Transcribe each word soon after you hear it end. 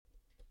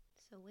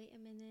So wait a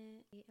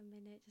minute,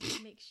 just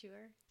to make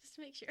sure.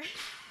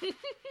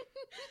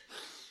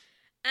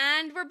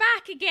 And we're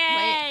back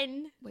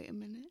again. Wait a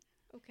minute.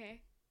 Okay.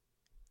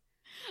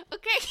 We're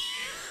back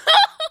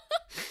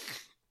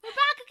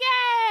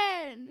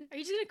again. Are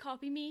you just gonna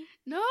copy me?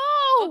 No.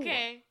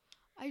 Okay.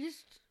 I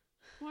just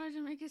wanted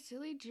to make a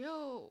silly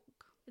joke.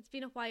 It's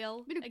been a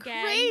while. It's been a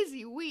again.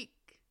 crazy week.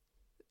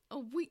 A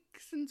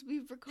week since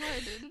we've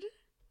recorded.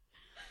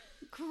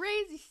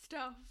 Crazy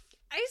stuff.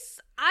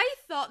 I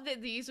thought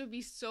that these would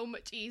be so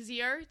much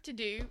easier to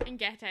do and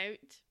get out.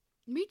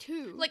 Me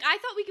too. Like, I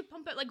thought we could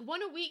pump out, like,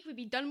 one a week, we'd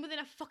be done within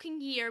a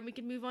fucking year, and we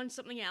could move on to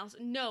something else.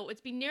 No,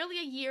 it's been nearly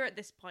a year at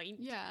this point.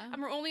 Yeah.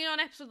 And we're only on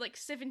episode, like,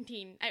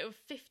 17 out of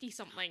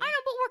 50-something. I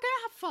know, but we're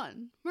gonna have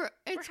fun.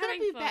 It's gonna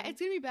having be fun. It's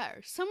gonna be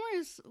better. Summer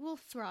will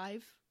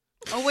thrive.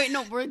 Oh wait,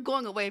 no, we're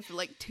going away for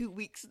like 2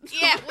 weeks.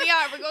 Yeah, we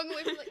are. We're going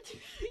away for, like, 2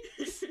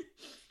 weeks.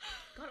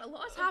 God, a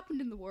lot has happened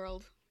in the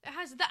world. It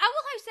has. The Owl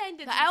House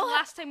ended The since Owl the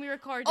last time we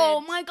recorded.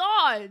 Oh my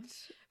god!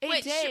 It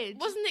Which did.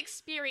 was an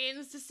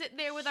experience to sit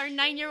there with our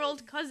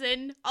 9-year-old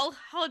cousin, all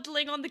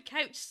huddling on the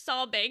couch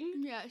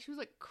sobbing. Yeah, she was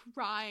like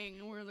crying,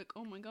 and we were like,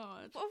 "Oh my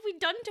god, What have we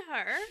done to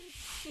her?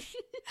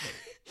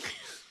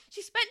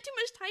 She spent too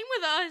much time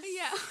with us.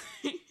 Yeah.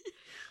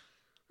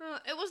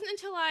 It wasn't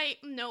until I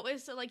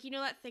noticed that, like, you know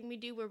that thing we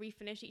do where we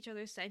finish each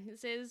other's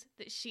sentences,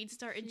 that she'd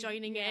started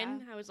joining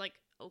in. I was like,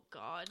 oh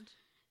god.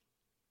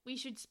 We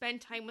should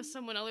spend time with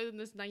someone other than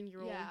this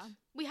 9-year-old. Yeah.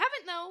 We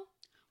haven't, though.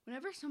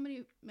 Whenever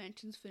somebody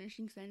mentions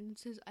finishing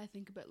sentences, I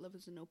think about Love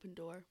is an Open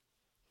Door.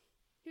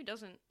 Who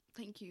doesn't?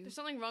 Thank you. There's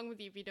something wrong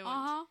with you if you don't.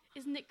 Uh-huh.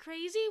 Isn't it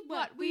crazy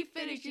what we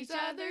finished each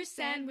other's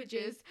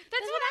sandwiches?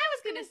 That's what I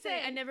was gonna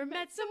say. I never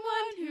met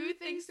someone who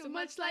thinks so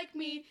much like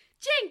me.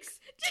 Jinx!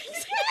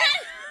 Jinx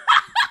again!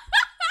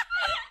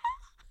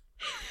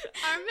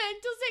 Our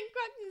mental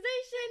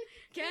synchronization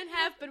can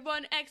have but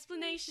one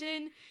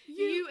explanation.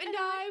 You and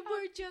I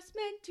were just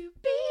meant to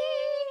be.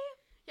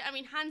 Yeah, I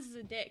mean, Hans is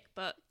a dick,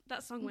 but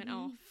that song went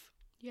off.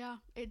 Yeah,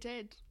 it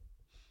did.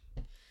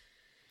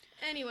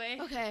 Anyway.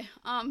 Okay,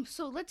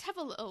 so let's have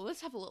a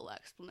little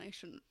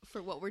explanation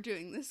for what we're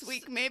doing this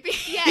week, maybe.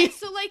 Yeah,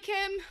 so like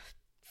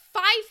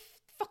 5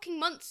 fucking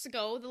months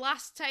ago, the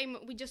last time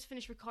we just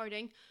finished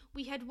recording,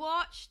 we had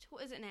watched,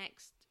 what is it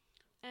next?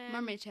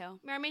 Mermaid Tale.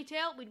 Mermaid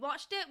Tale. We'd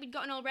watched it, we'd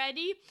gotten all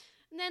ready,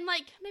 and then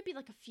like maybe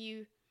like a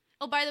few.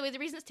 Oh, by the way, the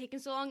reason it's taken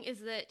so long is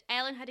that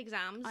Ellen had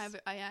exams,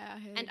 I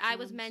had and I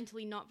was exams.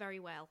 mentally not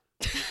very well.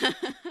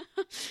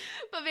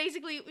 But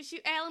basically,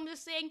 Ellen was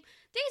just saying,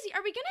 Daisy,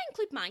 are we gonna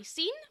include my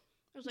scene?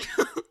 I was like,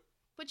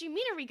 what do you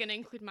mean are we going to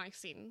include my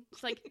scene?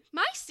 It's like,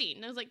 my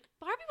scene? I was like,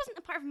 Barbie wasn't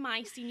a part of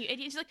my scene, you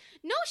idiot. She's like,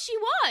 no, she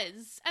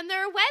was. And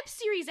there are web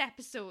series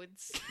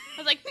episodes. I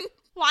was like,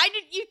 why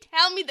didn't you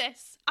tell me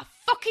this a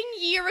fucking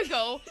year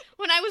ago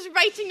when I was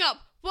writing up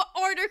what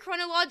order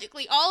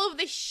chronologically all of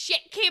this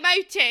shit came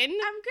out in? I'm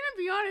gonna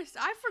be honest,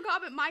 I forgot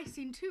about my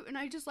scene too, and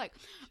I just like,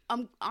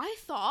 I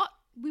thought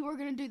we were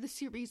gonna do the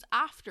series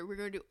after. We're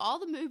gonna do all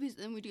the movies,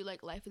 and then we do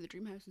like Life in the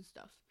Dream House and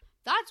stuff.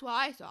 That's what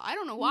I thought. I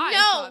don't know why I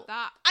thought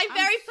that. I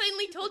very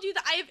plainly told you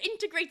that I have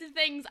integrated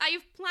things. I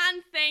have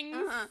planned things.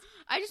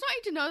 I just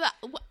want you to know that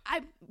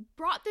I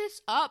brought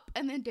this up,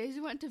 and then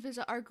Daisy went to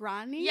visit our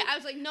granny. Yeah, I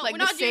was like, no, like we're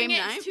not doing it.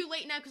 night. It's too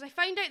late now, because I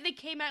found out they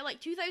came out like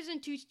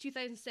 2002 to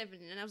 2007,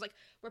 and I was like,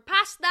 we're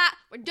past that.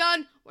 We're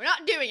done. We're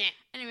not doing it.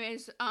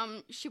 Anyways,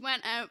 she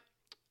went out,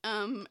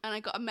 and I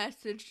got a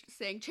message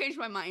saying, change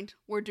my mind.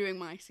 We're doing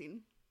my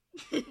scene.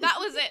 That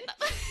was it.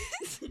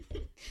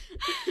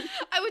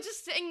 I was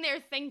just sitting there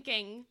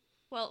thinking,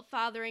 well,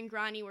 Father and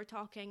Granny were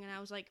talking, and I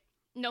was like,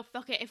 no,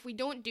 fuck it. If we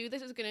don't do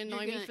this, it's going to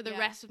annoy me for the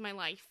rest of my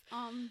life.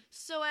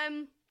 So,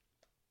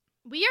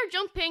 we are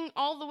jumping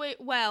all the way,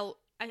 well,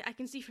 I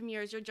can see from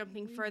yours, you're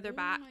jumping further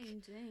back.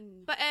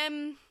 But,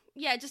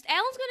 yeah, just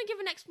Ellen's going to give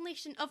an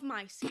explanation of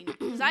my scene,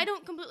 because I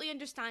don't completely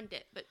understand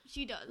it, but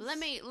she does. Let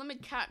me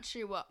catch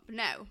you up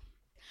now.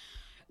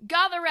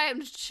 Gather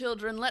round,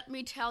 children, let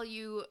me tell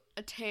you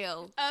a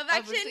tale of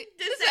action,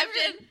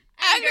 deception,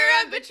 anger,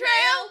 and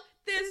betrayal.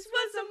 This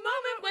was a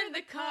moment when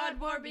the Cod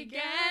War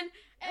began.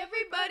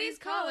 Everybody's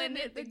calling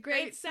it the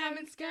Great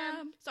Salmon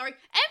Scam. Sorry,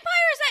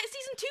 Empire's at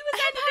season 2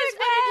 has ended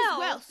as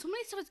well. So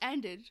many stuff has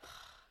ended.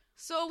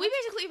 So we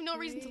basically have no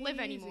reason to live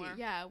anymore.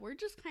 Yeah, we're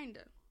just kind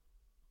of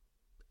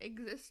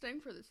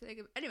existing for the sake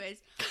of.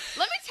 Anyways,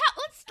 let me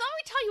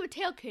tell you a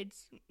tale,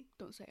 kids.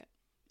 Don't say it.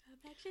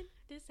 Action,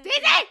 deception.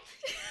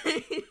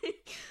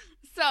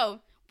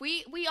 So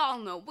we all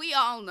know.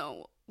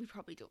 We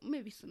probably don't.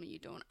 Maybe some of you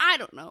don't. I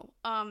don't know.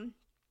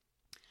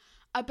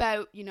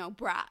 About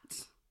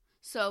Bratz.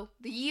 So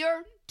the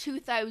year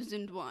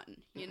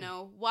 2001.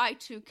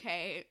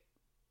 Y2K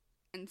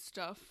and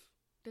stuff.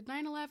 Did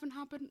 9/11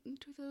 happen in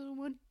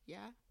 2001?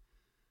 Yeah.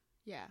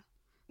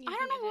 I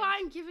don't know why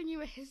I'm giving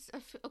you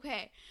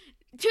okay.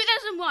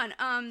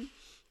 2001.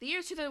 The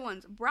year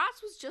 2001.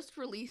 Bratz was just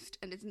released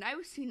and is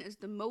now seen as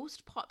the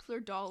most popular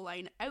doll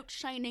line,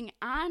 outshining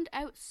and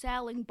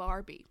outselling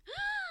Barbie.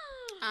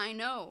 I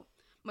know.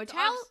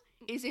 Mattel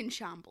is in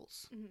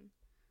shambles. Mm-hmm.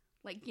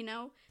 Like, you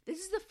know, this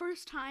is the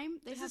first time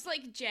they This have... is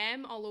like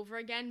Gem all over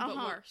again, but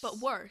worse. But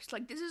worse.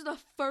 Like, this is the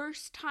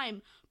first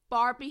time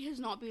Barbie has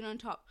not been on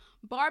top.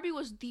 Barbie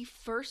was the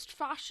first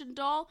fashion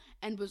doll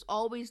and was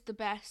always the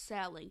best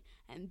selling.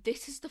 And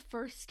this is the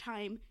first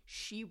time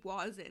she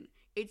wasn't.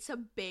 It's a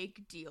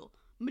big deal.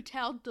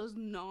 Mattel does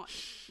not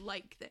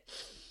like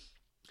this.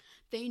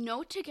 They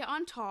know to get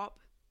on top,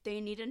 they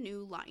need a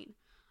new line.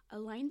 A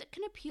line that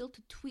can appeal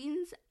to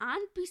tweens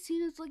and be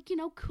seen as, like, you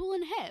know, cool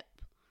and hip.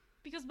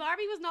 Because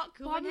Barbie was not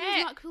cool Barbie and hip.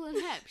 was not cool and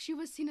hip. She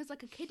was seen as,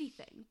 like, a kiddie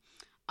thing.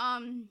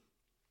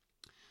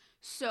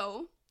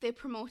 So they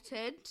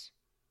promoted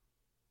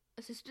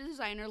assistant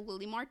designer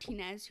Lily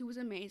Martinez, who was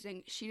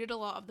amazing. She did a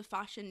lot of the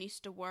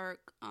fashionista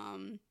work.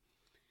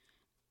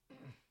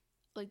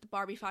 Like the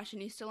Barbie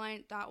fashionista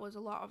line, that was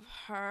a lot of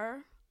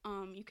her.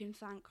 You can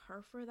thank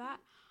her for that.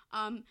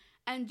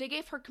 And they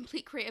gave her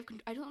complete creative.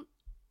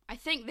 I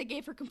think they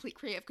gave her complete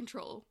creative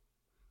control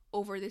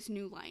over this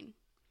new line.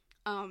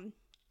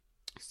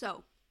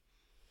 So,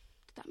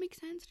 did that make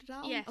sense?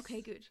 Yes.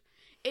 Okay, good.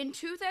 In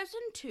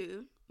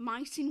 2002,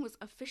 My Scene was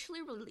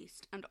officially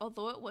released, and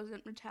although it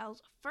wasn't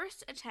Mattel's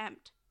first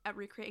attempt at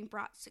recreating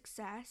Bratz'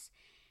 success,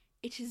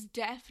 it is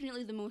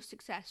definitely the most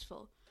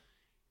successful.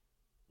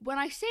 When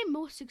I say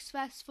most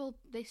successful,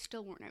 they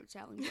still weren't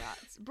outselling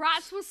Bratz.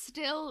 Bratz was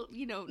still,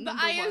 you know, number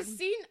But I one. have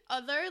seen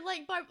other,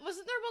 like,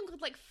 wasn't there one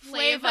called, like,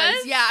 Flavas?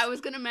 Flavas? Yeah, I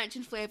was going to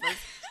mention Flavas.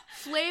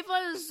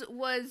 Flavas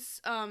was,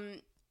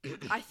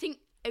 I think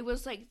it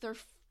was, like,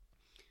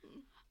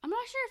 I'm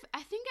not sure if,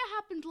 I think it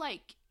happened,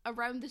 like,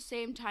 around the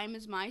same time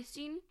as My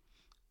Scene.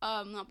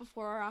 Not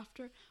before or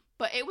after.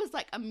 But it was,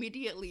 like,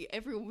 immediately,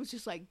 everyone was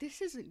just like,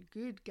 this isn't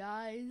good,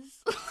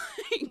 guys.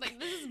 Like,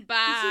 this is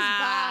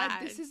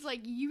bad. This is,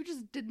 like, you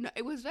just did not...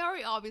 It was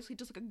very obviously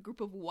just, like, a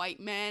group of white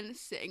men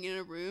sitting in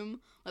a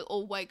room. Like,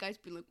 all white guys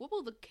being like, what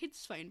will the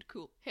kids find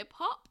cool?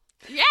 Hip-hop?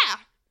 Yeah!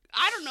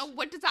 I don't know.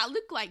 What does that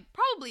look like?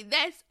 Probably this.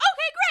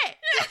 Okay,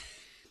 great!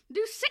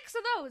 Do 6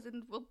 of those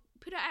and we'll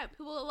put it out.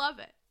 People will love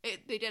it.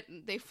 They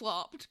didn't. They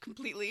flopped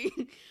completely.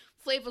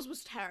 Flavors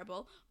was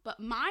terrible. But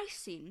My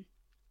Scene...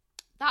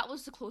 That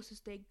was the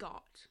closest they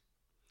got.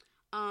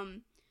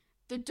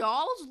 The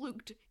dolls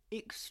looked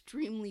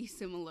extremely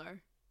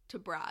similar to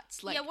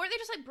Bratz. Like, yeah, were they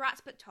just like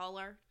Bratz but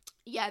taller?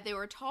 Yeah, they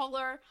were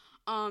taller.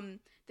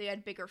 They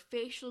had bigger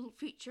facial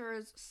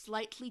features,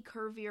 slightly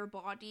curvier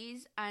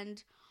bodies,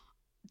 and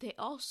they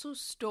also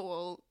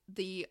stole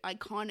the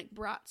iconic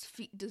Bratz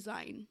feet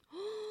design,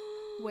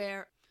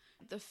 where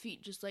the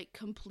feet just like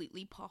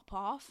completely pop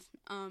off.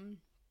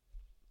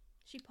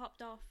 She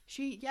popped off.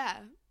 She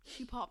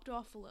popped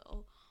off a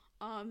little.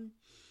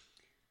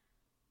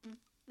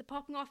 The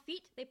popping off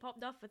feet, they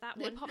popped off with that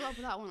They one. popped off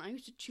with that one. I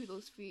used to chew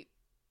those feet.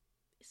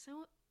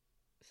 So,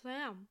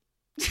 Sam.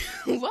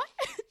 What?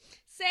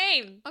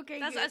 Same. Okay,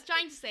 That's good. what I was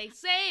trying to say.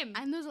 Same.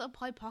 And those little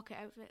Polly Pocket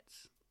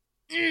outfits.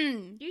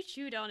 You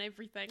chewed on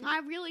everything. I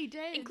really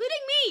did.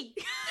 Including me.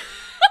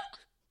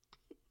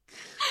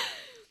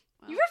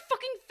 Well, You were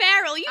fucking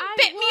feral. You I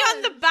bit me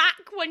on was. the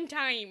back one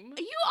time.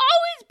 You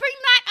always bring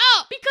that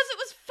up. Because it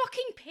was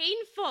fucking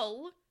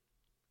painful.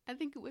 I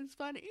think it was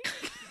funny.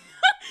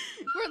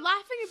 We're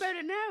laughing about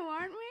it now,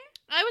 aren't we?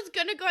 I was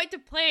gonna go out to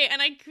play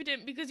and I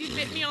couldn't because you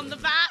bit me on the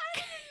back. I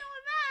didn't know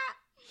that.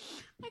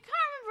 I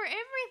can't remember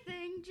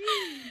everything.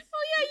 Jeez.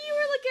 Oh yeah,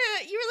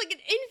 you were like an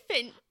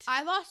infant.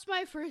 I lost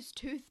my first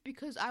tooth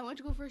because I went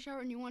to go for a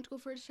shower and you went to go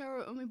for a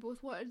shower and we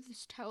both wanted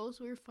this towel,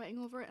 so we were fighting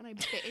over it and I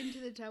bit into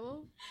the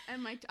towel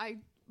and my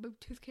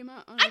tooth came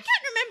out and I can't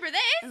remember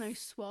this. and I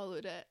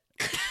swallowed it.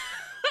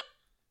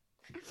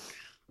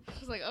 I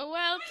was like, oh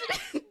well,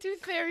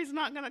 Tooth Fairy's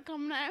not gonna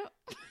come now.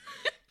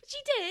 She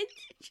did.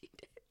 She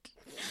did.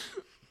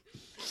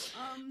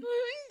 I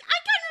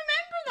can't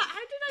remember that.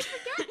 How did I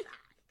forget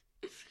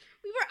that?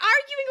 We were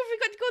arguing if we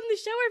got to go in the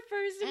shower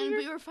first. And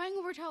we were fighting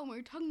over a towel and we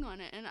were tugging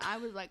on it and I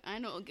was like, I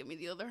know it'll give me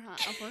the upper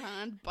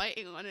hand,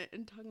 biting on it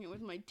and tugging it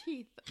with my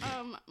teeth.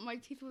 My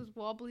teeth was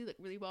wobbly, like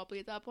really wobbly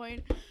at that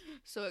point.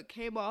 So it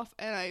came off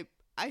and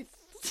I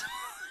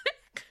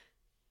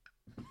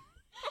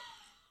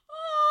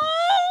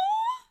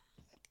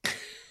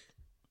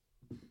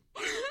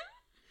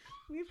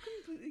We've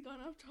completely gone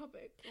off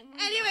topic. Oh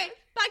my Anyway,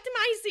 God. back to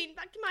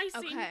my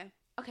scene.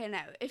 Okay,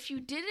 now, if you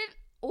didn't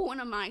own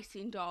a My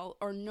Scene doll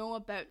or know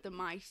about the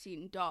My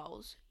Scene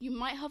dolls, you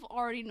might have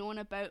already known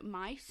about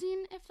My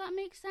Scene, if that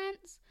makes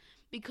sense,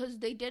 because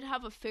they did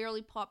have a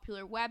fairly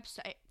popular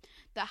website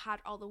that had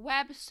all the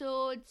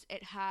webisodes.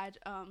 It had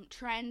a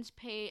trends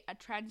page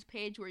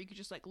where you could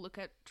just like look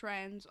at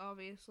trends,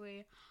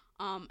 obviously,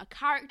 a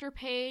character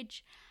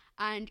page,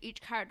 and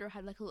each character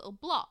had like a little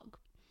blog.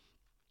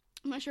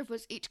 I'm not sure if it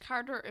was each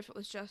character or if it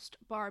was just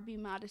Barbie,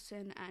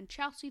 Madison, and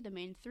Chelsea, the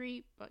main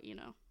three, but you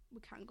know,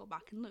 we can't go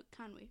back and look,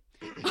 can we?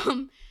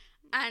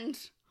 And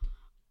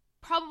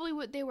probably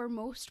what they were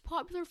most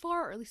popular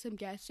for, or at least I'm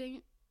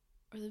guessing,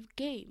 are the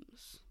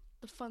games.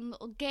 The fun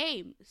little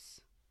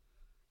games.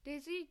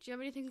 Daisy, do you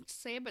have anything to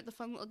say about the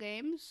fun little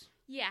games?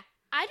 Yeah,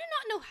 I do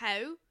not know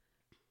how,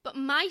 but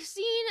my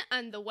scene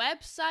and the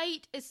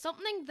website is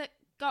something that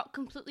got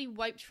completely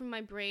wiped from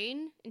my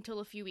brain until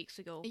a few weeks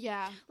ago.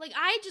 Yeah. Like,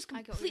 I had just I get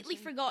what you're completely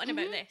saying. forgotten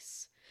about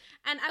this.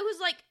 And I was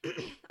like,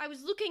 I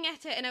was looking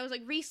at it and I was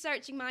like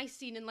researching My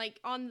Scene and like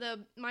on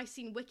the My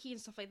Scene wiki and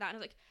stuff like that. And I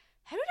was like,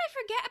 how did I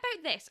forget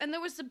about this? And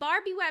there was the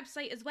Barbie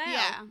website as well.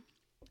 Yeah.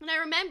 And I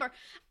remember,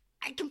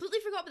 I completely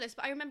forgot about this,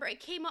 but I remember it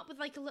came up with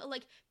like a little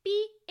like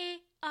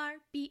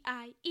BARBIE,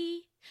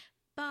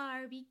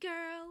 Barbie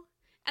girl.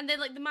 And then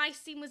like the My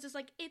Scene was just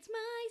like, it's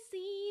my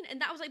scene.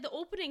 And that was like the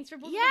openings for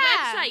both of the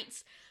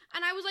websites.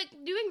 And I was like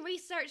doing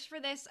research for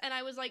this and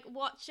I was like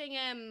watching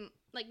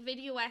like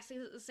video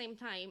essays at the same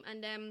time.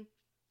 And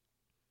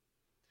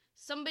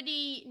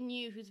somebody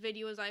new whose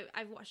videos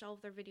I've watched all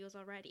of their videos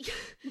already.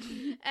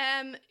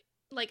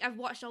 Like I've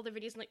watched all their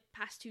videos in like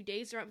past 2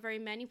 days. There aren't very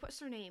many. What's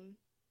her name?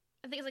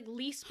 I think it's like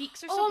Lee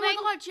Speaks or something. Oh my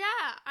god,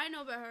 yeah. I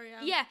know about her,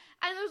 yeah. Yeah,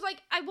 and it was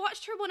like, I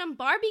watched her one on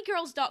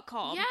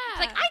BarbieGirls.com. Yeah. It's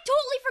like, I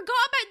totally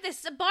forgot about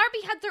this.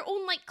 Barbie had their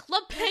own, like,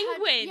 Club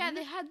Penguin.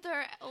 They had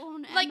their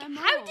own Like, MMO.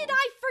 how did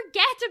I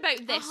forget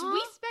about this?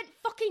 We spent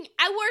fucking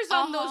hours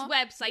on those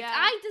websites. Yeah.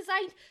 I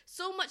designed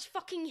so much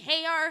fucking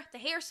hair. The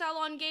hair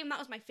salon game, that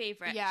was my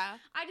favourite. Yeah.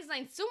 I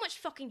designed so much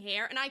fucking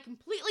hair, and I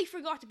completely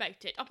forgot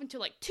about it up until,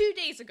 like, 2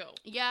 days ago.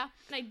 Yeah.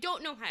 And I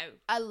don't know how.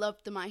 I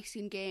loved the My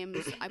Scene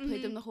games. I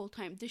played them the whole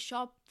time.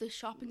 The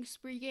shopping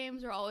spree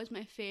games are always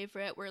my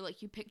favorite, where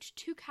like you picked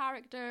 2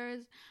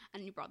 characters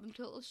and you brought them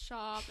to a little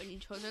shop and you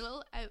chose their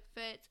little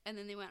outfits and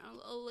then they went on a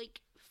little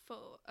like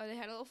photo, or they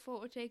had a little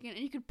photo taken and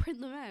you could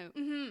print them out.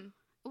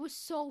 It was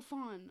so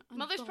fun.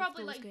 Mother's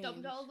probably like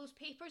dumped all those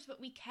papers, but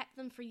we kept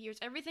them for years.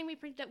 Everything we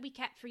printed out, we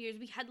kept for years.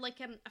 We had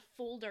like a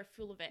folder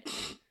full of it.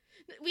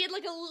 We had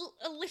like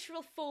a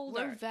literal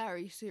folder. We're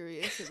very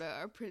serious about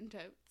our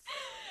printouts.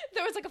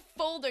 There was like a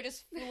folder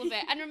just full of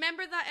it. And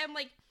remember that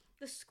like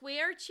the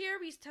square chair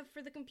we used to have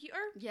for the computer?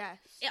 Yes.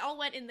 It all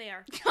went in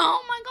there.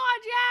 Oh my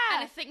god, yeah!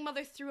 And I think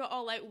Mother threw it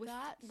all out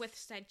with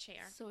said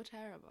chair. So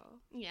terrible.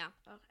 Yeah.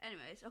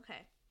 Anyways,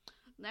 okay.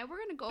 Now we're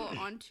gonna go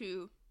on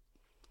to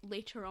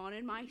later on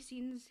in My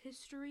Scene's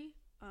history.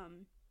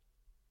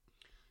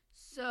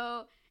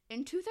 So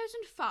in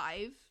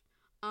 2005,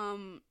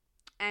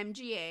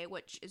 MGA,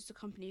 which is the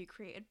company who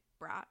created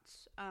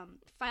Bratz,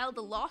 filed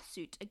a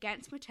lawsuit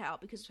against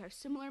Mattel because of how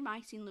similar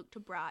My Scene looked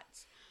to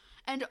Bratz.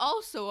 And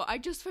also, I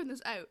just found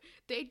this out,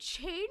 they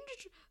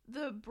changed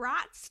the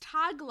Bratz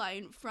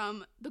tagline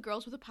from the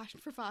girls with a passion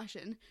for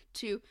fashion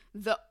to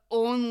the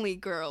only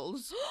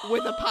girls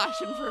with a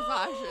passion for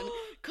fashion.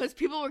 Because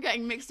people were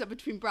getting mixed up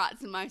between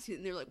Bratz and My Scene,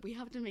 and they were like, we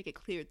have to make it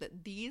clear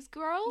that these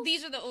girls...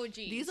 These are the OGs.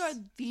 These are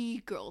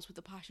the girls with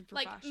a passion for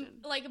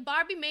fashion. Like,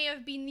 Barbie may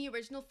have been the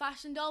original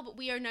fashion doll, but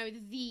we are now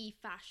the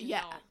fashion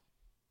doll.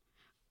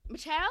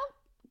 Mattel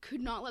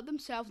could not let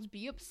themselves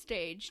be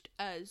upstaged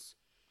as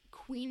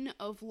queen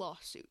of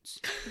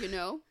lawsuits, you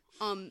know?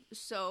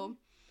 So...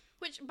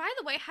 Which, by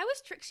the way, how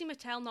has Trixie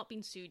Mattel not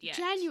been sued yet?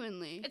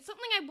 Genuinely. It's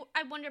something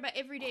I wonder about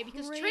every day,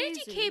 because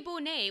Trinity K.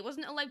 Bonet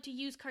wasn't allowed to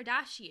use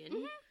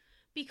Kardashian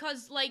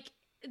because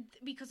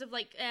of,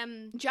 like,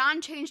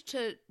 Jan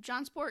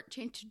Sport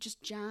changed to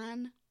just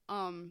Jan.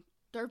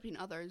 There have been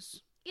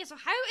others. Yeah, so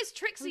how is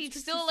Trixie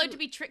still allowed to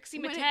be Trixie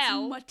when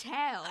Mattel? It's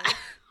Mattel.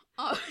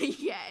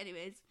 Yeah,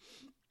 anyways.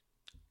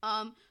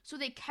 So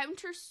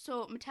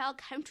Mattel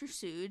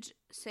countersued,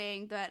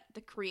 saying that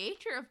the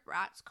creator of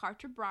Bratz,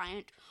 Carter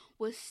Bryant,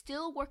 was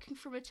still working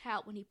for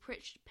Mattel when he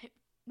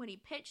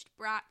pitched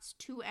Bratz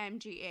to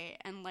MGA,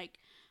 and like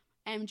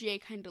MGA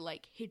kind of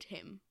like hid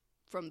him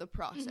from the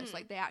process,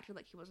 like they acted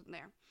like he wasn't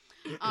there.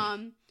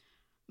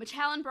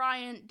 Mattel and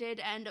Bryant did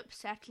end up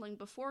settling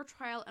before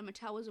trial, and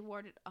Mattel was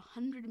awarded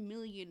 $100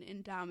 million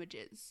in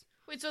damages.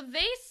 Wait, so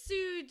they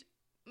sued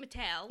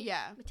Mattel.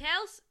 Yeah.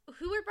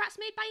 Who were Bratz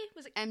made by?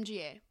 Was it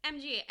MGA?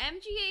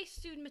 MGA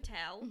sued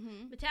Mattel.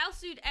 Mattel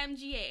sued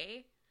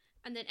MGA,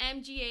 and then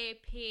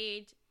MGA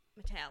paid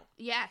Mattel.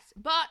 Yes,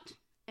 but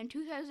in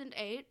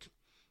 2008,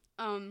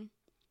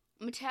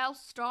 Mattel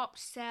stopped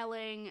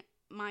selling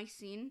My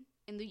Scene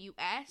in the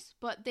US,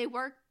 but they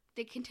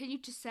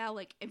continued to sell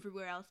like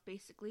everywhere else,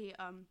 basically,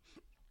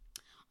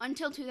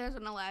 until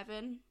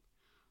 2011,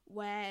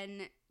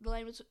 when the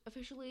line was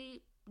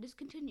officially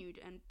discontinued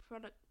and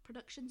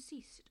production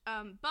ceased.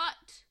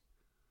 But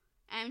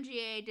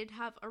MGA did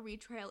have a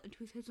retrial in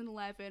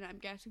 2011, I'm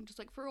guessing just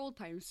like for old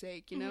time's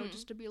sake, you know,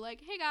 just to be like,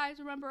 hey guys,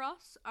 remember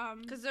us?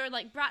 Because they're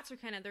like, Bratz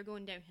are they're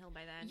going downhill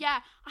by then.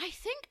 Yeah, I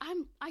think I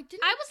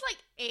was like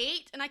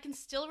 8 and I can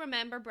still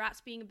remember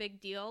Bratz being a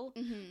big deal.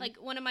 Like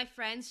one of my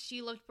friends,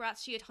 she loved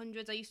Bratz, she had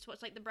hundreds. I used to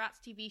watch like the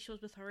Bratz TV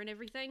shows with her and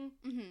everything.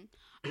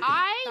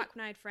 Back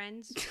when I had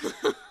friends.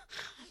 When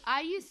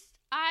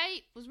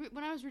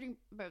I was reading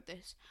about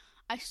this,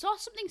 I saw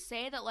something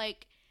say that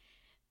like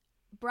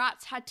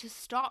Bratz had to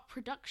stop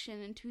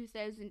production in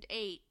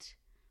 2008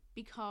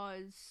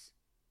 because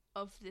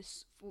of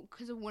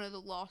one of the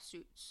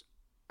lawsuits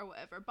or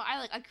whatever. But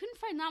I couldn't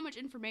find that much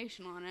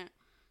information on it.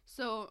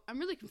 So I'm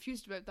really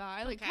confused about that.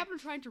 I Okay. kept on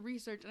trying to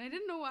research and I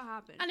didn't know what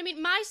happened. And I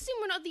mean, my scene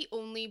were not the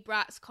only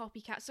Bratz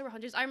copycats. There were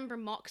hundreds. I remember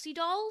Moxie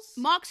dolls.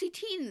 Moxie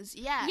Teens,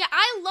 yeah. Yeah,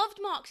 I loved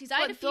Moxies.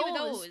 I had But a few of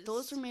those.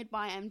 Those were made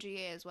by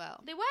MGA as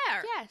well. They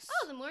were. Yes.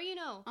 Oh, the more you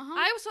know. Uh-huh.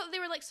 I always thought they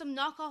were like some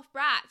knockoff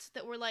Bratz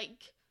that were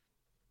like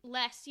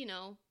less, you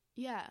know,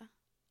 Yeah.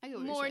 I get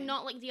what you're more saying.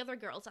 not like the other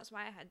girls. That's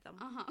why I had them.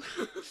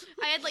 Uh-huh.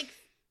 I had like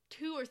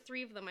 2 or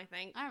 3 of them, I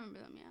think. I remember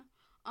them, yeah.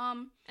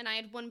 And I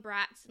had 1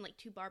 Bratz and like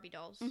 2 Barbie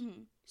dolls.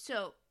 Mm-hmm.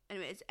 So,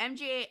 anyways,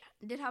 MGA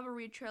did have a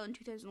retrial in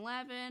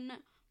 2011,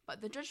 but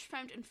the judge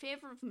found in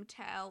favor of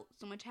Mattel,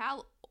 so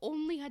Mattel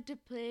only had to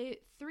pay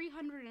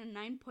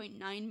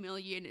 $309.9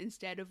 million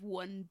instead of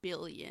 $1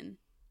 billion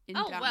in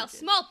Oh, well, damages.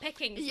 small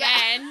pickings Yeah.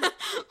 then.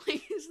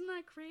 Like, isn't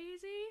that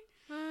crazy?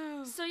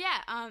 So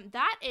yeah,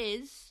 that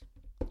is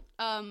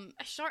A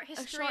short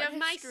history a short of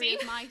my history scene.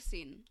 of my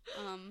scene.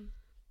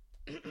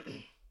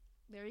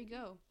 There you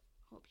go.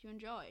 Hope you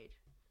enjoyed.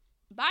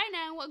 Bye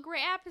now. What a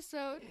great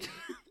episode.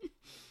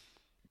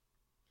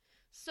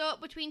 So,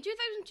 between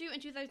 2002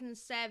 and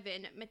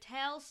 2007,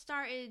 Mattel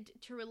started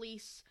to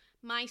release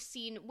My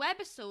Scene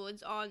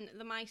webisodes on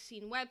the My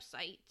Scene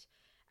website.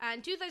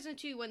 And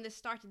 2002, when this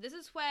started, this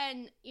is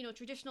when, you know,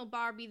 traditional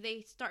Barbie,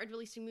 they started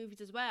releasing movies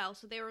as well.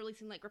 So they were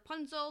releasing like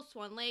Rapunzel,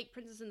 Swan Lake,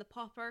 Princess and the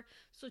Pauper.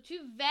 So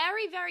 2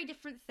 very, very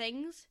different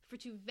things for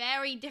 2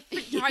 very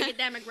different target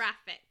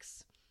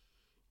demographics.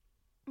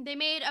 They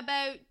made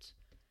about,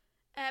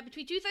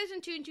 between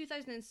 2002 and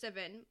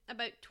 2007,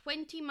 about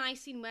 20 My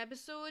Scene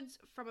webisodes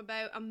from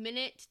about a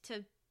minute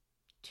to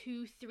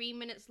 2-3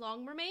 minutes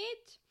long were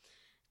made,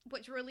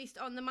 which were released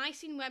on the My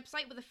Scene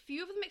website, with a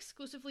few of them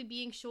exclusively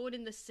being shown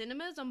in the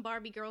cinemas on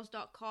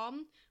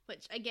BarbieGirls.com,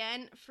 which,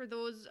 again, for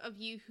those of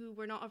you who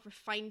were not of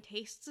refined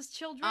tastes as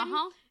children,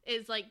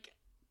 is like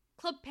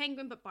Club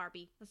Penguin but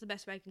Barbie. That's the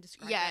best way I can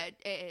describe it. Yeah,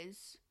 it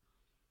is.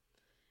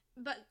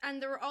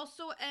 And there were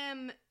also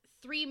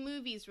 3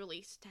 movies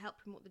released to help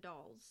promote the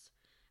dolls.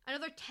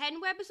 Another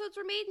 10 webisodes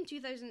were made in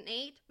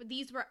 2008, but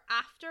these were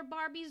after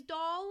Barbie's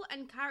doll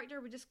and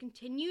character were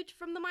discontinued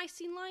from the My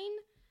Scene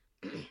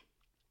line.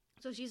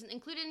 So she isn't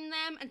included in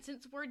them, and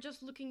since we're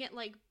just looking at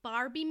like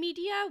Barbie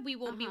media, we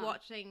won't be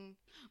watching.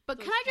 But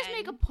those can I just 10.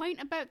 make a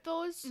point about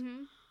those?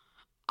 Mm-hmm.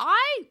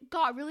 I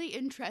got really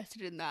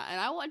interested in that, and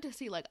I wanted to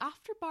see, like,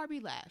 after Barbie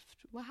left,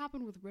 what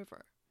happened with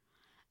River.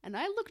 And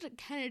I looked at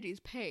Kennedy's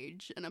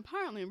page, and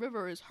apparently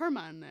River is her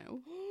man now.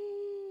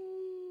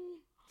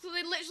 So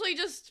they literally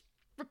just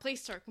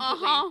replaced her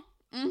completely.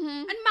 Mm-hmm.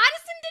 And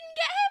Madison didn't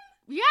get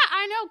him? Yeah,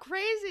 I know,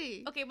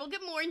 crazy. Okay, we'll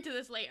get more into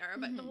this later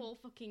about the whole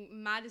fucking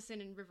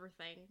Madison and River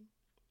thing.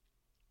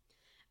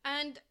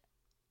 And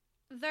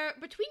there,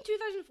 between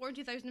 2004 and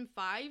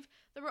 2005,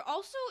 there were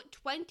also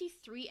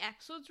 23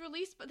 episodes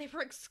released, but they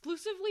were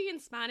exclusively in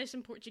Spanish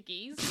and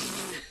Portuguese.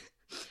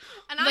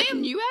 And Like, I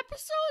am new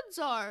episodes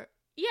are...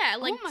 yeah,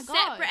 like Oh my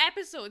separate God.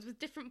 episodes with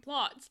different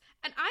plots.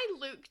 And I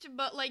looked,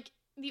 but like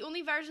the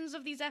only versions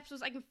of these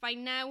episodes I can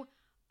find now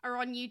are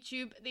on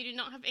YouTube. They do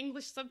not have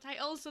English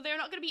subtitles, so they're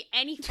not going to be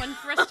any fun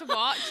for us to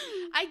watch.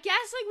 I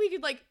guess like we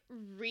could like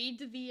read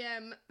the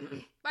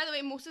by the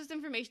way, most of this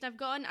information I've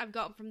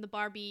gotten from the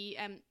Barbie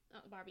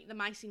not the Barbie, the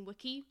My Scene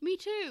wiki, Me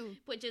too.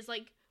 which is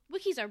like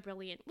wikis are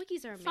brilliant.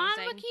 Wikis are amazing.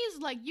 Fan wikis,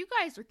 like, you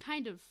guys are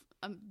kind of...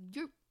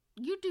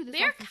 you do this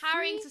They're all for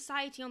carrying free.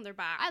 society on their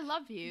back. I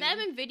love you. Them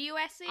and video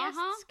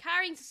essayists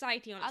carrying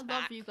society on its I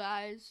back. love you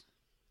guys.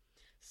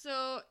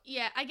 So,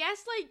 yeah, I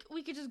guess, like,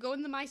 we could just go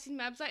on the My Scene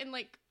website and,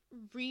 like,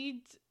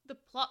 read the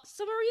plot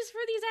summaries for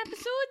these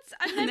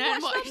episodes and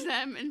then, watch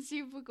them. and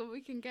see what we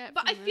can get.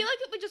 But I from feel it.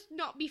 like it would just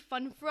not be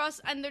fun for us,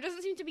 and there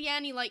doesn't seem to be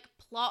any, like,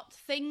 plot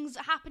things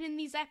that happen in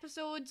these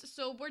episodes,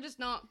 so we're just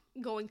not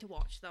going to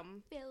watch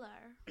them. filler.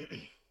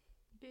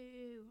 Boo.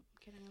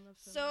 I'm kidding, I love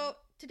filler. So,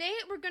 today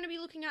we're going to be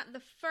looking at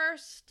the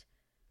first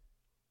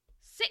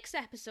 6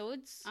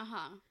 episodes.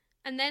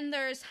 And then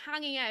there's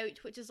Hanging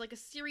Out, which is like a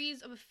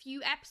series of a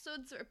few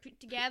episodes that are put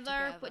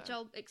together, which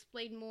I'll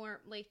explain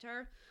more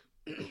later.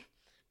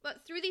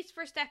 But through these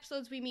first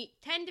episodes, we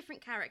meet 10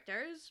 different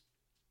characters.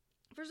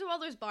 First of all,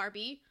 there's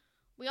Barbie.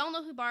 We all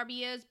know who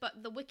Barbie is,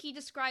 but the wiki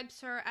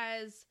describes her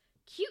as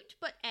cute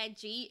but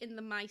edgy in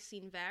the My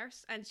Scene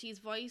verse, and she's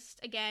voiced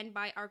again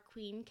by our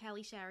queen,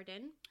 Kelly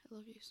Sheridan. I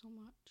love you so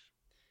much.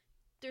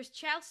 There's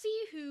Chelsea,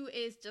 who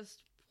is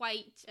just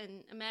white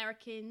and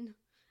American,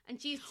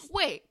 and she's...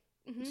 Wait.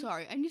 Mhm.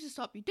 Sorry, I need to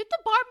stop you. Did the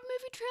Barbie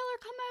movie trailer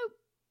come out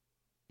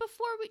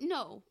before we...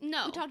 No.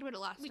 No. We talked about it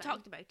last time. We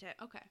talked about it.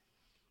 Okay.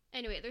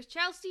 Anyway, there's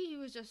Chelsea,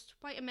 who is just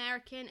white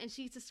American, and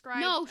she's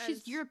described No, as...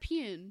 she's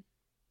European.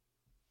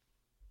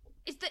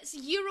 That's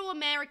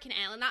Euro-American,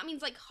 Ellen. That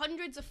means, like,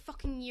 hundreds of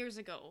fucking years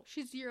ago.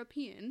 She's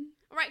European.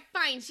 Alright,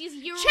 fine. She's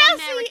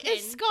Euro-American. Chelsea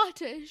is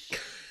Scottish.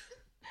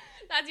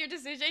 That's your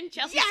decision?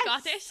 Chelsea's Yes!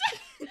 Scottish?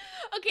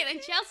 Okay, then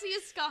Chelsea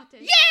is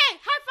Scottish. Yeah!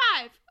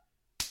 High five!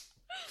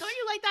 Don't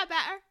you like that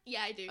better?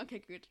 Yeah, I do. Okay,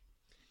 good.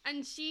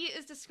 And she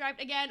is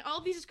described, again,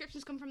 all these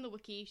descriptions come from the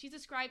wiki. She's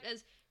described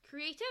as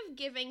creative,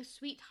 giving,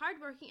 sweet,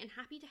 hardworking, and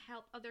happy to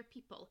help other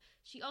people.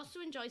 She also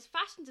enjoys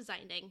fashion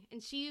designing,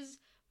 and she's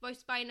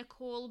voiced by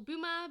Nicole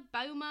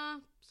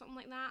Bauma, something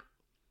like that.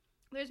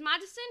 There's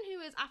Madison,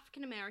 who is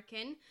African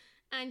American,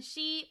 and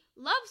she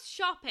loves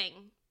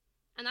shopping,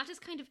 and that is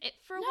kind of it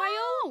for a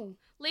while.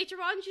 Later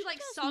on, she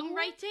likes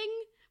songwriting,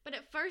 but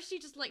at first she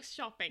just likes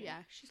shopping. Yeah,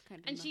 she's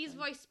kind of. And she's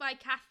voiced by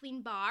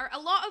Kathleen Barr. A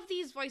lot of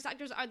these voice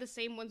actors are the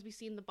same ones we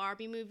see in the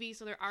Barbie movie,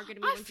 so there are going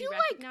to be ones you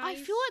recognize.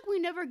 I feel like we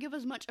never give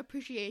as much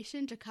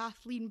appreciation to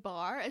Kathleen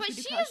Barr as but we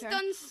do she has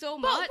done so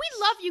much. But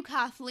we love you,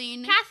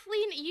 Kathleen.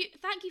 Kathleen,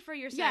 thank you for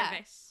your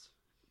service.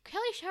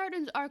 Kelly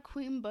Sheridan's our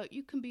queen, but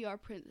you can be our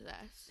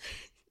princess.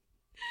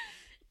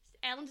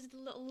 Ellen did a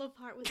little love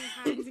heart with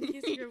her hands in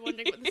case you were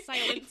wondering what the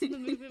silence in the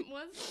movement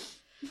was.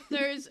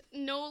 There's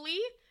Noli,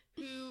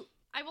 who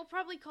I will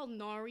probably call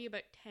Nori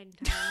about 10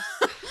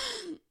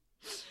 times.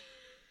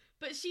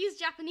 But she is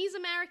Japanese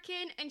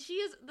American, and she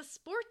is the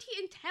sporty,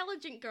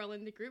 intelligent girl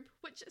in the group,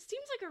 which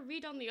seems like a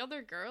read on the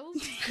other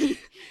girls.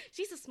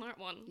 She's a smart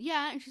one.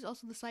 Yeah, and she's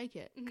also the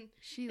psychic. Mm-hmm.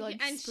 She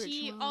likes and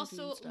she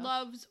also and stuff.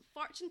 loves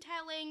fortune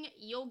telling,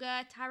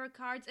 yoga, tarot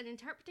cards, and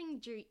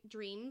interpreting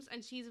dreams.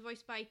 And she's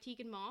voiced by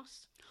Tegan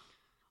Moss.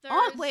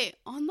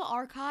 On the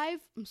archive,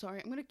 I'm sorry,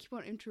 I'm gonna keep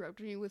on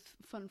interrupting you with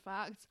fun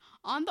facts.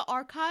 On the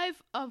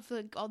archive of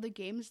all the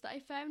games that I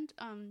found,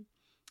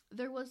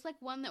 there was like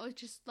one that was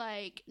just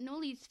like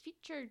Noli's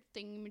featured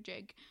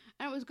thingamajig,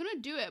 and I was gonna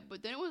do it,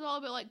 but then it was all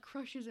about like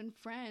crushes and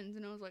friends,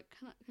 and I was like,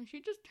 can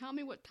she just tell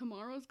me what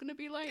tomorrow's gonna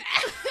be like?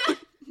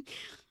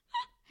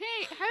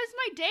 Hey, how's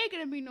my day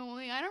gonna be,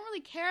 Noli? I don't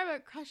really care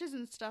about crushes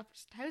and stuff.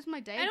 Just how's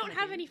my day? I don't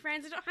have any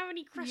friends. I don't have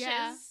any crushes.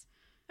 Yeah.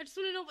 I just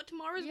want to know what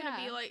tomorrow's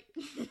gonna be like.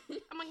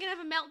 Am I gonna have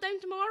a meltdown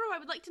tomorrow? I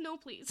would like to know,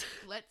 please.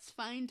 Let's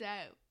find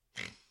out.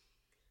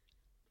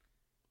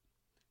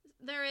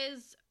 There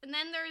is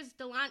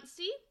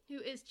Delancey, who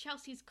is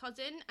Chelsea's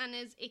cousin and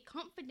is a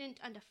confident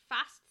and a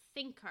fast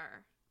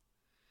thinker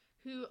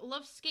who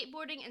loves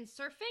skateboarding and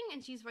surfing,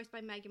 and she's voiced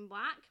by Megan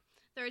Black.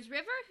 There is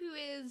River, who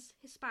is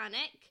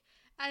Hispanic,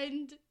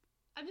 and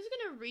I'm just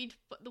going to read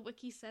what the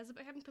wiki says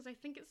about him because I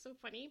think it's so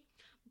funny.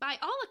 By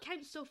all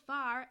accounts so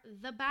far,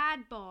 the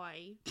bad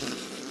boy.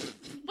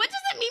 What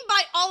does it mean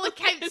by all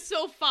accounts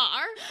so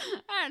far?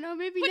 I don't know,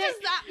 maybe what does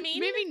that mean?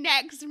 Maybe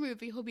next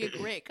movie he'll be a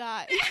great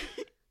guy.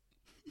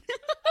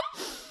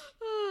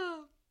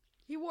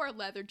 He wore a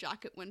leather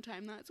jacket one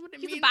time. That's what it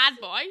means. He's a bad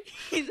boy.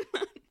 He's a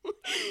bad boy.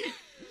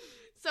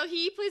 So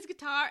he plays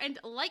guitar and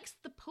likes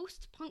the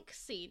post-punk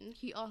scene.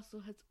 He also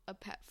has a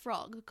pet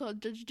frog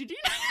called Judge Judy.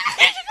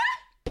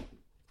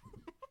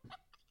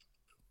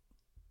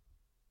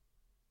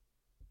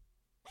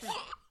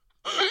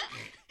 I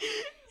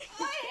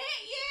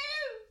hate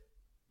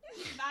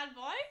you, bad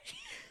boy.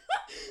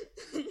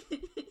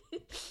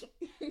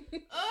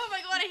 Oh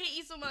my god, I hate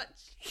you so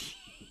much.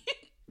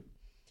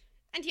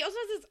 And he also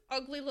has this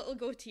ugly little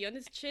goatee on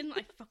his chin that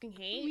I fucking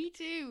hate. Me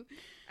too.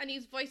 And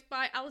he's voiced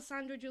by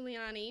Alessandro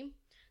Giuliani.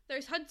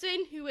 There's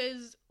Hudson, who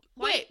is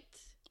white. Wait.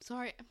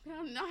 Sorry, I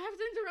have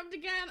to interrupt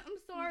again. I'm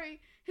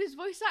sorry. His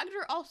voice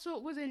actor also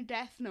was in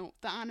Death Note,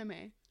 the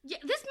anime. Yeah,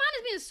 this man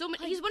has been in so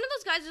many... He's one of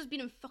those guys who's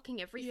been in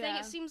fucking everything,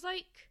 it seems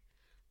like.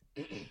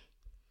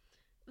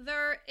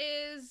 There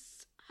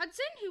is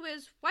Hudson, who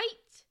is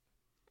white,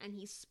 and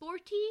he's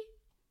sporty,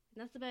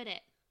 and that's about it.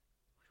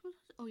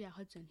 Oh yeah,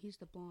 Hudson. He's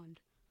the blonde.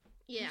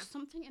 Yeah. There's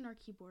something in our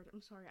keyboard.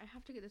 I'm sorry. I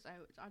have to get this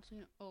out. It's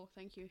actually... Oh,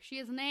 thank you. She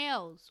has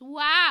nails.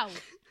 Wow.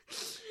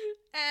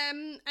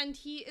 And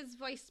he is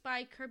voiced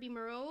by Kirby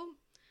Moreau.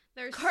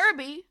 There's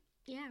Kirby?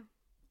 Yeah.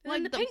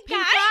 Like the the pink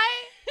guy?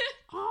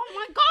 Oh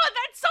my god,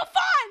 that's so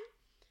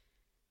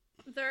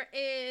fun! There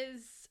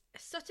is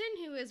Sutton,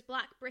 who is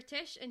Black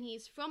British, and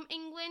he's from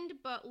England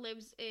but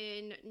lives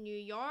in New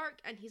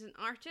York, and he's an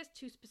artist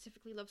who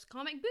specifically loves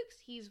comic books.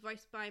 He's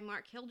voiced by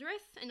Mark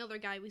Hildreth, another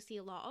guy we see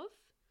a lot of.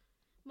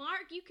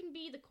 Mark, you can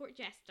be the court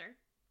jester.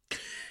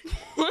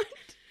 What?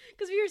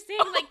 Because we were saying,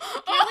 like,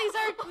 Kelly's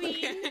our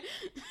queen. Okay.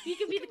 You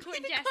can be the court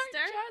jester.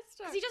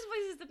 Because he just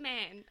voices the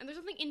man, and there's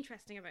something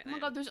interesting about that. Oh my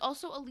god, there's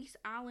also Elise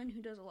Allen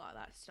who does a lot of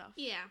that stuff.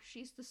 Yeah.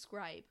 She's the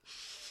scribe.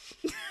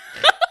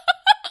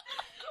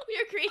 We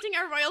are creating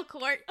our royal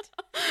court.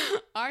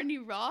 Arnie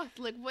Roth.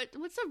 Like,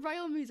 what's a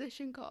royal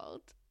musician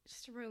called?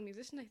 Just a royal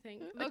musician, I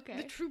think. Okay.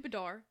 The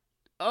troubadour.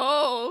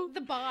 Oh.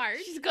 The bard.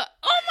 She's got...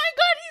 Oh my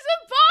god, he's a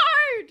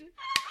bard!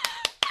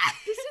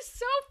 This is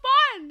so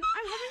fun!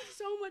 I'm having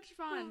so much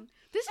fun.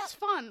 This is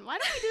fun. Why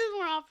don't we do this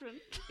more often?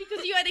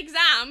 Because you had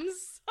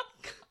exams.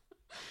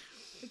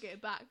 Okay,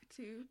 back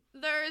to...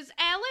 There's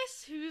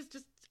Ellis, who's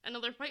just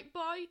another white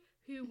boy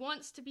who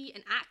wants to be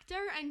an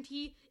actor, and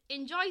he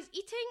enjoys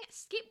eating,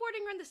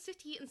 skateboarding around the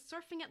city, and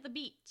surfing at the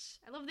beach.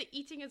 I love that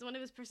eating is one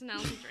of his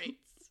personality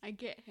traits. I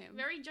get him.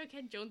 Very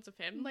Jughead Jones of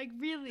him. Like,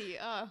 really,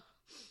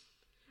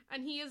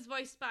 And he is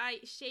voiced by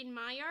Shane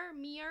Meyer,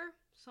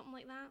 something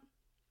like that.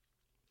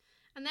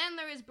 And then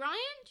there is Brian,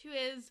 who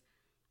is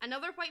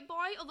another white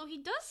boy, although he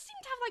does seem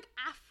to have, like,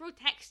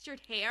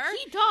 afro-textured hair.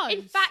 He does.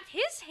 In fact,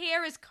 his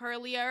hair is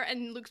curlier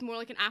and looks more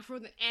like an afro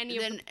than any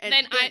of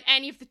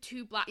the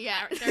two black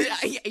characters.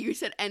 Yeah, you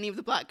said any of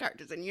the black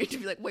characters, and you had to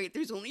be like, wait,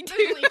 there's only two.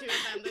 There's only two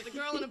of them. There's a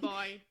girl and a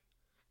boy.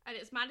 And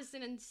it's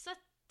Madison and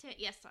Sutton.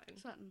 Yes, Sutton.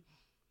 Sutton.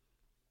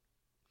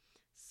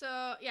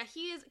 So, yeah,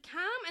 he is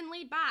calm and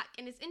laid back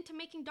and is into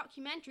making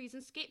documentaries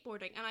and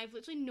skateboarding. And I have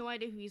literally no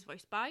idea who he's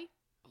voiced by.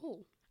 Oh.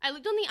 I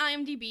looked on the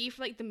IMDb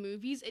for, like, the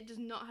movies. It does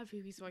not have who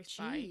he's voiced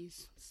by.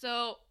 Jeez.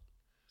 So,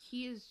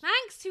 He is...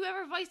 thanks to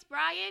whoever voiced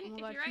Brian, Oh my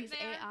if God, you're out he's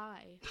there.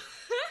 AI.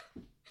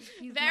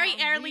 He's Very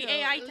not early real.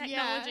 AI Yeah.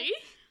 technology.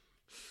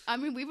 I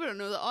mean, we wouldn't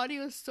know. The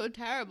audio is so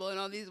terrible in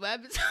all these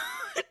websites.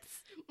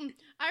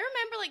 I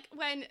remember, like,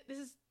 when... This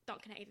is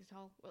not connected at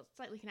all. Well,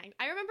 slightly connected.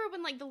 I remember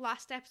when, like, the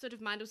last episode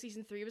of Mando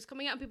Season 3 was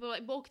coming out and people were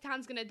like,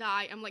 Bo-Katan's gonna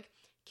die. I'm like,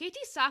 Katie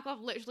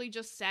Sackhoff literally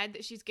just said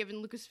that she's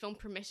given Lucasfilm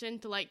permission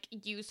to, like,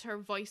 use her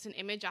voice and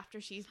image after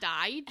she's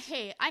died.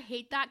 Hey, I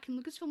hate that.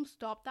 Can Lucasfilm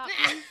stop that,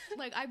 please?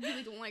 Like, I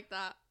really don't like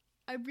that.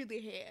 I really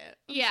hate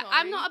it.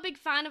 I'm not a big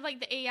fan of, like,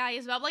 the AI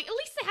as well. But, like, at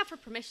least they have her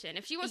permission.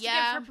 If she wants to give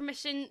her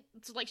permission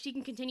so, like, she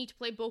can continue to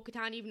play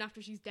Bo-Katan even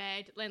after she's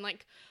dead, then,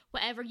 like,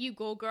 whatever, you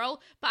go,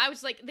 girl. But I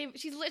was like,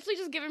 she's literally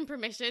just given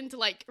permission to,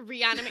 like,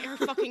 reanimate her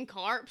fucking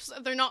corpse.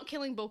 They're not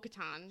killing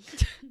Bo-Katan.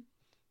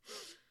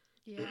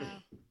 Yeah.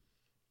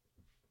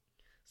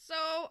 So,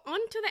 on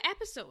to the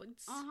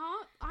episodes.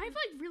 I've,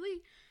 like,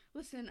 really...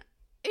 Listen,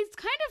 it's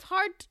kind of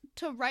hard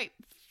to write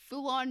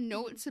full-on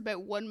notes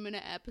about 1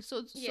 minute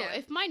episodes. Yeah. So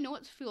if my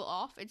notes feel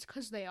off, it's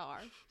because they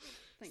are.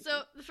 Thank you.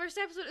 The first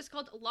episode is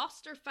called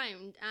Lost or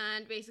Found,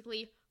 and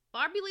basically,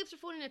 Barbie leaves her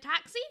phone in a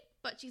taxi,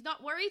 but she's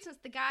not worried since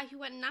the guy who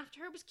went in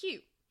after her was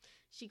cute.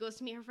 She goes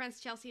to meet her friends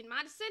Chelsea and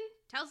Madison,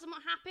 tells them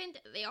what happened,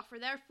 they offer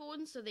their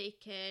phones so they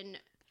can...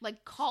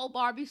 Like, call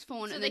Barbie's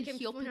phone so and they then can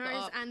he'll phone pick it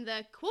hers, up. and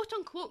the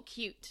quote-unquote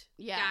cute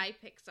guy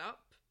picks up.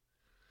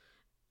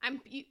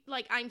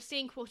 I'm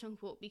saying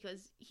quote-unquote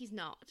because he's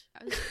not.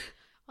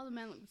 All the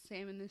men look the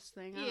same in this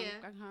thing. Yeah.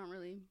 I can't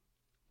really...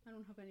 I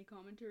don't have any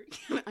commentary.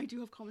 I do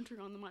have commentary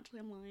on them, actually.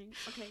 I'm lying.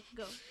 Okay,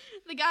 go.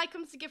 The guy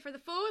comes to give her the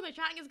phone, the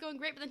chatting is going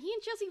great, but then he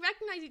and Chelsea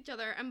recognize each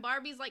other, and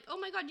Barbie's like, oh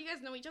my god, you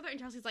guys know each other? And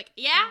Chelsea's like,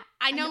 yeah,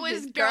 I know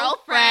his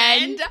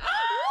girlfriend.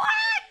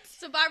 What?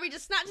 So Barbie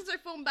just snatches her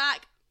phone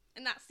back,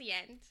 and that's the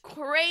end.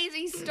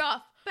 Crazy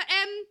stuff. But,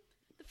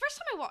 the first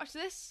time I watched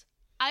this,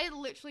 I had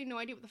literally no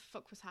idea what the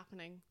fuck was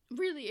happening.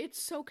 Really,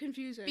 it's so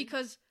confusing.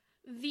 Because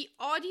the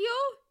audio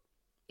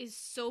is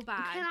so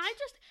bad. Can I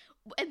just...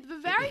 And the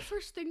very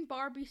first thing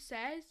Barbie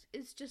says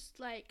is just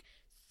like,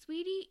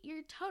 sweetie,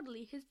 you're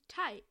totally his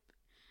type.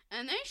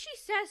 And then she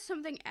says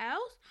something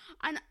else,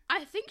 and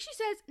I think she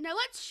says, now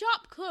let's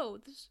shop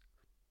clothes.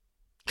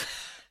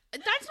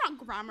 That's not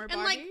grammar, Barbie.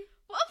 And like,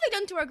 what have they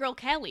done to our girl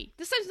Kelly?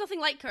 This sounds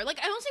nothing like her. Like,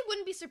 I honestly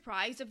wouldn't be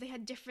surprised if they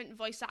had different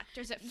voice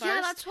actors at first.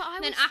 Yeah, that's what I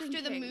was Then thinking.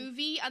 after the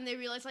movie, and they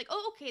realized, like,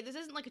 oh, okay, this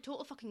isn't like a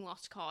total fucking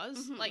lost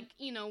cause. Mm-hmm. Like,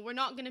 you know, we're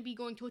not gonna be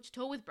going toe to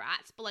toe with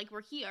Bratz, but like,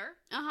 we're here.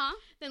 Uh-huh.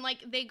 Then like,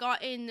 they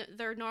got in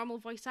their normal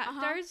voice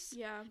actors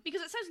Yeah.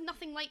 because it sounds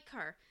nothing like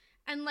her,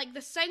 and like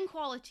the sound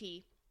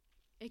quality.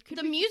 It could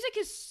The be... music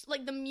is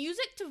like the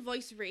music to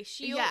voice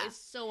ratio is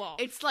so off.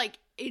 It's like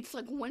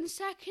 1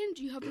 second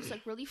you have this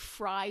like really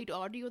fried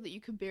audio that you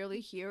can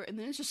barely hear, and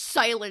then it's just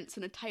silence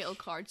and a title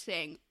card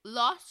saying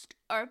lost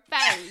or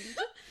found.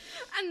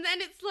 And then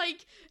it's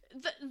like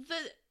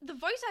the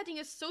voice acting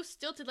is so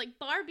stilted. Like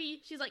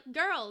Barbie, she's like,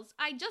 girls,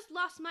 I just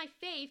lost my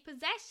fave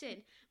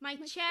possession, my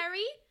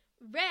cherry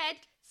red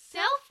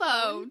cell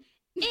phone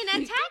in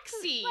a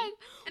taxi. Like,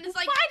 and it's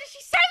like, why does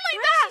she sound like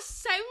why that? does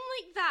she sound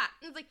like that?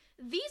 And it's like,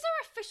 these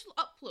are official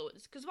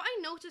uploads. Because what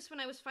I noticed when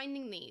I was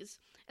finding these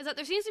is that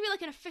there seems to be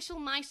like an official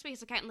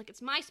MySpace account. Like, it's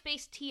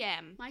MySpace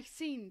TM. My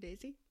scene,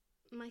 Daisy.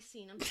 My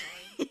scene, I'm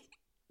sorry.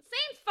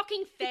 Same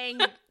fucking thing.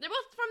 They're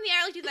both from the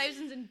early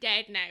 2000s and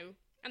dead now.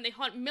 And they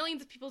haunt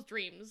millions of people's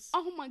dreams.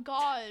 Oh my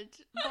god.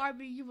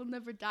 Barbie, you will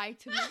never die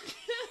to me.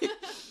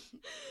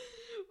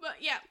 But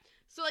yeah.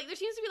 So, like, there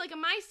seems to be, like, a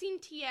MyScene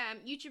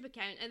TM YouTube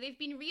account, and they've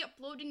been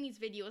re-uploading these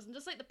videos in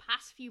just, like, the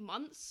past few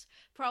months,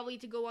 probably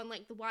to go on,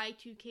 like, the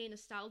Y2K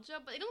nostalgia,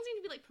 but they don't seem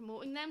to be, like,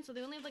 promoting them, so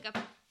they only have, like, a...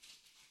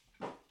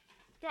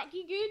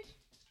 Rocky good?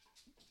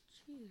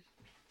 Jeez.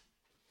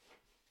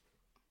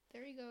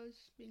 There he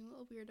goes, being a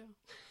little weirdo.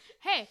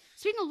 Hey,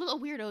 speaking of little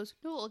weirdos,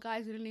 no little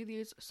guys in any of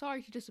these.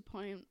 Sorry to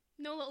disappoint.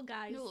 No little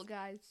guys. No little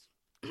guys.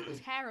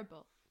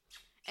 Terrible.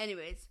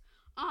 Anyways,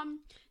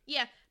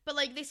 yeah, but,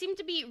 like, they seem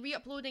to be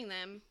re-uploading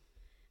them,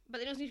 but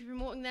they don't seem to be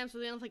promoting them, so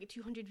they only have, like,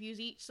 200 views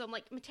each. So I'm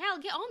like,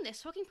 Mattel, get on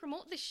this. Fucking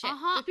promote this shit.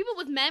 The people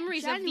with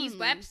memories of these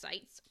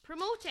websites,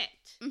 promote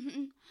it.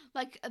 Mm-hmm.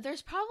 Like,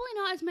 there's probably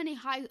not as many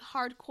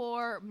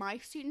hardcore My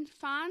Scene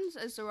fans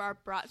as there are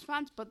Bratz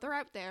fans, but they're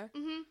out there.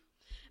 Mm-hmm.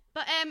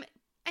 But, and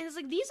it's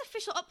like, these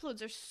official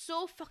uploads are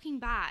so fucking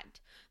bad.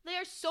 They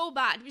are so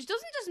bad, which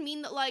doesn't just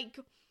mean that, like,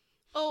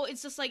 oh,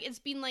 it's just, like, it's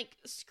been, like,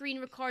 screen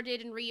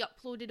recorded and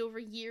re-uploaded over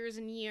years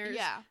and years.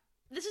 Yeah.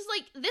 This is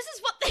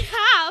what they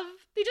have.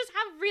 They just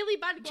have really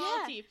bad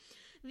quality. Yeah.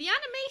 The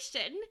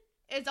animation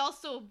is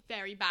also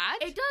very bad.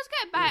 It does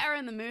get better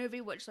in the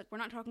movie, which, like, we're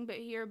not talking about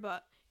here,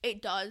 but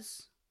it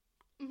does.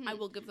 Mm-hmm. I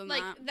will give them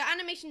like, that. The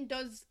animation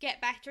does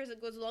get better as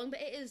it goes along, but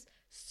it is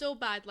so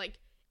bad. Like,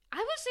 I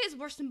would say it's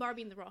worse than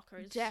Barbie and the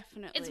Rockers.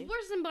 Definitely. It's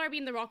worse than Barbie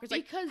and the Rockers.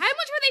 Like, Because how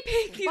much were they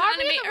paying these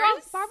Barbie and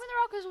animators? Barbie and the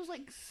Rockers was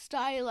like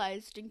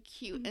stylized and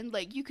cute, and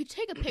like you could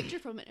take a picture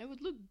from it and it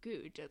would look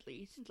good at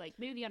least. Like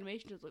maybe the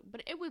animation doesn't look,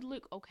 but it would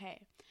look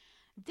okay.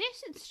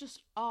 This is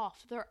just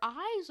off. Their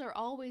eyes are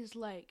always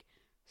like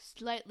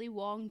slightly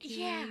wonky.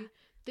 Yeah.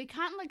 They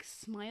can't like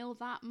smile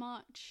that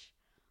much.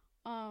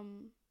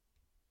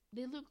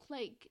 They look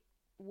like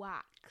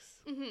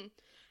wax. Mm-hmm.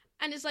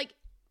 And it's like,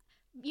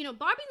 you know,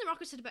 Barbie and the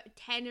Rockers had about a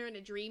tenner in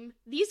a dream.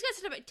 These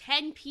guys had about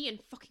 10p in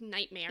fucking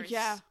nightmares.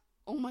 Yeah.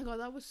 Oh my god,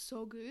 that was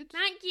so good.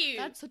 Thank you.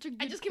 That's such a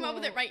good I just came up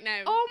with it quote. right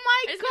now. Oh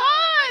my I just came up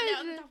with it right now god!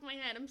 off the top of my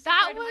head. I'm so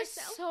That proud of was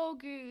myself. so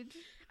good.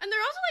 And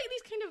they're also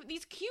like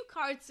these cute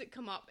cards that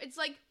come up. It's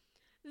like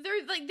they're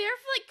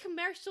for like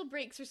commercial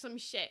breaks or some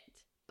shit.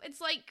 It's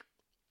like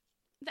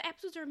the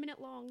episodes are a minute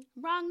long.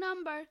 Wrong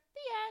number.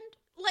 The end.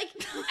 Like,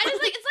 and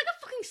it's like a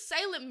fucking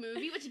silent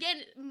movie, which again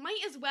might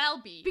as well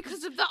be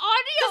Because of the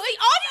audio. because the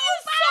audio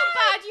is so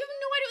bad. You have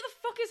no idea what the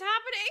fuck is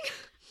happening.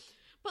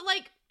 But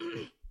like,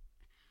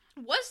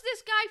 was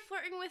this guy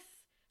flirting with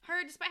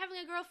her despite having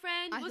a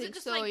girlfriend? I Was think it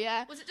just so, like,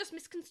 yeah. Was it just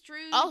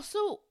misconstrued?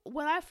 Also,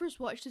 when I first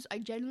watched this, I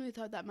genuinely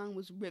thought that man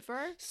was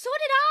River. So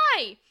did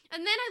I.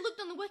 And then I looked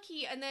on the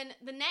wiki, and then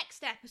the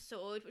next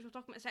episode, which we'll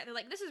talk about in a sec, they're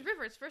like, "This is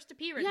River's first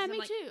appearance." Yeah, and I'm me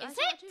like, too. I Is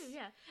thought it? too,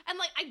 Yeah. And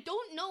like, I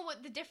don't know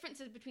what the difference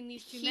is between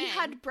these two He men.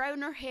 had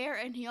browner hair,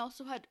 and he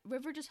also had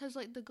River just has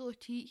like the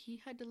goatee. He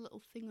had a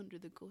little thing under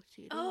the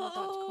goatee. I don't know what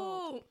that's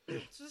called.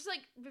 So this is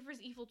like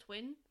River's evil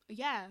twin.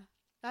 Yeah,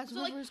 that's So,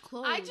 like, River's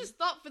clothes. I just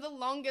thought for the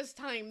longest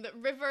time that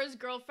River's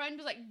girlfriend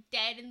was like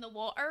dead in the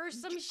water or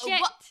some Oh, shit.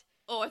 what?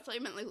 Oh, I thought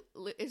you meant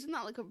like, isn't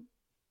that like a?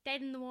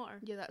 Dead in the water.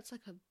 Yeah, that's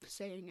like a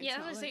saying. It's Yeah,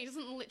 not that's what I say. like- It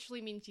doesn't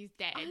literally mean she's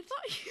dead. I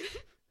thought you.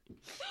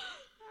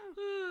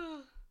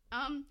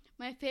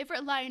 My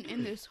favorite line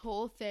in this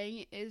whole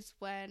thing is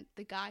when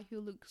the guy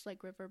who looks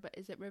like River, but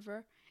isn't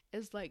River,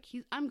 is like,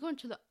 I'm going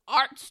to the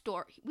art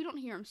store. We don't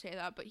hear him say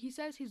that, but he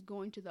says he's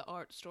going to the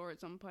art store at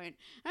some point.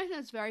 And I think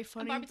that's very And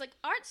funny. Barbie's like,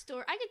 art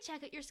store? I could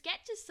check out your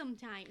sketches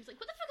sometimes. Like,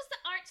 what the fuck is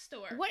the art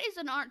store? What is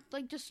an art,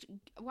 like, just,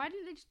 why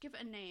didn't they just give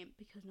it a name?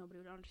 Because nobody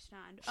would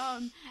understand.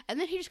 And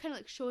then he just kind of,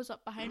 like, shows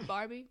up behind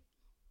Barbie.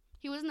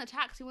 He was in the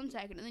taxi 1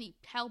 second, and then he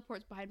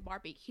teleports behind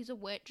Barbie. He's a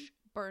witch.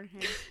 Burn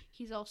him.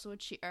 He's also a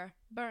cheater.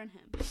 Burn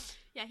him.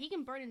 Yeah, he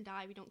can burn and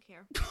die. We don't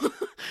care.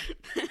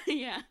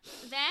 Yeah.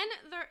 Then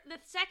the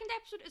second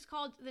episode is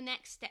called The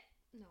Next Step.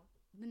 No.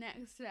 The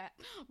next step.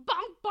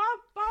 Bum, bum,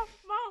 bum,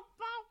 bum,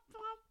 bum,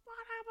 bum,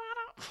 bada,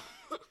 bada.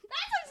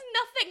 That sounds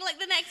nothing like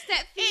The Next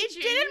Step It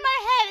theme did tune. in my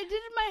head. It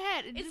did in my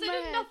head. It It did in my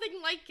sounded head.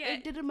 nothing like it.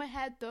 It did in my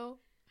head, though.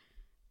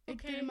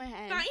 It did in my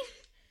head. Fine.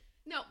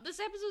 No, this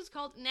episode is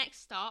called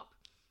Next Stop,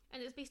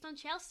 and it's based on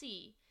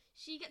Chelsea.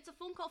 She gets a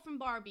phone call from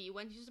Barbie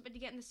when she's about to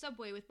get in the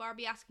subway with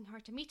Barbie asking her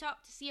to meet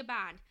up to see a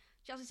band.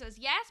 Chelsea says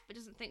yes, but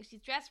doesn't think she's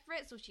dressed for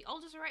it, so she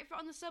alters her outfit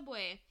on the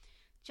subway.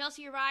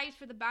 Chelsea arrives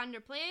for the band they're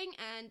playing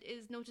and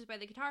is noticed by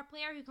the guitar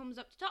player who comes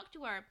up to talk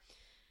to her.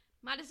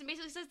 Madison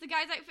basically says the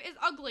guy's outfit is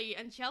ugly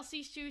and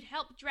Chelsea should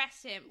help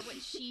dress him,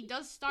 which she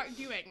does start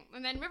doing.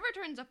 And then River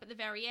turns up at the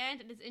very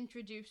end and is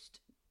introduced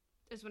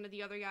as one of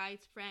the other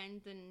guys'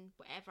 friends and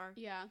whatever.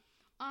 Yeah.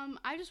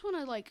 I just want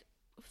to, like,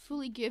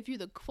 fully give you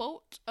the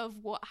quote of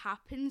what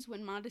happens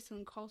when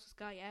Madison calls this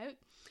guy out.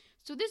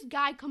 So this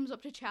guy comes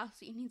up to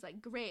Chelsea and he's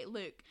like, great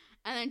look.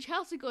 And then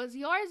Chelsea goes,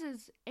 yours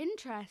is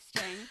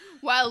interesting,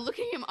 while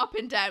looking him up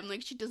and down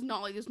like she does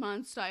not like this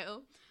man's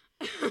style.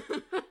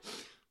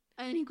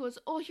 And he goes,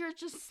 oh, you're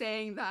just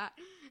saying that.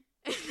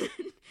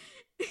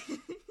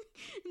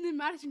 And then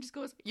Madison just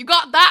goes, you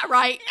got that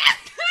right.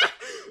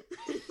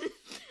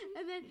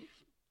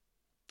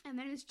 and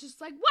then it's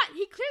just like, what?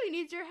 He clearly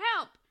needs your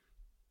help.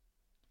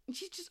 And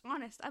she's just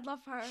honest. I love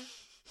her.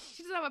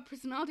 She doesn't have a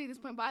personality at this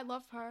point, but I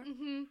love her.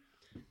 Mm-hmm.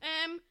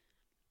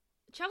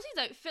 Chelsea's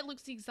outfit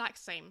looks the exact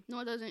same. No,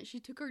 it doesn't. She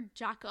took her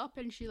jacket up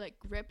and she, like,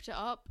 ripped it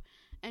up.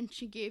 And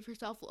she gave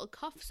herself little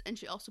cuffs. And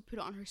she also put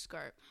it on her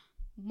skirt.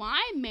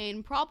 My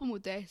main problem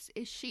with this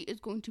is she is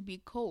going to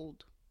be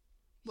cold.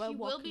 She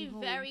will be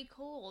very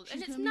cold. She's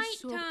And it's gonna be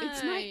nighttime.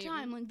 It's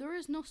nighttime. Like, there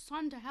is no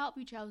sun to help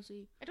you,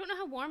 Chelsea. I don't know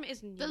how warm it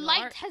is in New The York.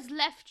 light has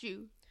left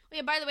you. Oh,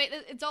 yeah, by the way,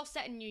 it's all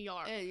set in New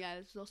York. Yeah,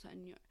 this is also in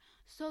New York.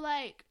 So,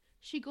 like,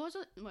 she goes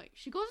in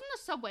the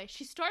subway.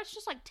 She starts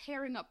just, like,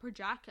 tearing up her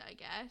jacket, I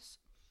guess.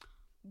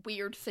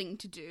 Weird thing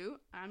to do.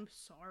 I'm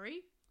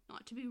sorry.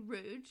 Not to be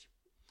rude.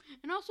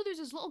 And also, there's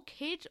this little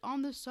kid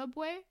on the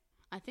subway.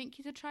 I think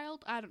he's a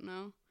child. I don't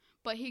know.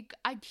 But he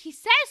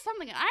says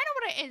something, and I don't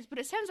know what it is, but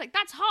it sounds like,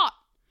 that's hot.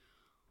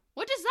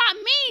 What does that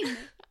mean?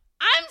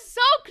 I'm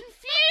so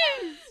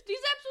confused. These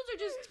episodes are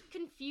just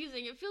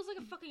confusing. It feels like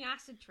a fucking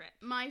acid trip.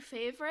 My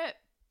favorite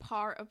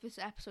part of this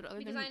episode,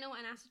 Because I know what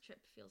an acid trip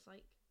feels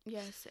like.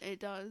 Yes, it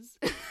does.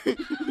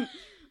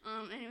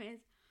 Anyways,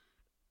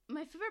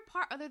 my favorite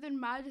part, other than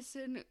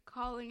Madison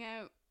calling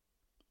out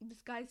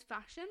this guy's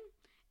fashion,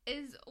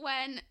 is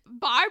when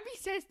Barbie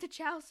says to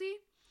Chelsea,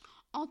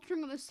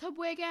 altering on the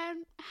subway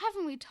again.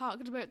 Haven't we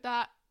talked about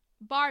that?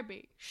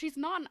 Barbie, she's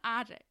not an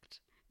addict.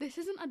 This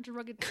isn't a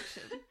drug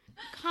addiction.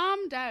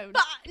 Calm down.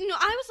 But no,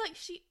 I was like,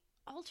 she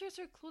alters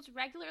her clothes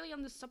regularly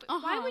on the subway.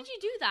 Why would you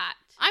do that?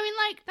 I mean,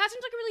 like, that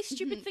seems like a really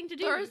stupid thing to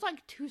do. There's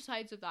like two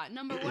sides of that.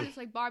 Number one, it's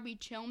like Barbie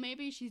chill,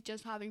 maybe she's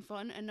just having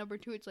fun, and number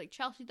two, it's like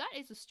Chelsea. That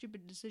is a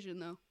stupid decision,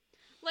 though.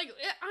 Like,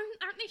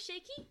 aren't they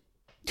shaky?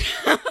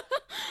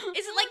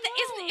 Is it like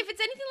isn't if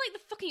it's anything like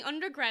the fucking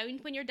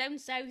underground when you're down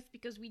south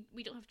because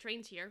we don't have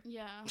trains here?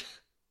 Yeah.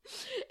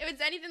 If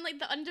it's anything like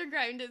the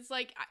underground, it's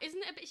like,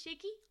 isn't it a bit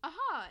shaky?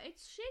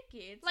 It's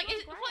shaky. It's like,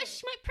 what if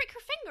she might prick her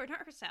finger and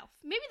hurt herself?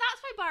 Maybe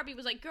that's why Barbie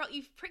was like, girl,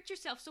 you've pricked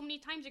yourself so many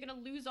times, you're gonna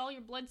lose all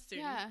your blood soon.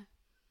 Yeah.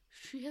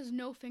 She has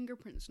no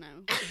fingerprints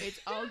now. It's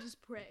all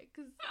just prick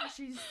because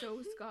she's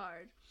so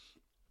scarred.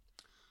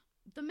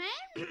 The men,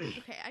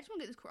 okay, I just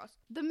want to get this across.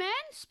 The men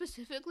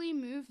specifically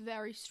move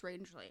very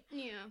strangely.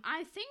 Yeah.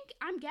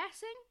 I'm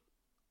guessing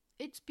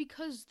it's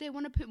because they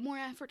want to put more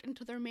effort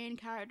into their main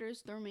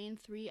characters, their main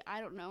three. I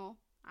don't know.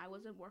 I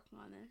wasn't working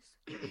on this.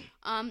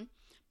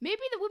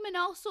 Maybe the women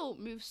also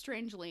move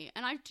strangely,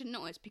 and I didn't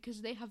notice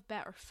because they have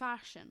better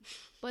fashion.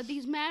 But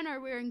these men are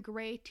wearing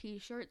grey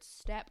t-shirts.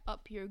 Step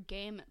up your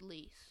game at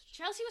least.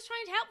 Chelsea was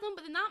trying to help them,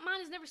 but then that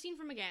man is never seen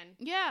from again.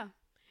 Yeah.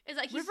 It's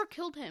like River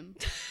killed him.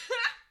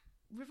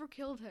 River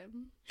killed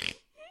him.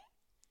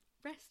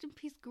 Rest in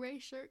peace, grey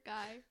shirt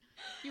guy.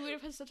 You would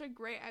have had such a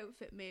great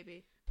outfit,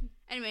 maybe.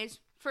 Anyways,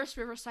 first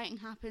River sighting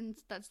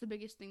happens. That's the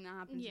biggest thing that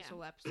happens this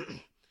whole episode.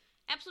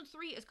 Episode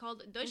 3 is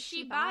called Does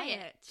She Buy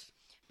It?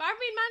 Barbie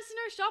and Madison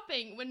are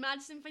shopping. When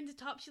Madison finds a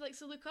top she likes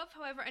to look up,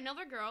 however,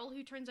 another girl,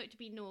 who turns out to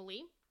be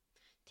Noli,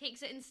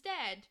 takes it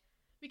instead.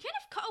 We kind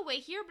of cut away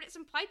here, but it's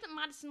implied that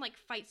Madison, like,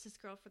 fights this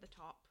girl for the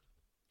top.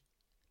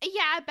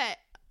 Yeah, I bet.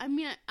 I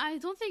mean, I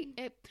don't think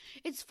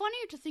it's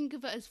funnier to think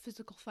of it as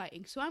physical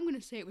fighting, so I'm going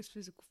to say it was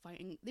physical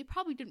fighting. They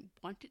probably didn't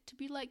want it to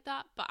be like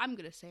that, but I'm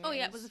going to say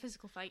it was a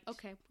physical fight.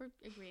 Okay, we're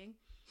agreeing.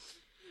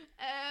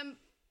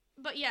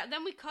 But yeah,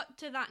 then we cut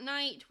to that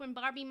night when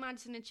Barbie,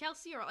 Madison, and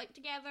Chelsea are like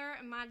together,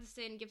 and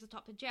Madison gives the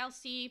top to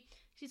Chelsea.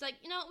 She's like,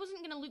 it wasn't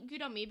going to look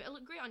good on me, but it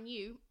looked great on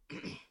you.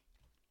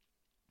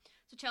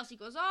 So Chelsea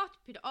goes off to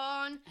put it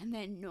on. And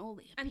then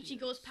Noli appears. And she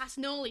goes past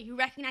Noli, who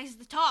recognises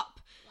the top.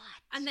 What?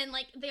 And then,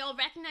 like, they all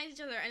recognise each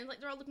other, and, like,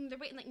 they're all looking at their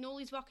weight, and, like,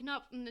 Noli's walking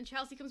up, and then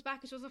Chelsea comes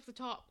back and shows off the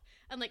top.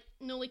 And, like,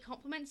 Noli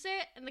compliments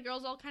it, and the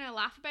girls all kind of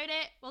laugh about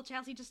it, while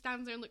Chelsea just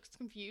stands there and looks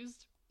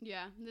confused.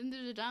 Yeah, and then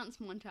there's a dance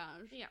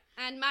montage. Yeah.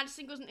 And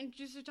Madison goes and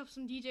introduces herself to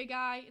some DJ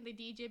guy, and they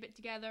DJ a bit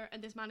together,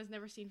 and this man is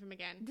never seen from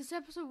again. This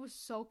episode was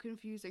so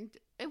confusing.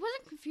 It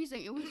wasn't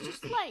confusing, it was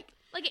just, like...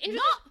 Like, it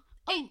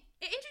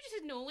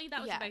introduces Noli,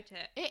 that was about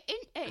it. It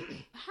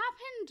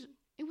happened...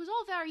 It was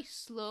all very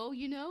slow,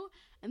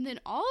 and then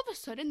all of a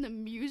sudden the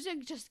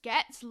music just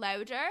gets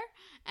louder,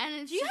 and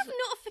it's Do you have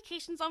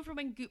notifications on for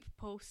when Goop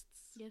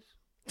posts? Yes.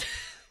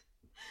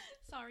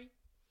 Sorry.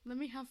 Let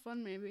me have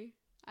fun, maybe.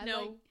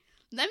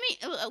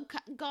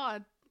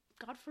 God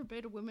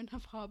forbid women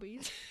have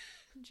hobbies.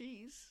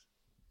 Jeez.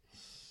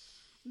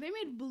 They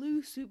made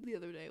blue soup the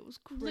other day. It was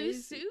crazy. Blue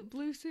soup?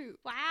 Blue soup.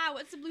 Wow,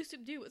 what's the blue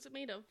soup do? What's it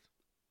made of?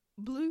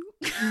 Blue.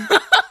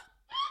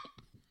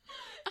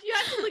 Do you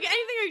have to look at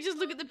anything or you just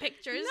look at the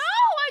pictures? No,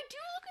 I do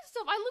look at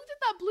stuff. I looked at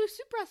that blue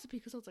soup recipe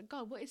because I was like,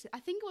 God, what is it? I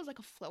think it was like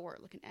a flour,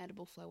 like an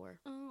edible flour.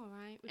 Oh,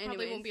 right. We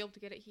probably won't be able to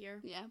get it here.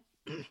 Yeah.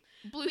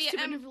 Blue soup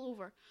interval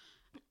over.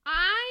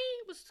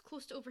 I was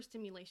close to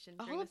overstimulation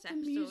during this episode. All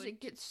of the music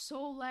gets so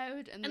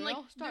loud and they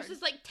all start. There's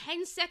this like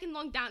 10-second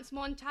long dance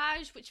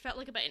montage which felt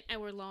like about an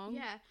hour long.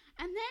 Yeah.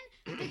 And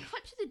then they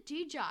cut to the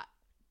DJ.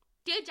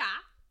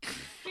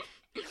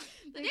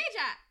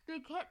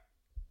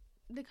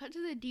 They cut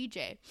to the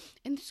DJ,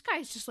 and this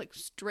guy's just like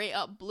straight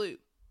up blue.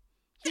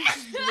 He's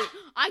just blue.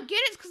 I get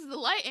it's because of the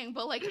lighting,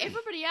 but like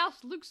everybody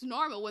else looks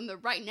normal when they're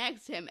right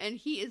next to him, and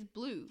he is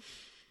blue.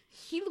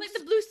 He looks like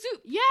the blue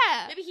soup.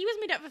 Yeah. Maybe he was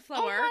made out of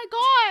flour. Oh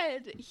my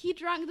God. He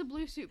drank the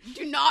blue soup.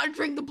 Do not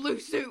drink the blue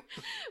soup.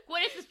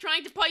 What if it's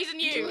trying to poison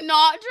you? Do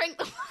not drink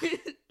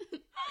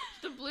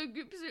the blue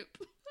goop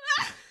soup.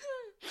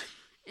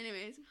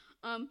 Anyways,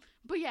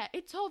 but yeah,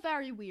 it's all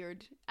very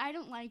weird. I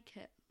don't like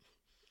it.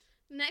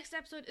 The next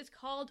episode is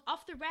called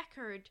Off the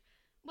Record.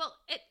 Well,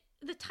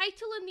 the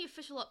title in the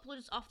official upload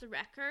is Off the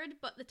Record,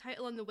 but the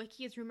title on the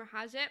wiki is Rumor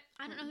Has It.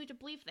 I don't know who to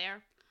believe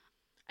there.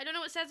 I don't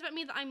know what it says about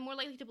me that I'm more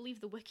likely to believe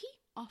the wiki.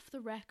 Off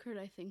the Record,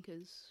 I think,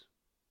 is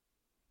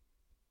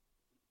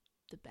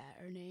the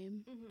better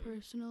name,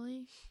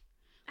 personally.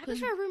 I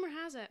prefer Rumor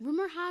Has It.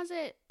 Rumor Has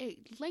It,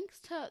 it links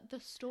to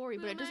the story,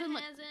 but it doesn't Rumor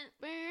Has It.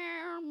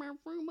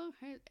 Rumor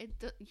has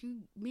it.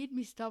 You made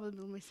me stop in the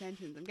middle of my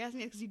sentence. I'm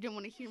guessing it's because you didn't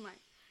want to hear my...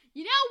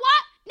 You know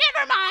what?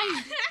 Never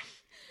mind!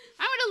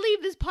 I'm going to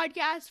leave this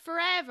podcast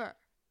forever.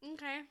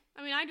 Okay.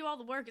 I mean, I do all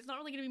the work. It's not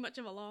really going to be much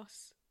of a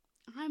loss.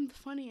 I'm the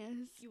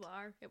funniest. You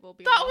are. It will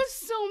be. That was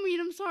so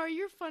mean. I'm sorry.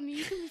 You're funny.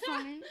 You can be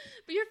funny.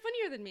 But you're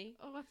funnier than me.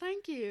 Oh,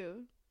 thank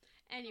you.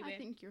 Anyway. I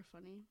think you're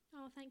funny.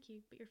 Oh, thank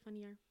you. But you're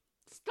funnier.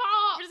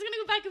 Stop! We're just going to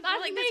go back and forth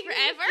like this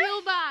forever. I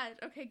feel bad.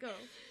 Okay, go.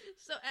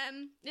 So,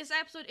 this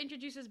episode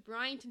introduces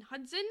Bryant and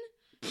Hudson.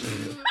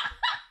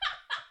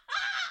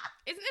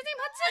 Isn't his name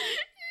Hudson?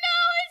 No,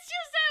 it's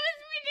just I was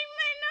reading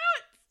my notes.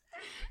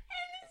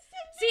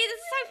 See,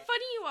 this is how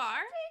funny you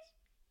are.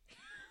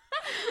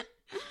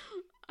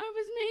 I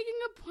was making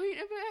a point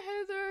about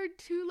how there are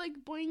two like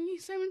boingy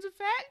sound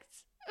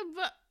effects,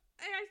 but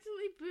I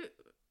accidentally put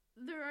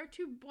there are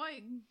two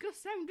boing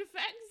sound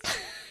effects.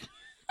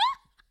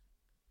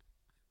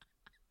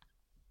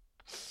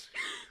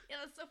 Yeah,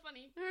 that's so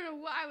funny. I don't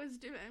know what I was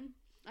doing.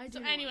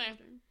 Anyway,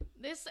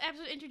 this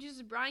episode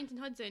introduces Bryant and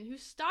Hudson, who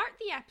start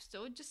the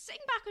episode just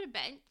sitting back on a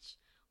bench,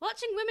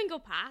 watching women go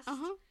past,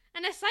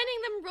 and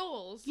assigning them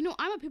roles. You know,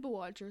 I'm a people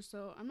watcher,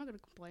 so I'm not gonna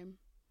complain.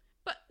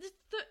 But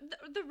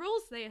the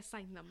roles they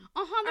assign them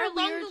are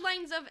along weird. the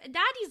lines of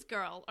daddy's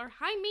girl or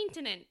high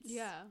maintenance.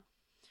 Yeah.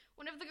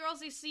 One of the girls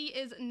they see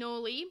is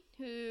Noli,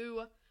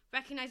 who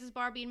recognizes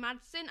Barbie and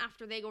Madison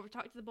after they go over to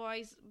talk to the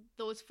boys.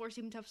 Those four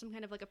seem to have some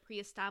kind of like a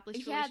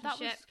pre-established relationship. Yeah, that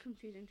was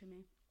confusing to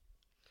me.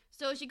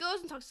 So she goes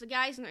and talks to the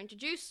guys and they're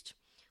introduced.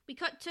 We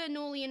cut to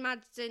Noli and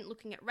Madison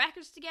looking at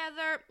records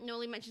together.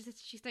 Noli mentions that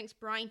she thinks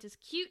Bryant is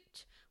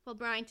cute, while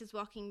Bryant is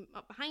walking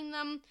up behind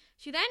them.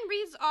 She then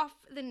reads off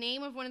the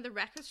name of one of the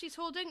records she's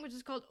holding, which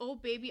is called Oh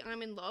Baby,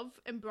 I'm in Love,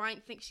 and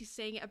Bryant thinks she's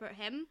saying it about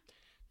him.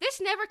 This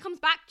never comes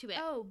back to it.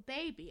 Oh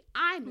baby,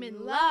 I'm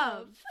in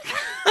love.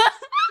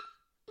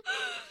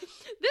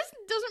 This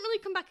doesn't really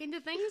come back into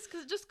things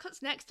because it just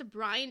cuts next to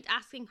Bryant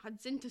asking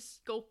Hudson to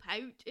scope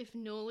out if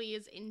Noli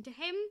is into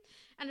him,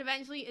 and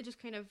eventually it just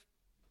kind of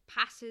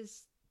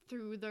passes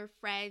through their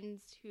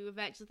friends who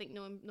eventually think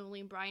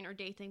Noli and Bryant are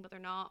dating, but they're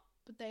not.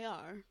 But they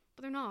are.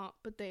 But they're not.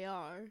 But they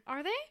are.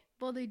 Are they?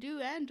 Well, they do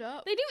end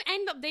up. They do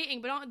end up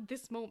dating, but not at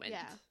this moment.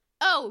 Yeah.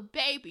 Oh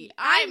baby,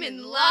 I'm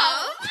in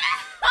love.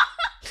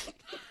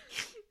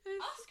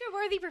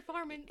 Oscar-worthy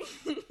performance.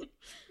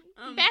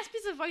 Best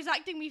piece of voice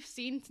acting we've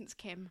seen since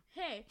Kim.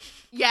 Hey.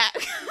 Yeah.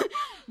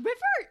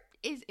 River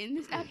is in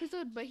this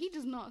episode, but he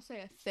does not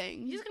say a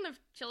thing. He's just kind of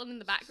chilling in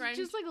the background.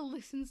 He just like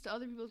listens to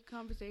other people's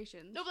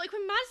conversations. No, but like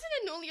when Madison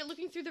and Noli are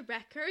looking through the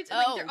records, and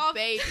like, they're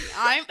baby,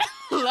 I'm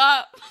in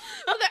love.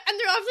 And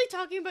they're obviously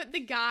talking about the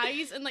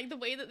guys and like the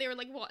way that they were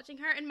like watching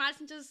her, and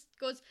Madison just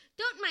goes,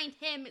 "Don't mind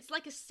him. It's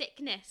like a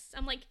sickness."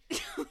 I'm like, no,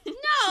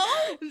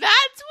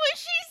 that's what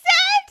she said.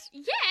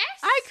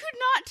 Yes, I could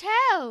not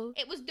tell.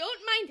 It was,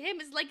 "Don't mind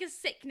him. It's like a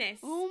sickness."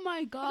 Oh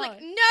my god. I was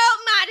like, no,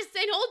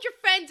 Madison, hold your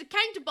friends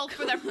accountable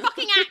for their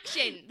fucking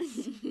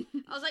actions.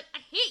 I was like, I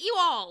hate you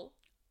all.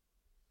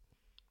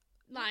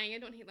 Lying, I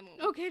don't hate them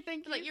all. Okay,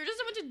 thank you. Like, you're just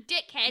a bunch of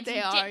dickheads they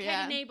and are,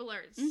 dickhead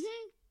enablers.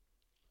 Mm-hmm.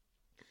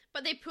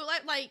 But they pull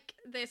out, like,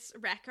 this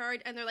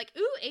record, and they're like,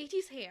 ooh,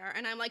 80s hair.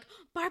 And I'm like,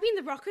 Barbie and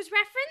the Rockers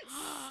reference?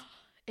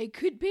 It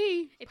could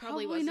be. It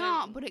probably wasn't.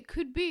 Not, but it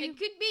could be. It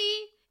could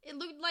be. It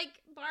looked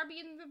like Barbie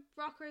and the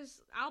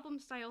Rockers album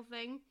style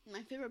thing.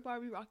 My favorite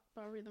Barbie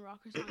and the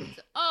Rockers song is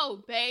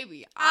Oh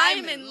Baby,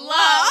 I'm in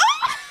love.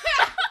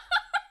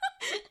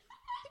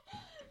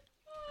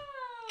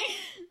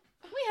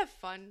 We have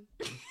fun.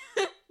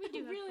 We do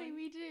have really, fun.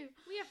 we do.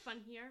 We have fun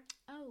here.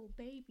 Oh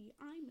baby,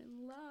 I'm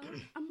in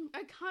love.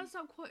 I can't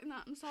stop quoting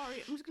that. I'm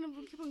sorry. I'm just gonna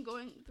keep on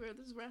going through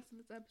this rest of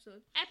this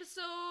episode.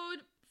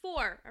 Episode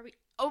 4. Are we?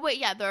 Oh wait,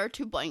 yeah, there are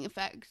two boing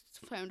effects,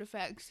 sound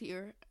effects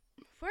here.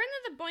 Where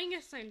are the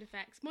boingest sound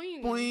effects?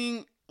 Boing.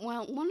 Boing.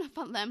 Well, one of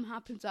them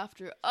happens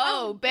after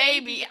Oh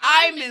baby,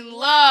 I'm in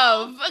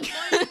love.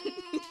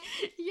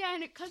 Yeah,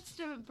 and it cuts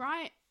to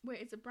Bryant.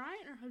 Wait, is it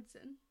Bryant or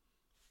Hudson?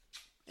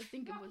 I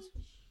think it was.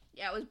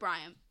 Yeah, it was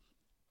Bryant.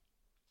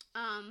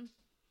 But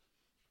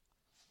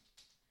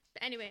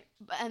anyway,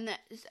 and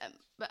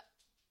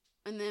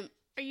then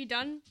are you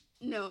done?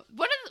 No,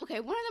 one of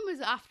them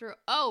is after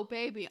Oh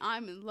Baby,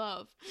 I'm in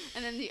love,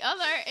 and then the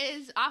other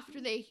is after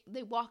they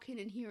walk in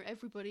and hear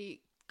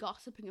everybody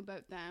gossiping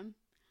about them,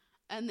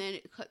 and then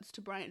it cuts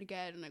to Bryant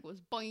again and it goes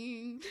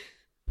boing.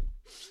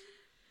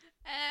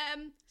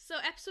 So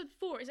episode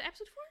 4, is it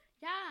episode 4?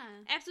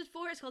 Yeah. Episode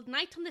 4 is called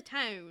Night on the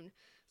Town.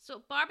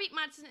 So Barbie,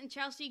 Madison, and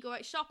Chelsea go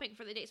out shopping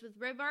for the dates with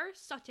River,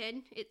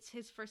 Sutton, it's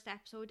his first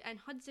episode, and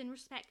Hudson,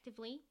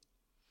 respectively.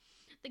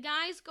 The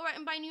guys go out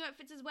and buy new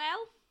outfits as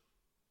well.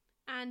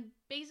 And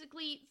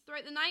basically,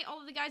 throughout the night, all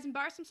of the guys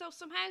embarrass themselves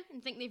somehow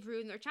and think they've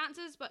ruined their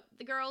chances, but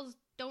the girls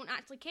don't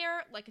actually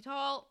care, like, at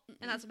all,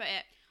 and that's about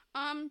it.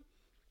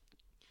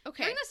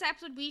 Okay. During this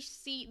episode, we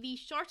see the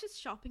shortest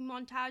shopping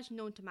montage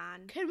known to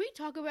man. Can we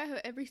talk about how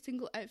every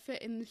single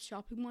outfit in this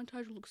shopping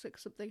montage looks like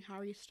something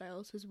Harry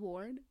Styles has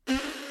worn? Oh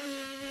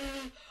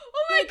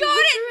my god,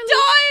 it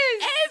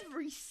does!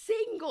 Every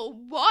single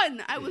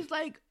one! I was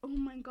like, oh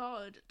my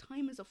god,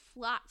 time is a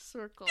flat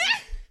circle.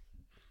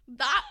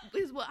 That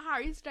is what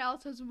Harry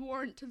Styles has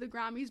worn to the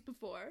Grammys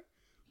before.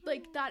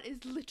 Like, that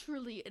is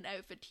literally an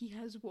outfit he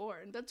has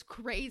worn. That's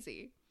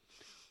crazy.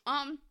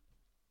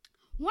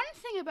 One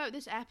thing about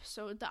this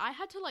episode that I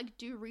had to, like,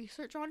 do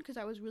research on because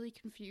I was really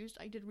confused.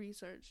 I did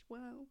research.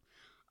 Wow.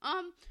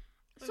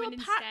 Women in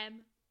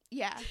STEM.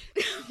 Yeah.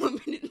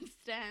 Women in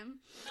STEM.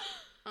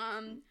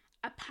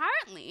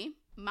 Apparently,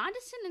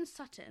 Madison and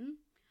Sutton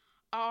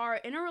are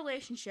in a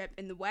relationship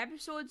in the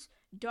webisodes,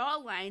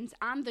 dot lines,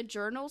 and the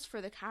journals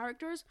for the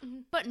characters,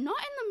 but not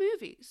in the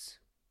movies.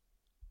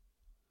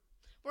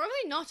 We're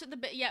obviously not at the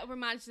bit yet where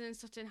Madison and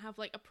Sutton have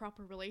like a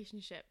proper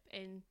relationship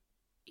in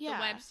the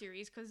web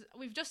series, because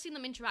we've just seen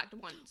them interact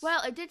once.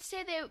 Well, it did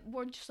say they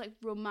were just like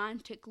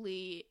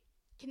romantically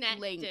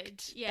connected.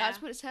 Linked. Yeah,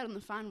 that's what it said on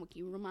the fan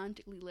wiki.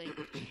 Romantically linked.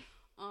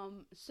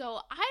 So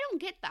I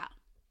don't get that.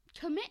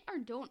 Commit or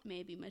don't,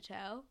 maybe,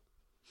 Mattel.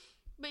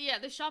 But yeah,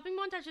 the shopping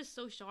montage is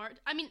so short.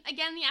 I mean,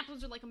 again, the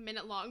episodes are like a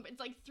minute long, but it's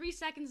like 3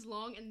 seconds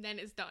long and then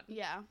it's done.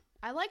 Yeah,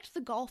 I liked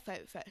the golf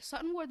outfit.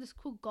 Sutton wore this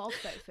cool golf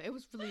outfit. It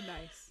was really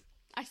nice.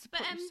 I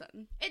support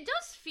Sutton. It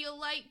does feel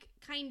like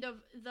kind of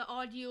the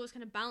audio is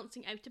kind of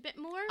balancing out a bit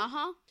more.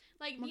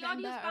 Like the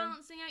audio's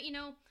balancing out, you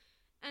know.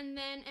 And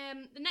then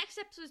the next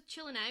episode is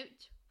Chilling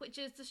Out, which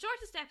is the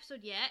shortest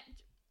episode yet.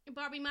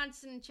 Barbie,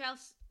 Madison, and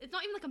Chelsea. It's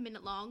not even like a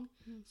minute long.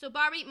 So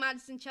Barbie,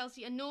 Madison,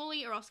 Chelsea, and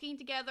Noli are all skiing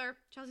together.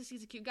 Chelsea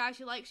sees a cute guy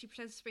she likes. She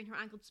pretends to sprain her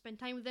ankle to spend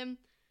time with him.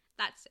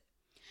 That's it.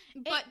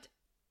 But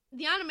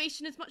the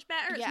animation is much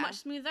better. It's much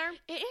smoother.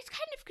 It is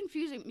kind of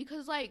confusing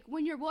because, like,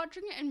 when you're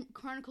watching it in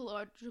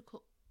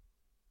chronological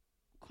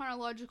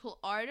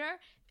order,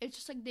 it's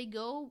just like they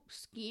go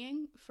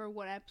skiing for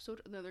one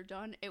episode and then they're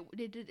done.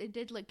 It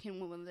did like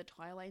in one of the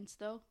toy lines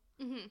though.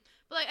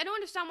 But like, I don't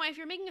understand why, if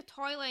you're making a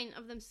toy line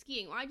of them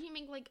skiing, why do you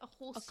make like a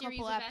whole series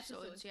of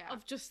episodes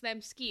of just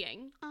them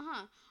skiing?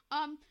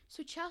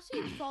 So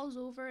Chelsea falls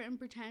over and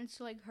pretends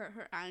to like hurt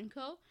her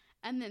ankle,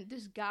 and then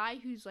this guy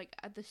who's like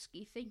at the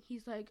ski thing,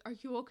 he's like, "Are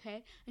you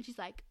okay?" And she's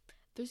like,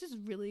 "There's this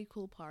really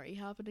cool party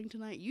happening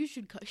tonight. You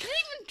should come." She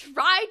didn't even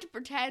try to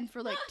pretend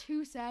for like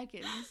 2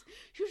 seconds.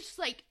 She was just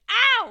like,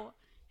 "Ow!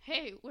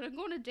 Hey, wanna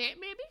go on a date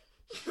maybe?"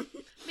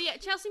 But yeah,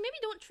 Chelsea, maybe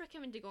don't trick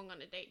him into going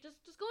on a date.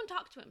 Just go and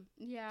talk to him.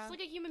 Yeah. It's like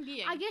a human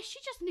being. I guess she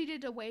just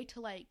needed a way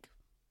to like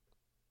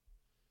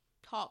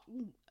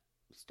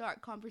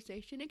start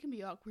conversation. It can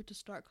be awkward to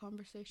start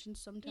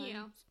conversations sometimes.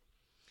 Yeah.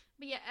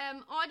 But yeah,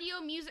 audio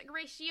music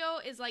ratio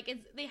is like,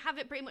 they have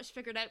it pretty much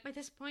figured out by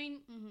this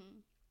point.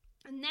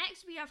 And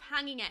next we have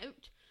Hanging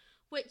Out,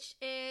 which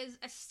is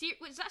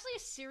which is actually a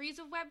series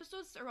of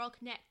webisodes that are all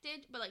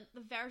connected, but like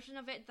the version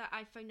of it that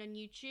I found on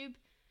YouTube,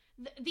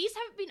 these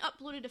haven't been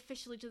uploaded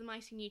officially to the My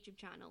Scene YouTube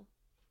channel.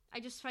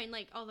 I just find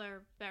like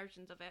other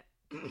versions of it.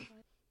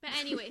 But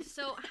anyway,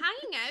 so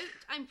Hanging Out,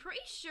 I'm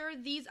pretty sure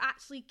these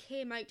actually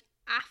came out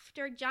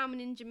after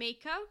Jammin' in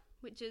Jamaica,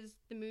 which is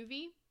the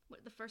movie,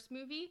 the first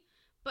movie.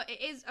 But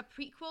it is a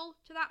prequel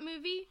to that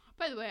movie.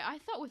 By the way, I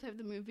thought without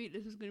the movie,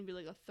 this was going to be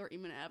like a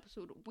 30-minute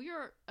episode. We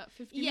are at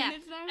 50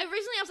 minutes now.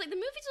 Originally, I was like, the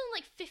movie's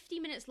only like 50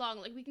 minutes long.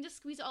 Like, we can just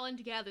squeeze it all in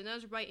together. And I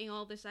was writing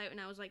all this out, and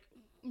I was like,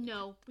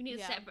 no, we need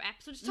a separate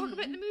episode to talk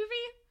about the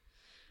movie.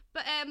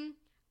 But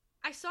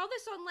I saw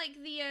this on like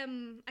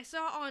I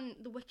saw on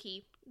the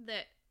wiki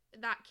that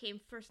came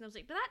first, and I was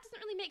like, but that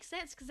doesn't really make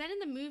sense, because then in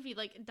the movie,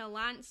 like,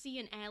 Delancey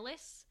and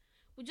Ellis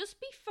would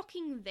just be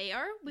fucking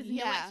there with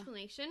no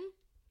explanation.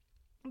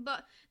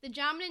 But the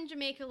Jammin' in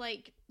Jamaica,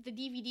 like, the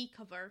DVD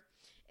cover,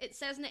 it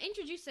says in it,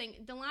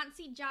 introducing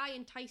Delancey, Jai,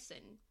 and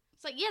Tyson.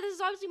 It's like, yeah, this is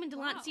obviously when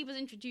Delancey was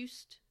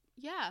introduced.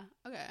 Yeah,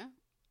 okay.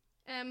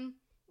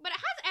 But it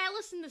has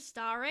Ellis in the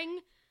starring.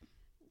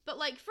 But,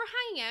 like, for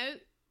Hanging Out,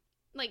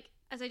 like,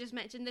 as I just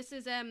mentioned, this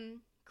is,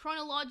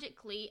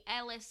 chronologically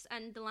Ellis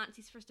and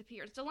Delancey's first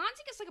appearance.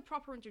 Delancey gets, like, a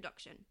proper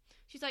introduction.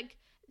 She's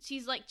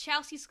like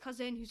Chelsea's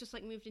cousin who's just,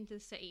 like, moved into the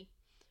city.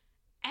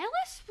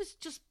 Ellis was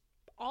just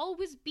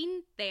always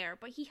been there,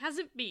 but he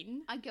hasn't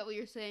been. I get what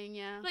you're saying,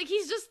 yeah. Like,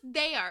 he's just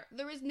there.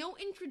 There is no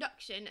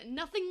introduction,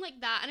 nothing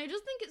like that. And I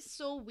just think it's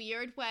so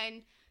weird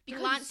when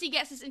Delancey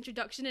gets his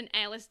introduction and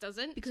Ellis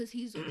doesn't. Because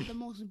he's the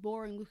most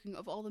boring looking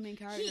of all the main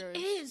characters.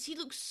 He is. He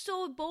looks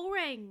so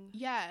boring.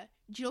 Yeah.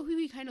 Do you know who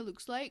he kind of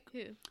looks like?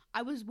 Who?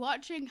 I was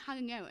watching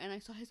Hanging Out and I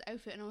saw his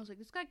outfit and I was like,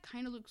 this guy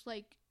kind of looks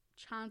like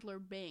Chandler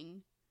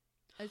Bing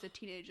as a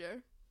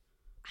teenager.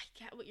 I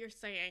get what you're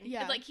saying.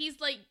 Yeah. It's like, he's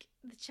like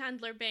the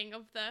Chandler Bing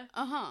of the...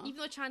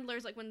 Even though Chandler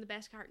is like one of the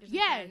best characters in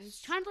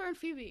Friends. Chandler and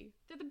Phoebe.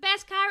 They're the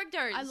best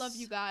characters. I love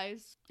you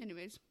guys.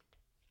 Anyways.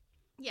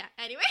 Yeah,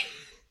 anyway.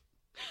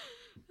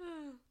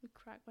 Let me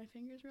crack my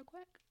fingers real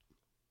quick.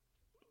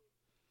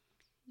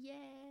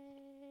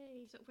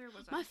 Yay. So where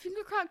was I? My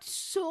finger cracked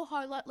so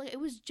hard. Like it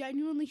was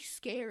genuinely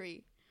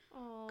scary.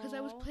 Because I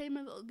was Aww. playing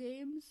my little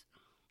games.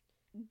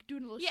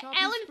 Doing a little shopping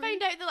Ellen spree.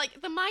 found out that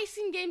like the My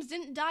Scene games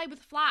didn't die with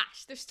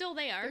Flash. They're still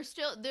there.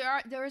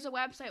 There is a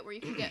website where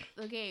you can get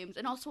the games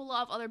and also a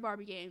lot of other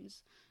Barbie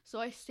games. So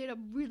I stayed up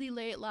really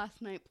late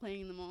last night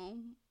playing them all.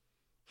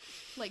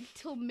 Like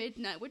till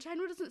midnight, which I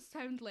know doesn't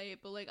sound late,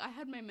 but like I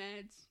had my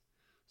meds.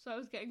 So I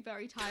was getting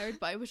very tired,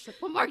 but I was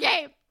like, one more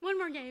game! One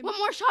more game. One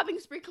more shopping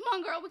spree. Come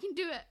on, girl, we can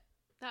do it.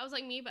 That was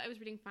like me, but I was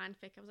reading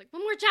fanfic. I was like,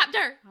 one more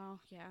chapter! Oh,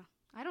 yeah.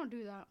 I don't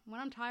do that. When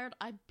I'm tired,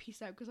 I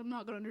peace out because I'm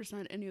not going to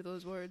understand any of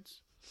those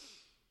words.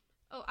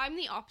 Oh, I'm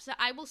the opposite.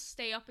 I will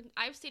stay up, and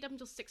I've stayed up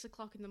until 6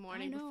 o'clock in the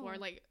morning before,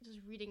 like,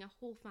 just reading a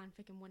whole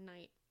fanfic in one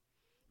night.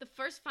 The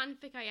first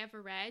fanfic I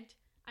ever read,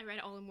 I read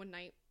it all in one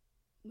night.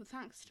 Well,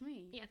 thanks to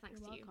me. Yeah, thanks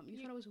You're to welcome. you.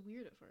 You thought I was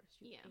weird at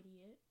first, you Yeah.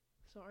 idiot.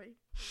 Sorry.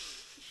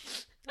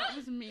 That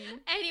was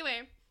mean.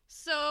 Anyway,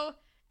 so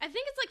I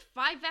think it's like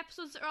 5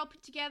 episodes that are all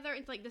put together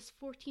into like this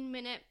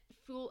 14-minute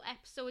full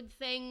episode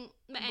thing.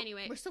 But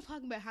anyway. We're still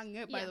talking about hanging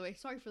out, by the way.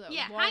 Sorry for that.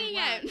 Yeah, long hanging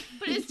rant. out.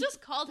 But it's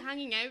just called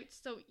Hanging Out,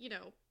 so, you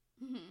know.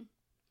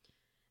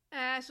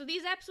 Mm-hmm. So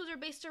these episodes are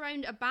based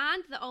around a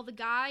band that all the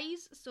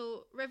guys,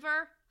 so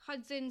River,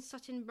 Hudson,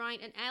 Sutton,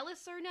 Bryant, and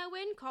Ellis are now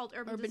in, called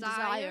Urban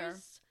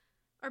Desires.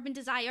 Urban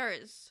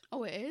Desires.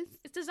 Oh, it is?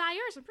 It's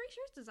Desires. I'm pretty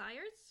sure it's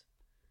Desires.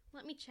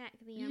 Let me check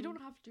the... You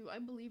don't have to. I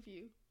believe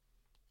you.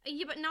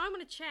 Yeah, but now I'm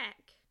going to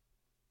check.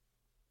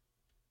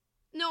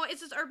 No,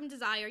 it's just Urban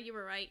Desire. You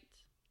were right.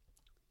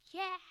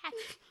 Yeah.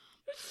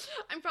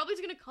 I'm probably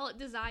just going to call it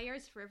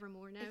Desires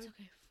forevermore now. It's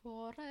okay.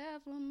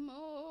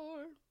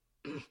 Forevermore.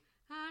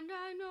 And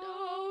I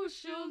know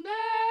she'll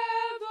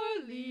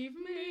never leave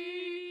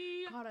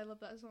me. God, I love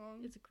that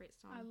song. It's a great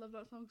song. I love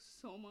that song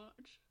so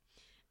much.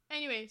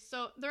 Anyway,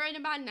 so they're in a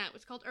band now.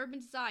 It's called Urban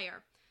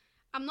Desire.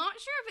 I'm not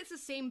sure if it's the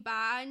same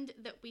band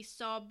that we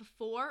saw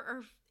before,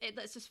 or if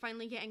that's just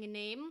finally getting a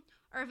name,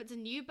 or if it's a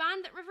new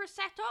band that River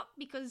set up,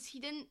 because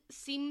he didn't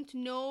seem to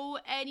know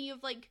any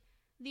of, like,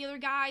 the other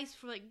guys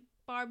for, like,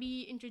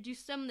 Barbie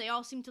introduced them. They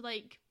all seem to,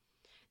 like...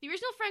 The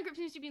original friend group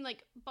seems to be,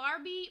 like,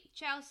 Barbie,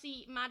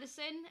 Chelsea,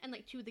 Madison, and,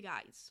 like, 2 of the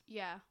guys.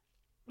 Yeah.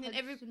 And then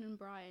Hudson and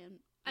Brian.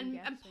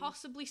 and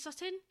possibly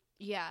Sutton.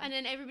 Yeah. And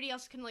then everybody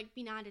else can, like,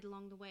 be added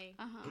along the way.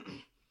 Uh-huh.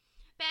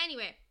 But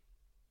anyway...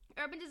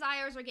 Urban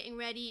Desires are getting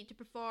ready to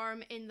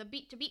perform in the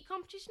Beat to Beat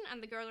competition,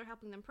 and the girls are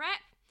helping them prep.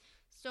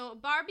 So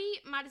Barbie,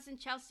 Madison,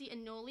 Chelsea,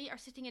 and Noli are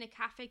sitting in a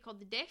cafe called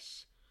The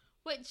Dish,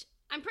 which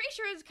I'm pretty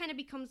sure is kind of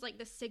becomes like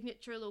the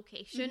signature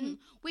location. Mm-hmm.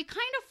 We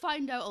kind of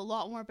find out a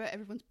lot more about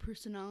everyone's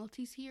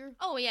personalities here.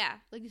 Oh yeah,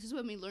 Like, this is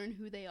when we learn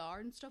who they are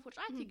and stuff, which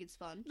I think is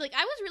fun. like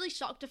I was really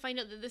shocked to find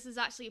out that this is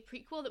actually a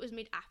prequel that was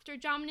made after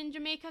Jammin' in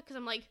Jamaica, because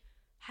I'm like,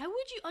 how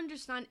would you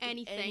understand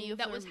anything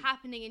that was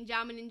happening in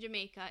Jammin' in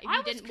Jamaica if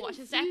you didn't watch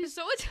this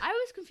episode? I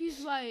was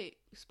confused why,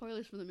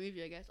 spoilers for the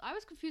movie, I guess. I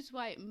was confused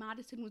why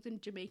Madison was in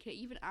Jamaica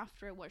even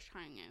after I watched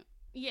Hangout.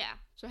 Yeah.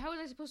 So how was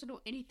I supposed to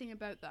know anything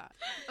about that?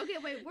 Okay,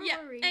 wait, where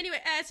were we?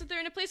 Anyway, so they're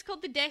in a place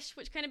called The Dish,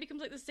 which kind of becomes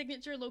like the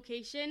signature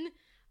location.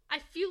 I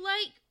feel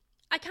like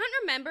I can't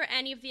remember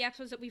any of the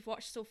episodes that we've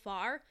watched so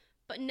far,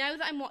 but now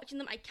that I'm watching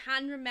them, I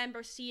can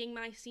remember seeing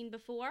my scene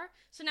before.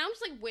 So now I'm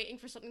just like waiting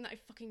for something that I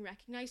fucking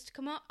recognize to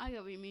come up. I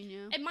get what you mean,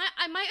 yeah. I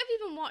might have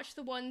even watched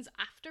the ones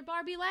after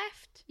Barbie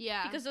left.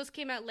 Yeah. Because those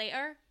came out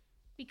later.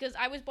 Because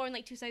I was born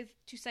like fucking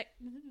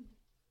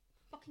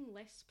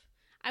lisp.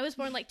 I was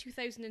born like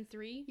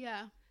 2003.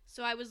 Yeah.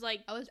 So I was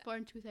like... I was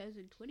born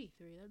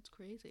 2023. That's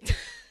crazy.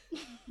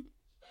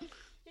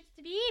 It's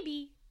the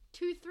baby.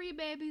 2-3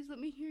 babies, let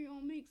me hear you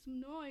all make some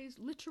noise.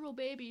 Literal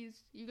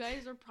babies. You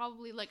guys are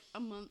probably like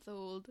a month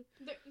old.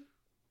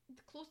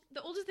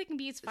 The oldest they can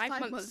be is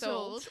 5 months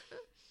old.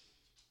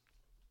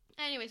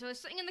 Anyway, so they're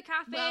sitting in the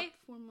cafe. Well,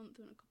 4 months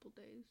in a couple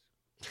days.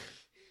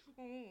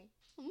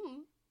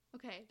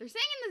 Okay, they're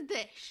sitting in the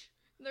dish.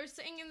 They're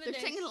sitting in the They're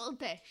dish. sitting in a little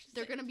dish.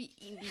 They're gonna be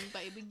eaten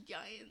by a big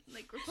giant,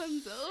 like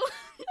Rapunzel.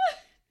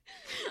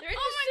 They're in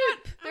the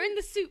soup. They're in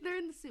the soup. They're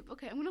in the soup.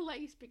 Okay, I'm gonna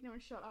let you speak now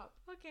and shut up.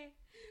 Okay.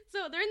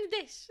 So they're in the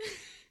dish.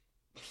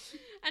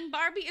 And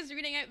Barbie is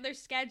reading out their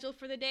schedule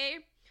for the day.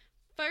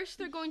 First,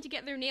 they're going to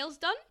get their nails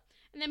done.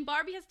 And then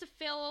Barbie has to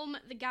film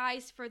the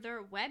guys for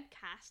their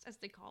webcast, as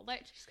they call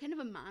it. She's kind of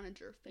a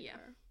manager figure.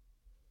 Yeah.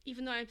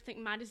 Even though I think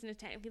Madison is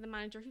technically the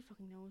manager, who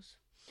fucking knows?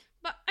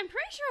 But I'm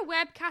pretty sure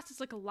a webcast is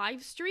like a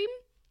live stream.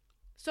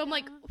 So I'm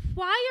like,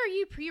 why are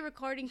you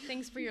pre-recording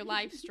things for your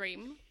live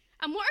stream?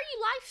 And what are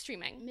you live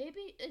streaming?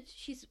 Maybe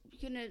she's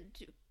gonna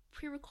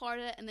pre-record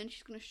it and then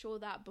she's gonna show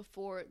that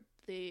before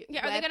the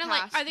are they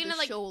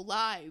gonna show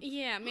live?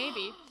 Yeah,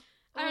 maybe.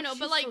 I don't know,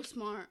 but like, so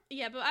smart.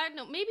 Yeah, but I don't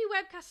know. Maybe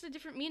webcast had a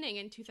different meaning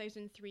in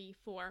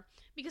 2003-4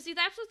 because these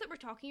episodes that we're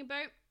talking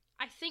about,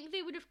 I think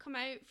they would have come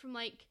out from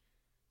like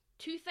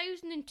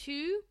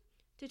 2002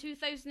 to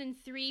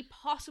 2003,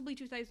 possibly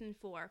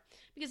 2004.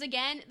 Because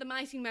again, the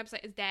My Scene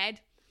website is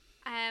dead.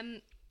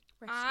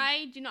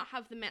 I do not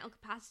have the mental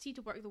capacity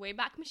to work the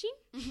Wayback Machine.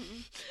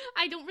 Mm-hmm.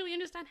 I don't really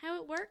understand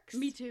how it works.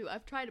 Me too.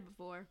 I've tried it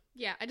before.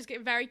 Yeah, I just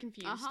get very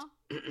confused.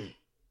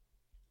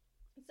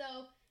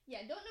 So, yeah,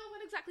 don't know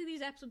when exactly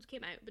these episodes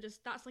came out, but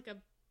just that's like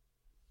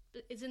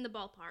it's in the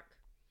ballpark.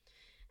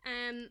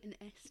 An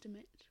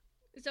estimate.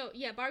 So,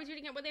 yeah, Barbie's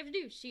reading out what they have to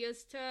do. She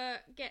is to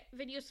get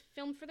videos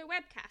filmed for their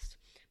webcast.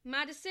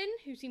 Madison,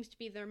 who seems to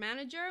be their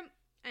manager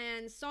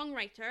and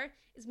songwriter,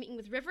 is meeting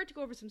with River to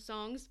go over some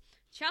songs.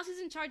 Chelsea's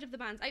in charge of the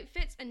band's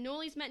outfits, and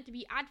Noli's meant to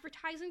be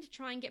advertising to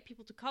try and get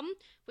people to come,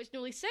 which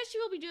Noli says she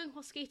will be doing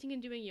while skating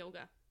and doing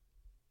yoga.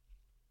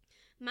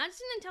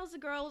 Madison then tells the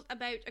girls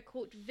about a,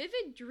 quote,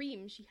 vivid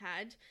dream she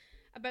had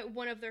about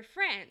one of their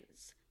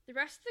friends. The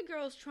rest of the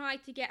girls try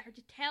to get her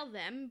to tell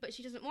them, but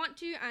she doesn't want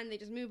to, and they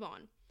just move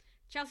on.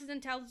 Chelsea then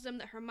tells them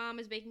that her mom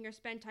is making her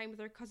spend time with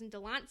her cousin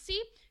Delancey,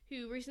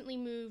 who recently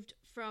moved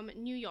from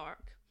New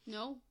York.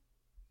 No.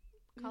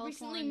 California.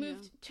 Recently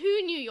moved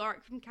to New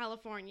York from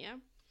California.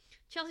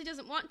 Chelsea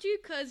doesn't want to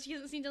because she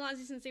hasn't seen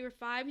Delancey since they were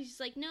 5, and she's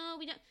like, no,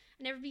 we don't.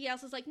 And everybody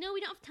else is like, no, we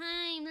don't have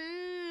time.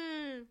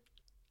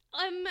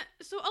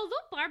 So although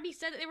Barbie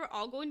said that they were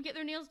all going to get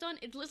their nails done,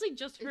 it's literally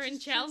just her It's and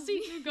just Chelsea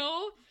Chelsea. who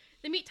go.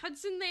 They meet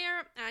Hudson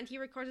there, and he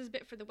records his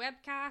bit for the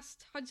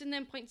webcast. Hudson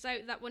then points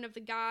out that one of the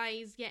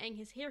guys getting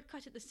his hair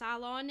cut at the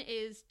salon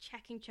is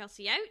checking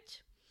Chelsea out.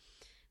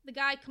 The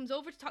guy comes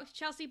over to talk to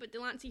Chelsea, but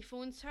Delancey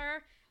phones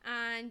her,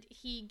 and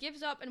he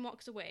gives up and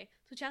walks away.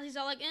 So Chelsea's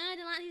all like,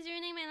 Delancey's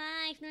ruining my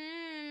life.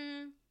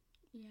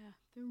 Yeah,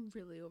 they're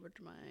really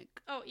overdramatic.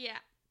 Oh, yeah.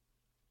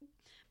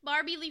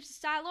 Barbie leaves the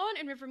salon,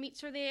 and River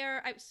meets her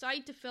there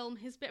outside to film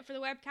his bit for the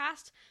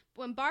webcast.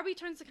 But when Barbie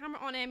turns the camera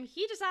on him,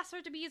 he just asks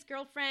her to be his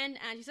girlfriend,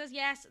 and she says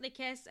yes, they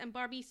kiss, and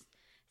Barbie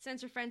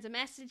sends her friends a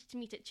message to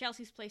meet at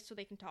Chelsea's place so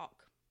they can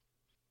talk.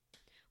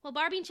 While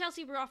Barbie and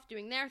Chelsea were off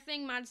doing their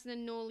thing, Madison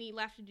and Noli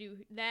left to do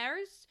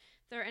theirs.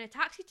 They're in a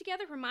taxi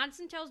together where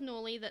Madison tells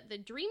Noli that the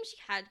dream she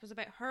had was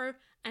about her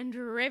and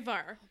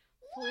River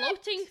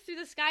floating through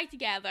the sky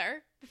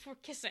together before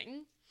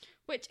kissing,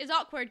 which is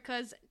awkward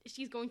because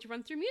she's going to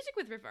run through music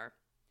with River.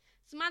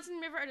 So Madison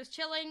and River are just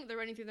chilling, they're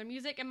running through their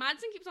music, and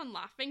Madison keeps on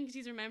laughing because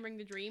he's remembering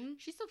the dream.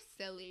 She's so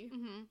silly.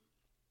 Mm-hmm.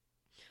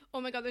 Oh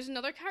my god, there's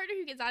another character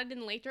who gets added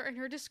in later, and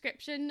her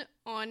description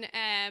on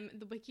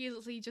the wiki is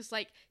literally just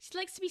like, she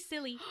likes to be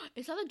silly.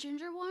 Is that the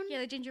ginger one? Yeah,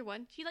 the ginger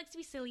one. She likes to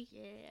be silly.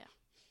 Yeah.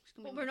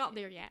 But we're not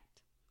there yet.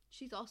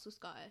 She's also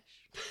Scottish.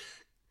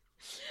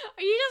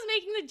 Are you just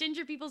making the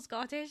ginger people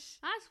Scottish?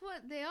 That's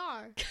what they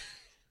are.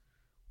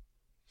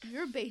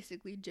 You're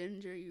basically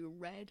ginger, you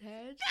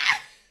redhead.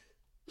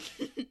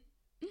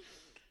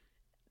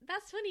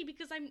 That's funny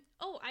because I am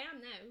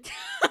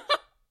now.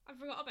 I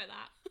forgot about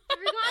that. I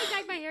forgot I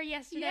dyed my hair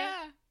yesterday.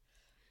 Yeah.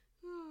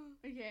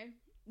 Okay.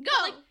 Go!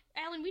 Like,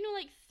 Ellen, we know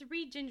like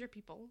 3 ginger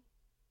people.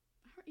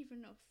 I don't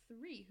even know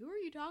 3. Who are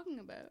you talking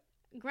about?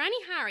 Granny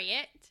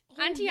Harriet,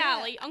 Oh, Auntie yeah.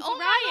 Allie, Uncle Oh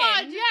my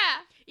Ryan. God,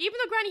 yeah. Even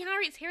though Granny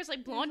Harriet's hair's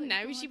like blonde like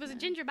now, blonde she was a now.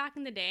 ginger back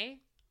in the day.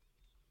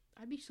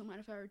 I'd be so mad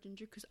if I were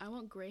ginger because I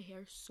want grey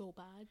hair so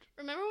bad.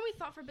 Remember when we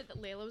thought for a bit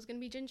that Layla was going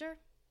to be ginger?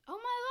 Oh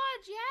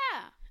my god,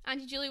 yeah.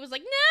 Auntie Julie was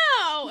like,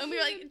 no! And we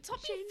were like, stop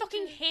being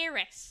fucking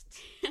hairist.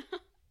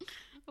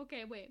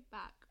 Okay, wait,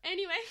 back.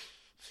 Anyway,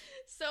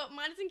 so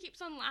Madison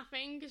keeps on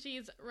laughing because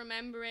she's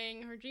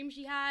remembering her dream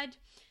she had.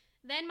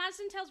 Then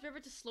Madison tells River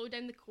to slow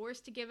down the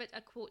chorus to give it a,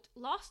 quote,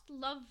 lost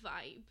love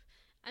vibe.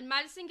 And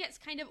Madison gets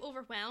kind of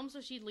overwhelmed, so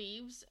she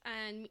leaves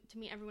and to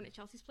meet everyone at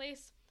Chelsea's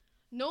place.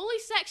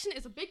 Noli's section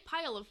is a big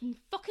pile of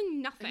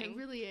fucking nothing. It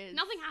really is.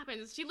 Nothing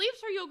happens. She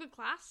leaves her yoga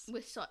class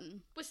With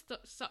Sutton. with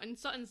Sutton.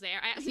 Sutton's there.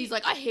 I actually, He's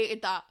like, I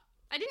hated that.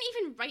 I didn't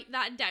even write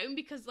that down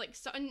because like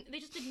Sutton, they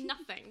just did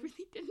nothing.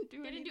 Really didn't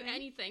do They anything. didn't do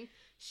anything.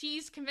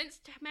 She's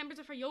convinced members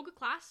of her yoga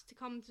class to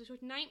come to the show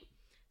tonight.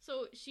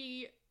 So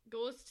she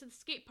goes to the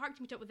skate park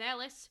to meet up with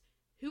Ellis,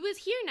 who is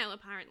here now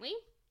apparently,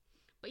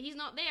 but he's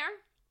not there.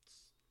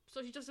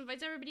 So she just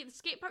invites everybody at the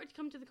skate park to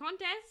come to the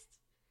contest.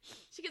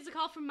 She gets a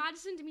call from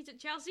Madison to meet at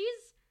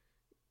Chelsea's.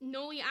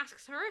 Noli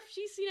asks her if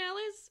she's seen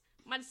Ellis.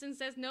 Madison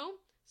says no.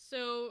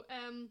 So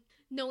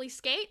Noli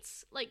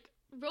skates, like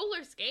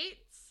roller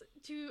skates,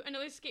 to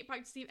another skate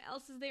park to see if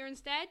Ellis is there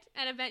instead,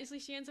 and eventually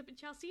she ends up at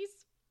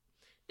Chelsea's.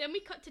 Then we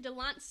cut to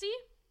Delancey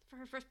for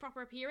her first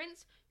proper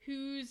appearance,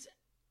 who's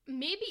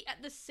maybe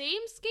at the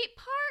same skate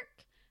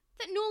park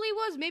that Noli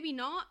was, maybe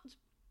not.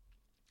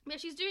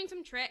 But she's doing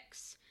some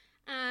tricks,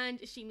 and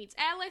she meets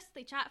Ellis,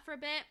 they chat for a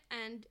bit,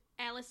 and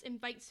Ellis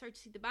invites her to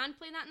see the band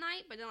play that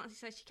night, but Delancey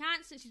says she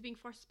can't since she's being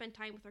forced to spend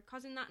time with her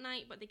cousin that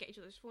night, but they get each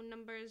other's phone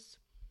numbers.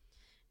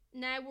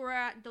 Now we're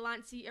at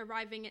Delancey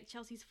arriving at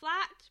Chelsea's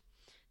flat.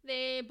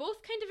 They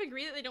both kind of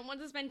agree that they don't want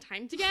to spend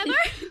time together.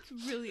 It's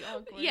really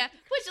awkward. Yeah,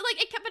 which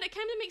like it kind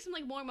of makes them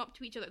like warm up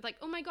to each other. Like,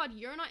 oh my god,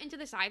 you're not into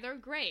this either.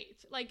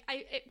 Great. Like,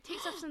 it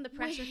takes off some of the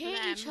pressure we for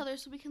hate them. each other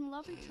so we can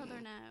love each other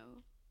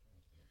now.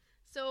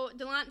 So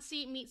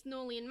Delancey meets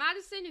Noli and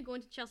Madison, who go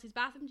into Chelsea's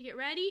bathroom to get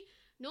ready.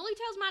 Noli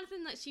tells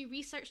Madison that she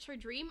researched her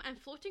dream and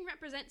floating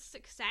represents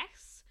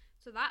success.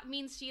 So that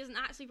means she isn't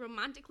actually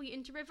romantically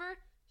into River.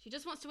 She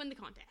just wants to win the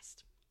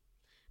contest.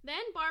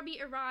 Then Barbie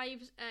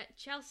arrives at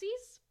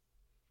Chelsea's.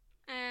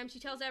 She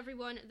tells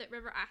everyone that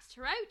River asked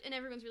her out, and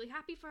everyone's really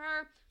happy for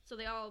her. So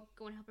they all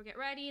go and help her get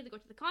ready. They go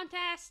to the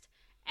contest.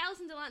 Ellis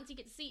and Delancey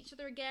get to see each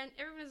other again.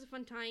 Everyone has a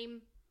fun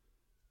time.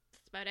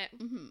 That's about it.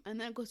 Mm-hmm. And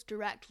then it goes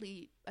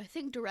directly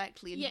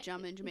into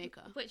Jam in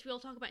Jamaica. Which we'll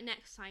talk about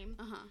next time.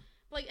 Uh-huh.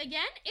 Like,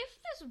 again, if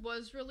this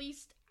was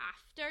released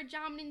after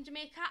Jammin' in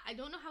Jamaica, I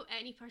don't know how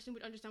any person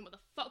would understand what the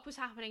fuck was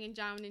happening in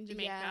Jammin' in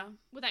Jamaica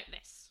without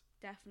this.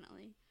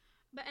 Definitely.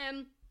 But,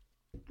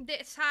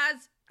 this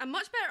has a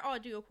much better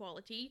audio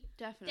quality.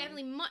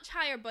 Definitely much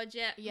higher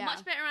budget. Yeah.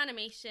 Much better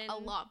animation. A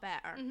lot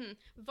better.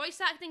 Mm-hmm. Voice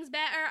acting's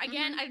better.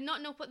 Again, I did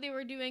not know what they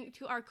were doing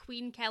to our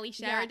queen, Kelly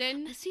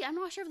Sheridan. Yeah. See, I'm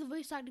not sure if the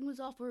voice acting was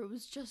off or it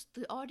was just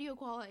the audio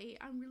quality.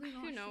 I'm really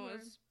not Who sure.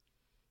 knows?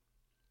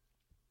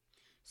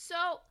 So,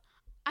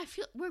 I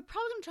feel we're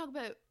probably going to talk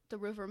about the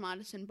River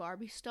Madison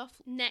Barbie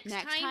stuff Next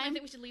time. I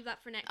think we should leave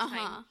that for next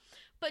time.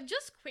 But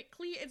just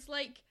quickly, it's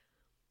like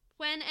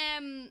when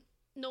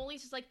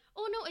Nolly's just like,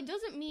 oh no, it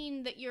doesn't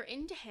mean that you're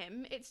into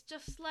him. It's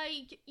just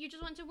like, you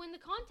just want to win the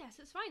contest.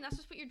 It's fine. That's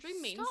just what your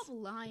dream means. Stop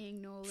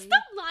lying, Nolly.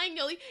 Stop lying,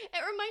 Nolly. It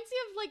reminds me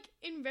of like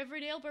in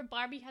Riverdale where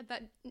Barbie had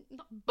that.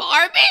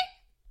 Barbie?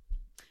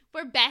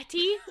 Where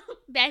Betty,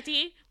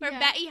 where Yeah.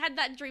 Betty had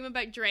that dream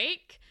about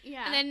Drake.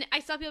 Yeah. And then I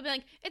saw people be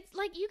like, it's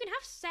like you can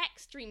have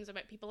sex dreams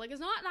about people. Like, it's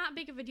not that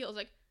big of a deal. It's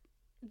like,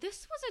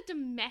 this was a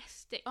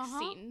domestic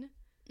scene.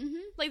 Mm-hmm.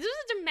 Like, this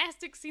was a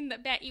domestic scene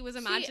that Betty was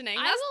imagining.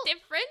 I That's will-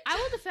 different. I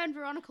will defend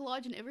Veronica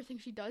Lodge in everything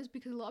she does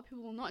because a lot of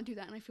people will not do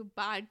that, and I feel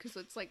bad because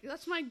it's like,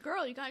 that's my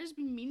girl. You can't just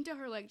be mean to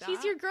her like that.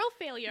 She's your girl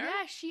failure.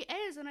 Yeah, she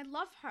is, and I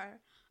love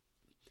her.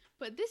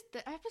 But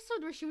the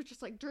episode where she was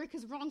just like, Drake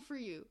is wrong for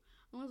you.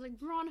 I was like,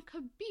 Veronica,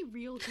 be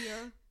real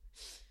here.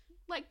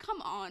 Like, come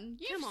on.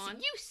 Come on.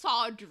 You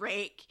saw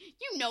Drake.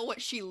 You know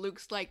what she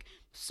looks like.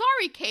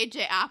 Sorry,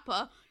 KJ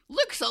Appa.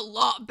 Looks a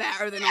lot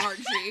better than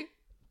Archie.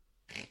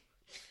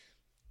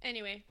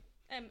 Anyway,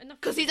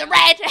 enough. Because he's a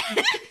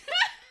redhead.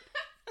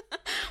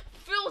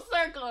 Full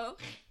circle.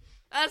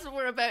 That's what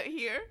we're about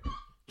here.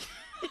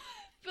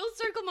 Full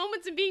circle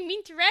moments of being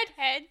mean to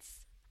redheads.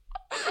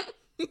 I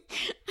don't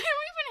even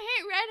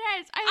hate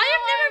redheads. I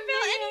have never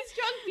felt any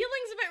strong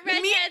feelings about Me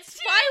redheads.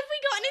 too. Why have we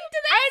gotten into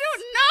this? I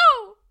don't know.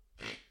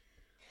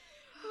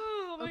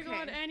 Oh my Okay.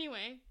 god.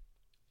 Anyway,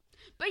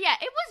 But yeah,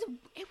 it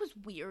was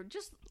weird.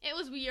 Just it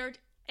was weird.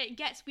 It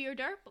gets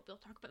weirder, but we'll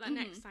talk about that Mhm.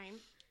 next time.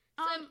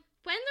 So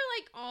when they're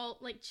like all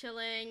like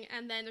chilling,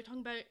 and then they're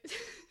talking about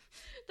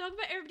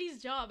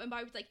everybody's job, and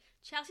Barbie's like,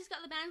 Chelsea's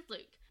got the band's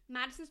look,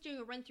 Madison's doing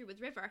a run through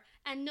with River,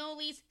 and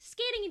Nolly's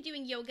skating and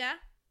doing yoga.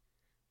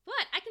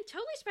 What? I can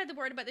totally spread the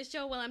word about this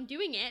show while I'm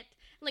doing it.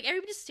 Like,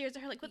 everybody just stares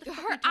at her like, what the fuck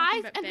are her you talking eyes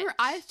about, and bitch? her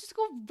eyes just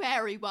go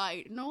very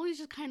wide. Nolly's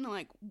just kind of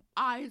like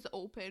eyes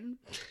open.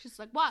 She's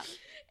like, what?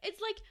 It's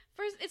like,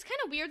 first, it's kind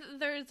of weird that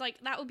there's like,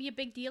 that would be a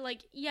big deal.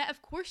 Like, yeah,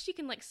 of course she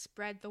can like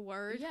spread the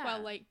word Yeah. while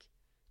like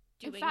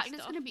doing In fact, stuff.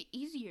 it's gonna be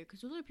easier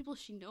because those are people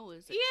she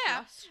knows. That Yeah.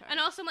 trust her. And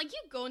also, I'm like, you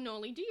go,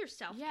 Nolly, do your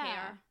self-care.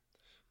 Yeah.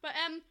 But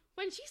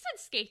when she said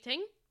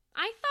skating,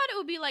 I thought it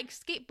would be like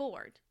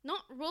skateboard,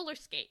 not roller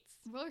skates.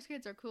 Roller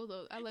skates are cool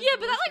though. I like. Yeah,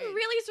 but roller that like skates.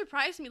 really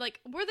surprised me. Like,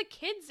 were the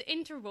kids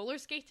into roller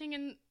skating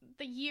in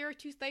the year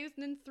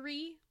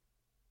 2003?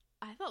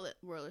 I thought that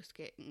roller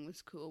skating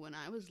was cool when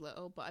I was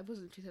little, but I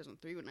wasn't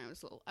 2003 when I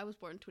was little. I was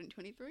born in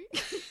 2023.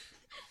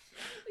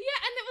 Yeah,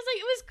 and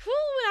it was cool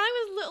when I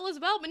was little as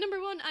well. But number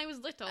one, I was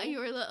little. You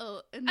were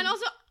little, And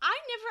also, I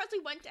never actually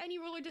went to any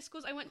roller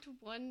discos. I went to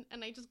one,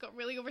 and I just got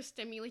really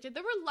overstimulated.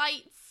 There were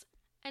lights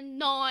and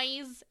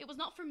noise. It was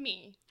not for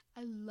me.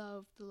 I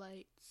love the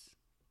lights.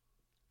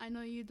 I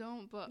know you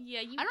don't, but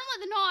Yeah, you. I don't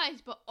like the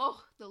noise, but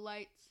the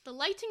lights. The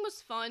lighting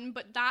was fun,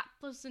 but that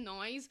plus the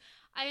noise.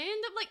 I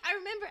ended up like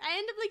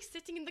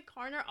sitting in the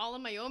corner all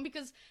on my own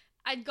because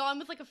I'd gone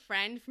with like a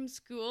friend from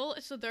school,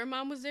 so their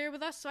mom was there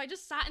with us. So I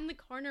just sat in the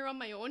corner on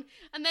my own,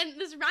 and then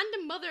this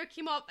random mother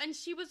came up, and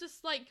she was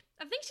just like,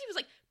 I think she was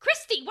like,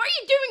 Christy, what are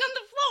you doing on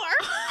the floor?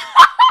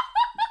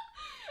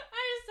 I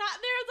just sat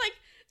there, I was like,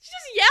 she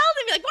just yelled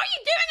at me like, what are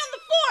you doing on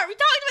the floor? We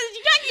talked about this.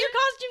 You can't get your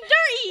costume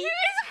dirty.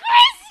 It's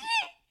Christy.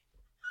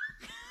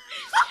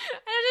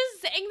 And I was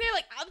just sitting there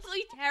like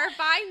absolutely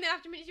terrified. And then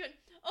after a minute she went,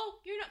 oh,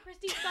 you're not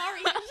Christy, sorry.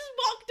 And just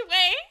walked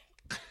away.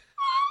 So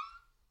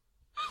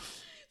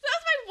that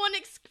was my one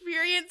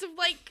experience of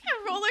like a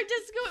roller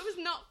disco. It was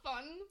not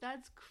fun.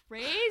 That's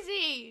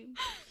crazy.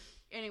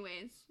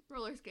 Anyways,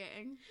 roller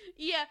skating.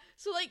 Yeah,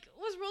 so like,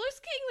 was roller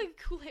skating like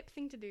a cool hip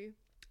thing to do?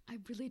 I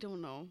really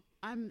don't know.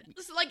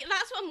 So like,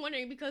 that's what I'm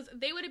wondering, because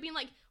they would have been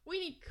like, we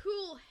need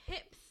cool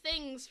hip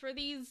things for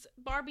these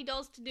Barbie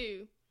dolls to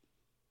do.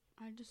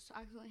 I just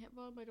accidentally hit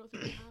Bob. I don't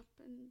think it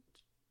happened.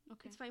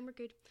 Okay. It's fine, we're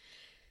good.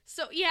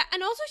 So yeah,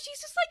 and also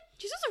she's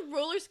just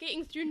roller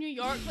skating through New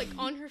York like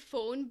on her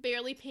phone,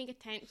 barely paying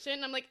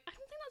attention. I'm like, I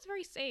don't think that's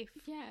very safe.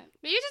 Yeah.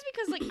 Maybe it's just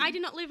because like I do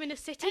not live in a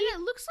city. And it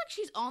looks like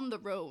she's on the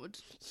road.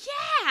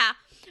 Yeah,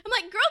 I'm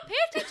like, girl, pay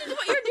attention to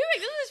what you're doing.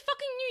 This is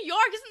fucking New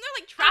York. Isn't there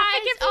like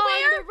traffic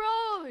everywhere? on the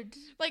road.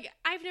 Like,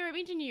 I've never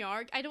been to New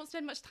York. I don't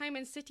spend much time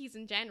in cities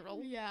in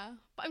general. Yeah.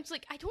 But I'm just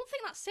like, I don't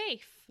think that's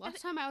safe.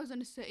 Last time I was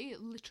in a city,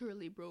 it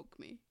literally broke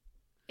me.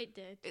 It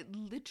did. It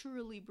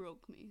literally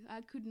broke me.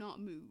 I could not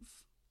move.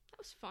 That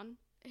was fun.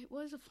 It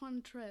was a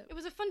fun trip. It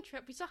was a fun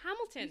trip. We saw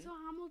Hamilton. We saw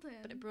Hamilton.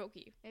 But it broke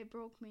you. It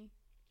broke me.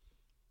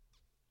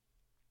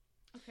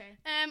 Okay.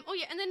 Oh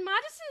yeah, and then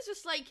Madison's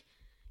just like,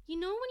 you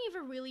know when you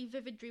have a really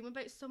vivid dream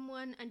about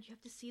someone and you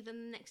have to see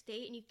them the next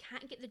day and you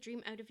can't get the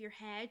dream out of your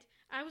head?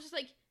 I was just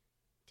like,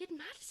 did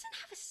Madison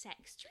have a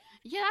sex dream?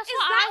 Yeah, that's Is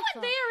what that I what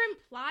thought. they are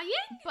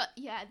implying? But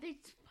yeah, they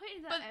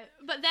pointed that out.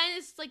 But then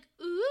it's like,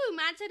 ooh,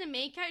 Mads had a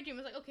make-out dream.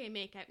 I was like, okay,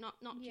 make-out, not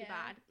too Yeah.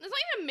 bad. It's not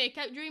even a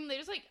make-out dream. They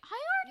just like,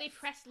 they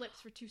press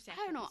lips for 2 seconds.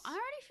 I don't know. I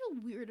already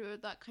feel weird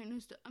about that kind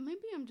of stuff.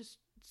 Maybe I'm just.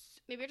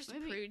 Maybe you're just a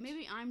prude.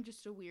 Maybe I'm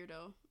just a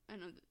weirdo.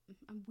 And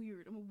I'm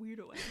weird. I'm a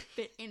weirdo. And I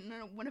fit in and I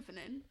don't want to fit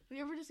in. Have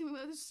you ever just seen me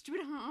with this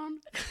stupid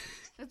hand?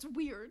 That's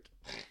weird.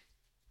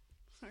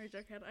 Sorry,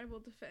 Jughead. I will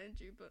defend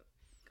you, but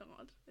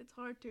God, it's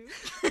hard to.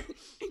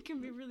 It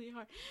can be really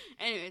hard.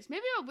 Anyways,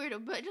 maybe I'm a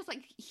weirdo, but just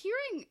like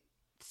hearing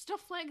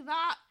stuff like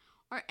that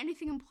or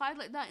anything implied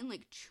like that in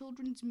like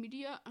children's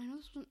media. I know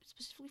this wasn't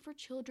specifically for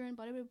children,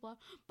 blah blah blah.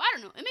 But I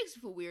don't know. It makes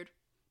me feel weird.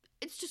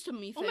 It's just a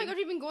me thing. Oh my god,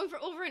 we've been going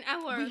for over an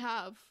hour. We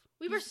have.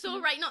 We were so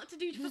right not to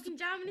do fucking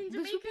jamming in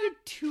Jamaica. This would be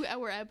a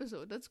 2-hour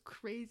episode. That's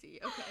crazy.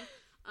 Okay.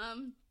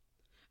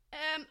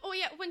 Oh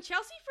yeah, when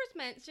Chelsea first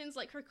mentions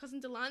like her cousin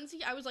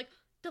Delancey, I was like,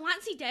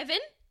 Delancey Devon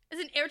is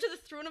an heir to the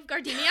throne of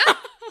Gardenia.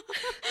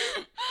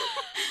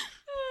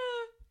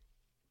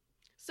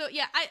 So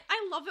yeah,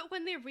 I love it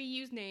when they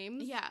reuse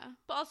names. Yeah.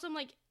 But also I'm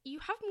like, you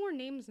have more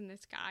names than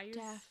this, guys.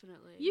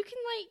 Definitely. You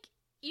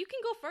can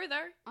go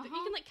further. You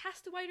Uh-huh. can like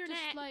cast a wider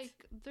net.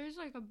 Like there's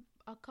like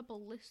a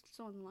couple lists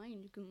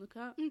online you can look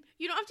at.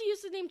 You don't have to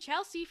use the name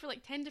Chelsea for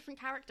like 10 different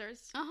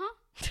characters.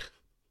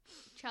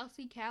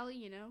 Chelsea, Callie,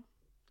 you know.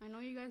 I know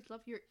you guys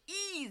love your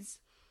E's.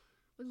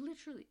 But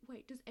literally,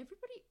 wait, does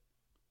everybody...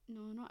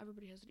 No, not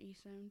everybody has an E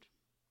sound.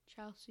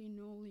 Chelsea,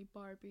 Noli,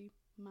 Barbie,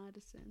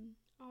 Madison.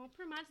 Oh,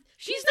 poor Madison.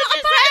 She's not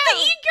a part of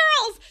the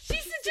E-Girls!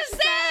 She's a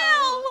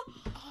Giselle!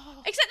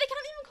 Oh. Except they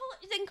can't even call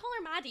it... They can call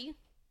her Maddie.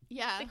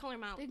 Yeah. They call her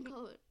Mal. They can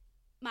call it...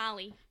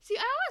 Mally. See,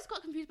 I always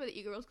got confused by the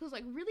E-Girls, because,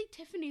 like, really,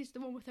 Tiffany's the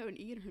one without an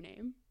E in her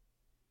name.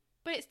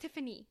 But it's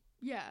Tiffany.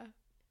 Yeah.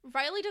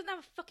 Riley doesn't have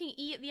a fucking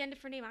E at the end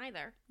of her name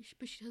either.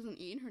 But she has an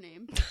E in her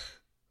name.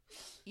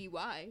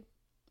 E-Y.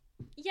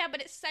 Yeah,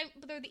 but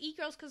but they're the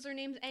E-Girls because their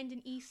names end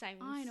in E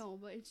sounds. I know,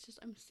 but it's just,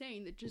 I'm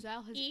saying that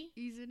Giselle has E.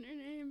 E's in her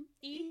name.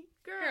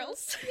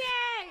 E-Girls.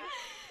 Yay!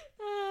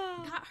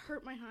 That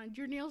hurt my hand.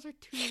 Your nails are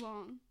too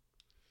long.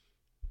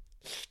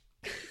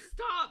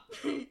 Stop!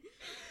 Can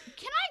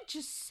I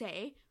just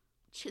say,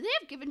 they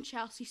have given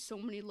Chelsea so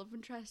many love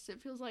interests,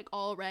 it feels like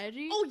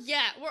already. Oh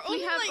yeah,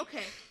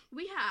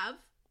 We have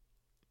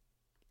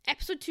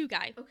episode 2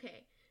 guy.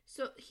 Okay,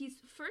 so he's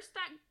first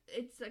that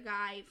it's a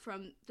guy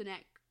from the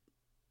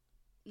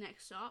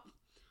next stop,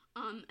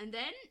 and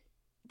then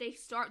they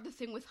start the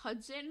thing with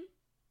Hudson,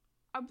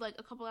 like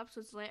a couple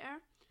episodes later,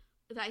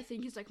 that I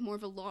think is like more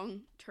of a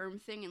long term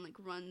thing and like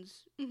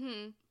runs.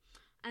 Mm-hmm.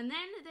 And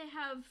then they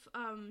have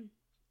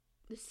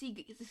the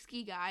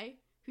ski guy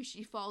who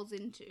she falls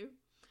into,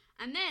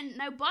 and then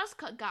now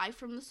buzzcut guy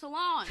from the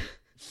salon.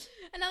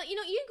 And now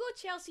you go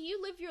Chelsea,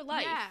 you live your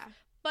life. Yeah.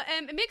 But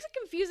it makes it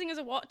confusing as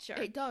a watcher.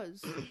 It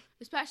does.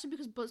 Especially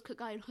because Buzzcut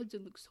Guy and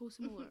Hudson look so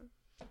similar.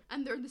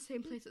 And they're in the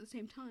same place at the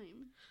same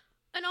time.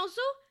 And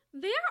also,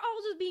 they are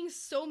all just being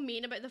so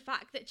mean about the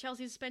fact that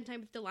Chelsea's spent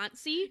time with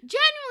Delancey.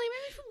 Genuinely,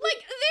 made me feel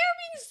like, they're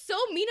being so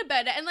mean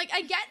about it. And, like,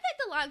 I get that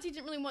Delancey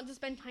didn't really want to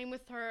spend time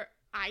with her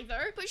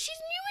either. But she's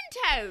new in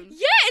town.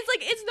 Yeah, it's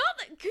like, it's not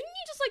that... Couldn't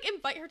you just, like,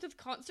 invite her to the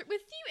concert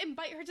with you?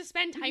 Invite her to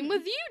spend time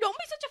with you? Don't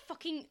be such a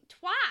fucking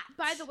twat.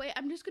 By the way,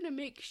 I'm just gonna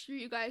make sure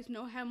you guys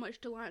know how much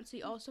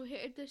Delancey also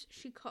hated this.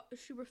 She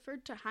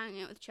referred to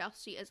hanging out with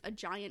Chelsea as a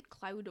giant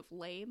cloud of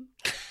lame.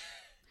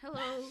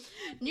 Hello.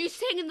 New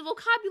thing in the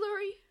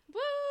vocabulary.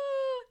 Woo!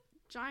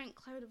 Giant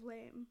cloud of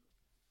lame.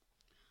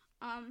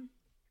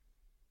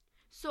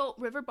 So,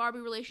 River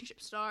Barbie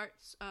relationship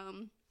starts.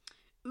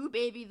 Ooh,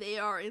 baby, they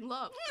are in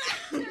love.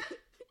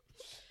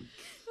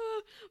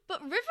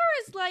 But River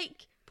is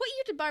like... What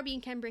year did Barbie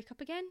and Ken break up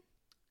again?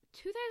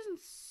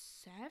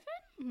 2007?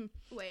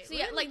 Mm-hmm. Wait. So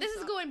yeah, like this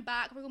is going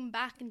back. We're going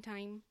back in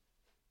time.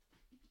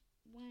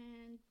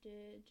 When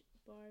did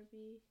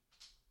Barbie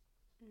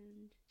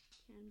and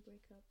Ken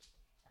break up?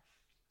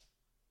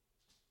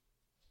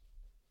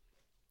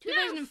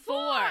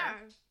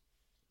 2004.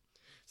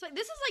 So like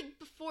this is like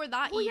before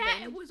that. Oh even.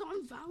 yeah, it was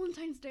on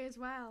Valentine's Day as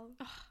well.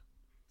 Ugh,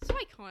 so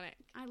iconic.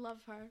 I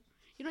love her.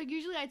 You know,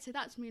 usually I'd say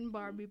that's me and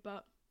Barbie,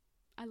 but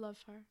I love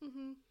her.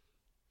 Mm-hmm.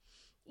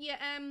 Yeah.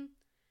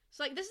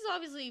 So like this is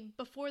obviously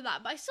before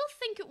that, but I still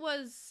think it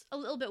was a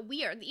little bit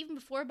weird that even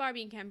before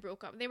Barbie and Ken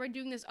broke up, they were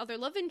doing this other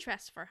love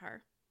interest for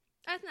her.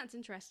 I think that's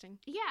interesting.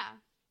 Yeah,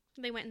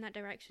 they went in that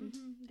direction.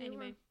 They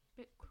anyway. were a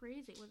bit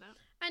crazy with it.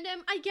 And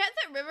I get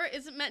that River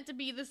isn't meant to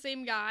be the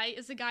same guy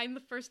as the guy in the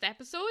first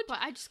episode. But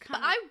I just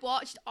can't. But I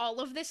watched all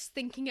of this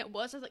thinking it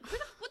was. I was like,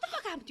 what the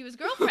fuck happened to his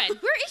girlfriend?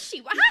 Where is she?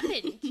 What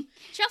happened?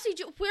 Chelsea,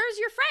 where's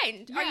your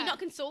friend? Yeah. Are you not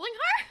consoling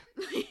her?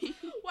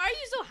 Why are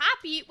you so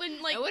happy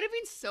when, like... It would have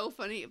been so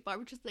funny if Barbara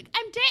was just like,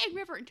 I'm dating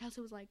River, and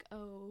Chelsea was like,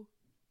 oh.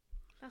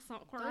 That's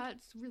not awkward.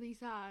 That's really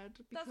sad.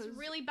 That's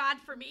really bad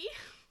for me.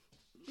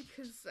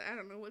 Because, I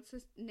don't know, what's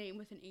his name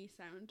with an E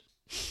sound?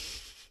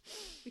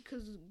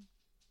 Because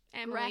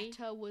Emily.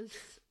 Greta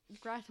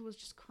was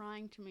just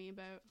crying to me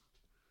about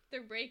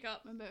their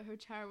breakup. About how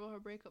terrible her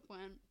breakup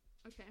went.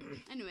 Okay.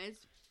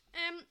 Anyways.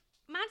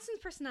 Madison's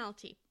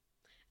personality.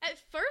 At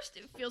first,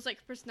 it feels like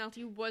her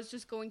personality was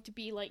just going to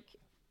be, like...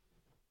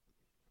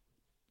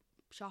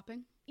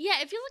 shopping?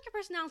 Yeah, it feels like her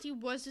personality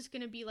was just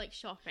going to be, like,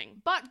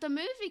 shopping. But the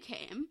movie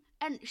came,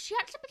 and she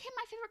actually became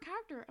my favorite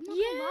character. I'm not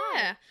gonna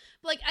lie.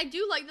 But, like, I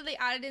do like that they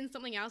added in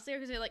something else there,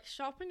 because they're like,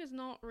 shopping is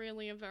not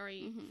really a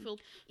very full...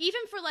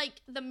 Even for,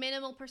 like, the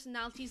minimal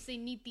personalities they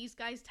need these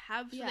guys to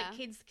have, so that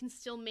kids can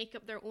still make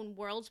up their own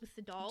worlds with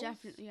the dolls.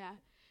 Definitely, yeah.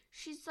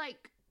 She's,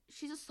 like...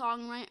 she's a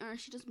songwriter.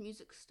 She does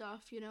music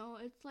stuff, you know.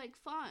 It's like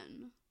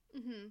fun.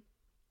 Mm-hmm.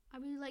 I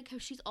really like how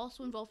she's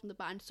also involved in the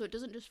band, so it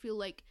doesn't just feel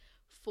like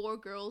 4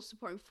 girls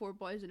supporting 4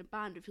 boys in a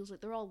band. It feels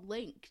like they're all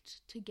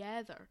linked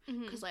together.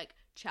 Because, like,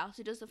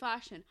 Chelsea does the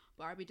fashion,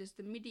 Barbie does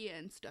the media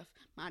and stuff,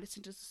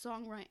 Madison does the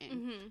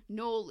songwriting,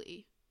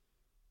 Noli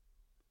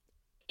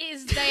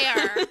is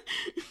there.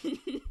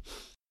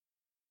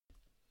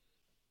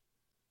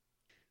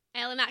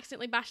 Ellen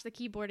accidentally bashed the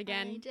keyboard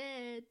again. I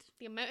did.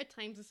 The amount of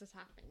times this has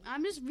happened.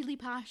 I'm just really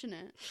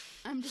passionate.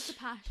 I'm just a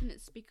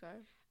passionate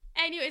speaker.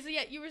 Anyway, so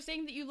yeah, you were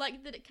saying that you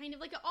liked that it kind of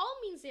like it all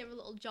means they have a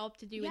little job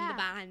to do in the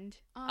band,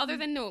 other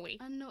than Noli.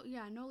 And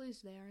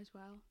Noli's there as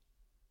well.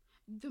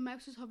 The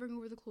mouse is hovering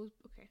over the clothes.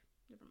 Okay,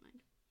 never mind.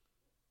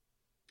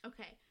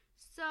 Okay,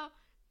 so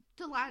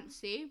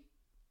Delancey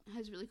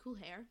has really cool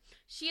hair.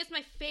 She is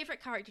my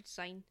favorite character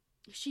design.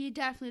 She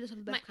definitely does have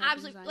the best my character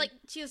absolute design. like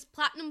she has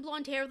platinum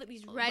blonde hair with like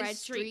these red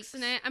streaks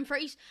in it. I'm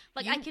pretty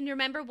like I can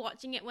remember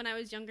watching it when I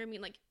was younger and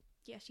being like,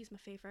 yeah, she's my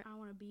favorite. I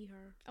want to be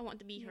her. I want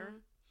to be her.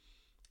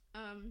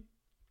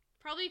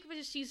 Probably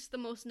because she's the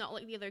most not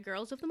like the other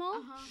girls of them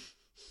all.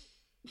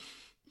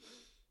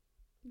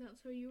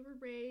 That's how you were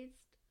raised.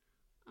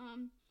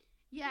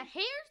 Yeah,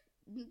 hair,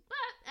 but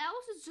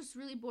Alice is just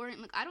really boring.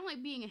 Like, I don't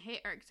like being a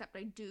hater, except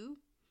I do.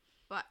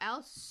 But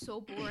Alice is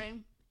so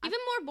boring. Even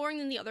more boring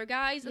than the other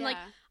guys. And like,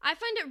 I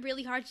find it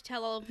really hard to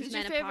tell all of these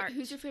men apart.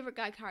 Who's your favorite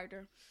guy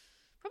character?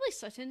 Probably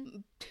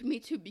Sutton. Me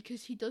too,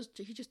 because he just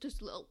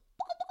does a little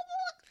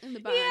in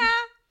the band. Yeah.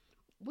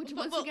 Which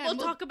we'll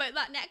talk about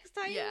that next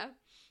time. Yeah.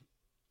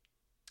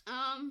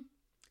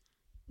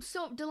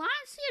 So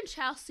Delancey and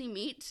Chelsea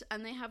meet,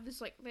 and they have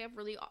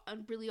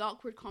really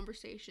awkward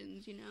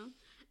conversations, you know.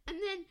 And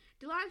then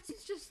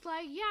Delancey's just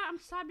like, yeah, I'm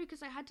sad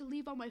because I had to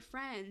leave all my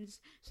friends.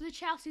 So the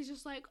Chelsea's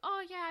just like,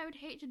 oh yeah, I would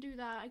hate to do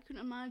that. I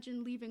couldn't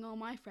imagine leaving all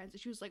my friends.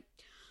 And she was like,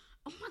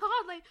 oh my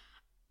god, like,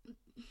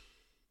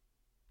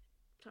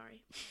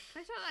 sorry.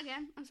 Can I start that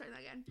again? I'm starting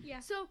that again. Yeah.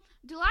 So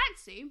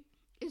Delancey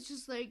is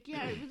just like,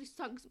 yeah, it really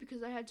sucks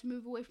because I had to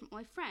move away from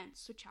my friends.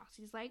 So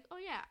Chelsea's like, oh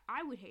yeah,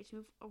 I would hate to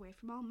move away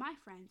from all my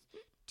friends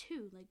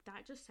too. Like,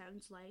 that just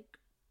sounds like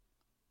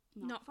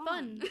not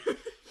fun.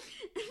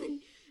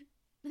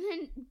 And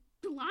then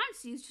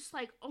Delancey is just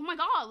like, oh my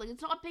god, like,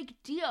 it's not a big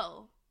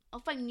deal.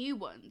 I'll find new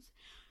ones.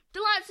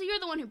 Delancey, you're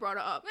the one who brought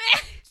it up.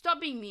 Stop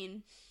being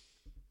mean.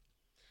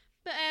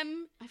 But I feel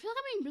like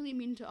I'm being really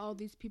mean to all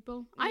these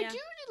people. Yeah. I do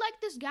really like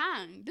this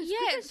gang. This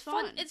group it's is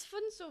fun. It's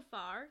fun so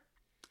far.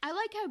 I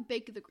like how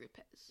big the group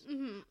is.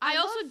 Mm-hmm. I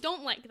also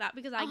don't like that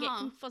because I get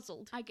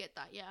confuzzled. I get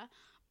that, yeah.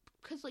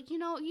 Because, like, you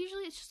know,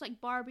 usually it's just, like,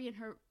 Barbie and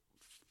her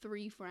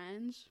 3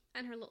 friends.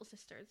 And her little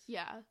sisters.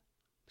 Yeah.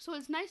 So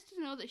it's nice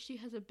to know that she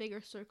has a bigger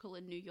circle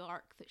in New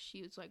York, that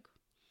she was, like,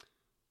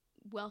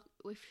 well,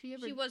 if she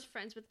ever... She was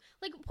friends with...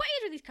 Like, what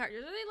age are these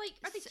characters?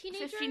 Are they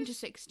teenagers? 15 to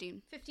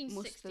 16. 15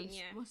 to 16,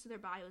 yeah. Most of their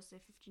bios say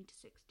 15 to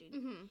 16.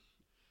 Mm-hmm.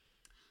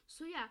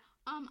 So, yeah.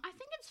 I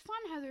think it's fun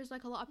how there's,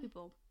 like, a lot of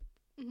people.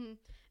 Mm-hmm.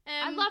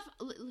 I love...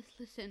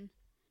 Listen,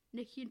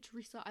 Nikki and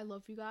Teresa, I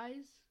love you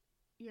guys.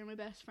 You're my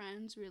best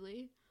friends,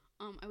 really.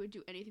 I would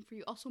do anything for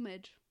you. Also,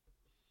 Midge.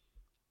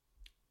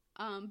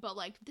 But,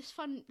 like, this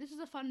is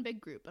a fun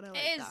big group, and I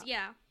like that. It is,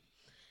 yeah.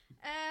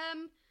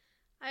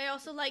 I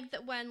also like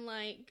that when,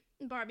 like,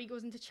 Barbie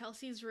goes into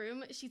Chelsea's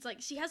room, she's like,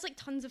 she has, like,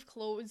 tons of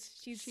clothes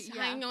she's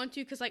hanging on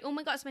to, because, like, oh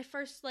my god, it's my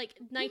first, like,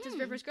 night as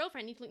River's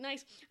girlfriend, I need to look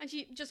nice, and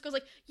she just goes,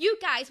 like, you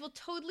guys will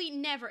totally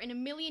never in a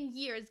million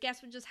years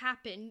guess what just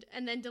happened,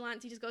 and then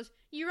Delancey just goes,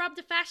 you robbed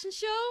a fashion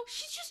show?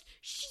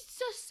 She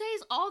just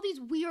says all these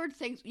weird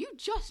things. You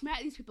just met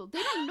these people.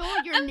 They don't know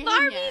your name and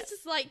Barbie's yet.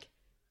 just like,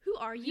 who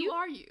are you? Who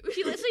are you?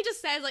 She literally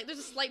just says, like, there's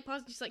a slight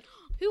pause, and she's like,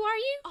 who are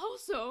you?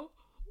 Also,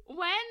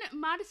 when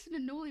Madison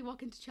and Noli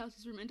walk into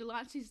Chelsea's room and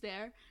Delancey's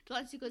there,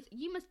 Delancey goes,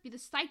 you must be the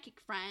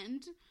psychic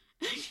friend.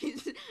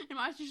 And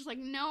Madison's just like,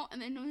 no.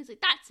 And then Noli's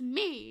like, that's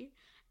me.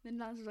 And then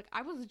Delancey's like,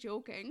 I was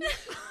joking.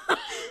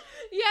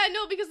 Yeah,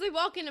 no, because they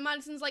walk in and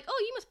Madison's like,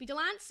 oh, you must be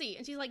Delancey.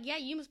 And she's like, yeah,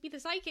 you must be the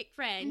psychic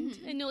friend.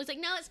 Mm-hmm. And Noli's like,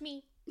 no, it's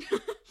me.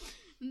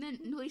 And then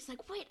Noli's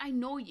like, wait, I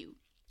know you.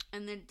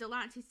 And then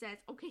Delancey says,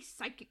 okay,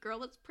 psychic girl,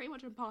 that's pretty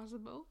much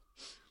impossible.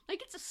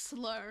 Like, it's a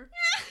slur.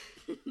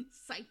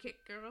 Psychic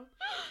girl.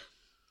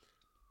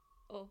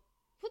 Oh.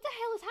 What the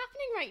hell is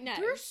happening right now?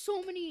 There are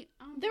so many...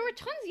 there were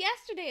tons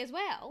yesterday as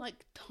well.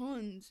 Like,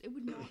 tons. It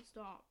would not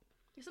stop.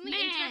 There's something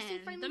interesting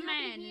finally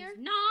happening here.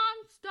 The man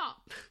is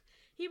non-stop.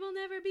 He will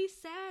never be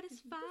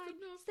satisfied.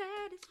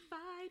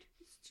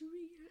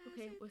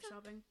 Okay, we're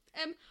stopping.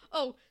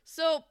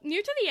 So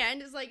near to the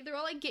end is like they're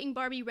all like getting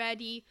Barbie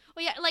ready.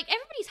 Oh yeah, like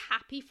everybody's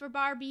happy for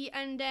Barbie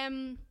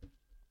and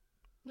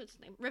what's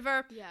his name?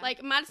 River. Yeah.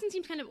 Like Madison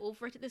seems kind of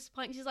over it at this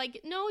point. She's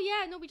like, no,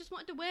 we just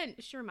wanted to win.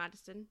 Sure,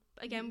 Madison.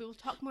 But again, we will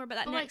talk more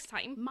about that next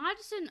time.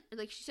 Madison,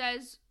 like she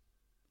says,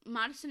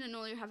 Madison and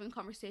Noli are having a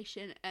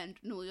conversation, and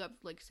Noli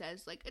like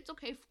says like it's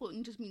okay,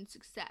 floating just means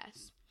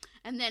success.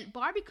 And then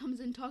Barbie comes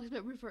in and talks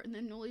about River, and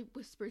then Noli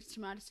whispers to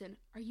Madison,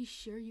 are you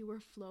sure you were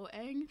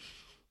floating?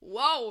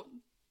 Whoa!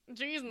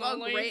 Jeez,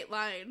 Noli. A great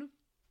line.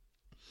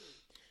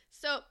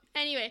 So,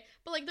 anyway,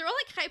 but, like, they're all,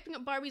 like, hyping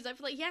up Barbie's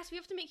outfit. Like, yes, we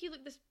have to make you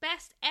look this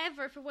best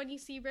ever for when you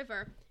see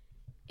River.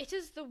 It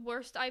is the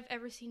worst I've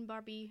ever seen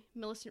Barbie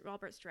Millicent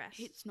Roberts dress.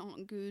 It's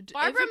not good.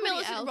 Barbara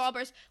Millicent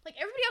Roberts, like,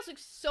 everybody else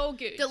looks so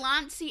good.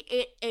 Delancey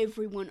ate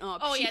everyone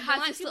up. Oh, she yeah,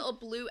 has this Delancey- little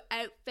blue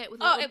outfit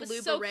with a Oh, little it was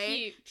blue so beret.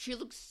 cute. She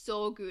looks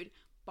so good.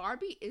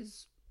 Barbie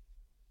is...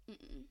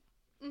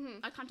 Mm-hmm.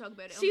 I can't talk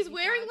about it. She's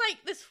wearing,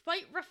 like, this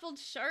white ruffled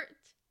shirt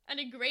and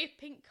a grey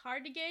pink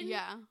cardigan.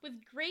 Yeah. With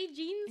grey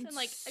jeans and,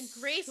 like, a It's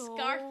grey so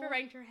scarf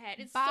around her head.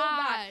 It's bad. so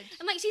bad.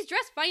 And, like, she's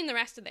dressed fine the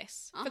rest of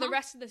this. For the Uh-huh.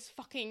 rest of this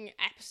fucking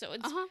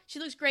episodes. Uh-huh. She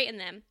looks great in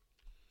them.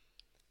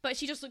 But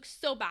she just looks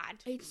so bad.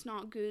 It's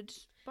not good.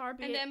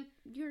 Barbie, And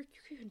you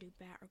can do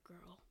better,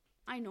 girl.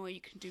 I know you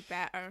can do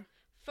better.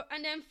 for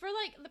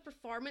like, the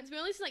performance, we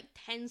only see, like,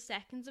 10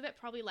 seconds of it,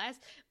 probably less.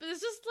 But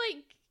it's just,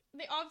 like,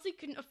 they obviously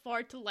couldn't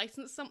afford to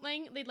license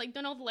something. They'd, like,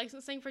 done all the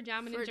licensing for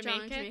Jammin' in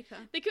Jamaica.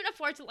 They couldn't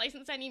afford to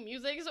license any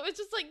music, so it's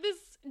just, like, this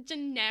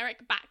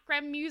generic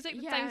background music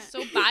that sounds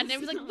so bad. And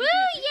everyone's like, woo,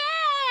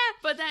 yeah!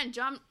 But then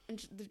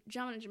the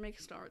Jammin' in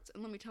Jamaica starts,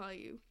 and let me tell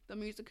you, the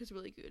music is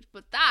really good.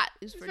 But that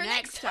is for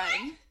next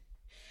time.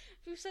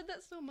 We've said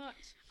that so much.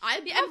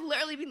 I've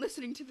literally been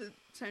listening to the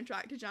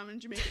soundtrack to Jammin' in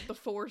Jamaica, the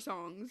 4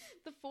 songs.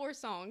 The 4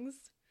 songs.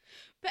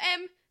 But,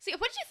 see,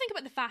 what did you think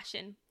about the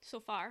fashion so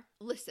far?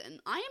 Listen,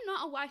 I am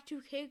not a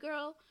Y2K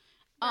girl.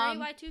 Very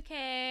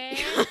Y2K.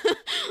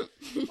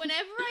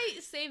 Whenever I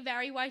say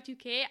very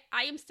Y2K,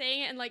 I am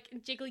saying it in, like,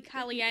 Jiggly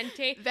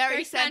Caliente.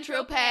 Very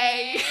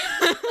Saint-Tropez.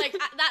 Like,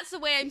 that's the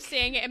way I'm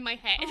saying it in my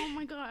head. Oh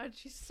my god,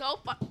 she's so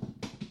fun.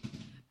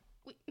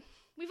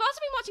 We've also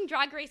been watching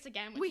Drag Race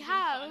again. Which We has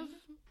been have.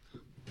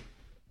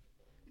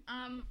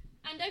 fun.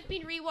 And I've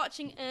been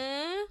rewatching.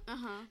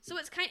 So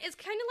it's kind of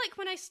like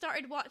when I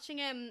started watching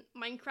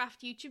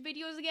Minecraft YouTube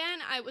videos again.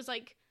 I was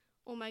like,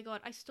 oh my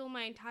god, I stole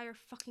my entire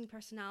fucking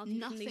personality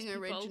from these people.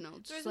 Nothing original.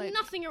 There's like,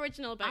 nothing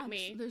original about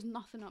me. There's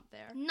nothing up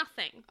there.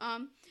 Nothing.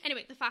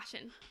 Anyway, the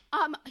fashion.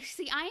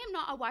 See, I am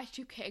not a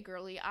Y2K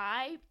girly.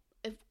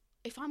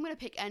 If I'm gonna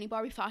pick any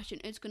Barbie fashion,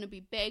 it's gonna be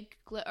big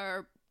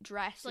glitter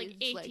dresses, Like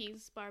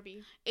 80s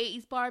Barbie.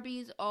 80s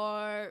Barbies,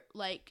 or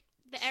like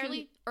The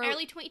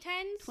early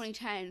 2010s?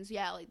 2010s,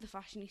 yeah, like the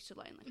fashionista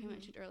line, like I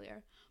mentioned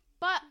earlier.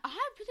 But I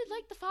really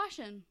like the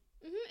fashion.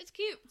 It's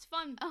cute. It's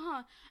fun.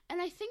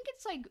 And I think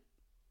it's like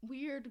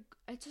weird.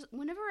 It's just,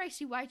 whenever I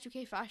see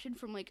Y2K fashion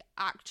from like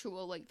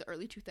actual like the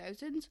early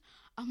 2000s,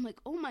 I'm like,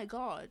 oh my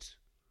god,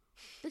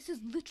 this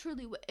is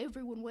literally what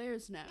everyone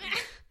wears now.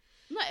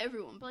 Not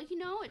everyone, but like, you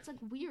know, it's like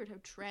weird how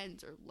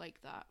trends are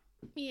like that.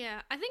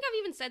 Yeah, I think I've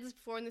even said this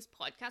before in this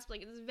podcast, but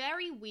like, it's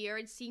very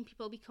weird seeing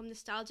people become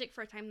nostalgic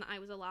for a time that I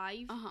was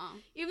alive.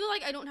 Even though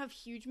like I don't have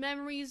huge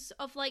memories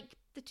of like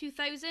the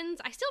 2000s,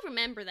 I still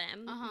remember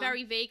them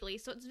very vaguely.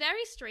 So it's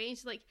very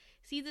strange to like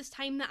see this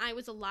time that I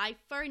was alive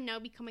for now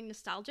becoming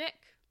nostalgic.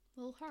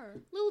 Little her.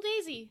 Little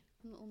Daisy.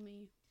 Little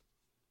me.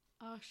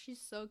 Oh,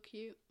 she's so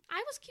cute.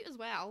 I was cute as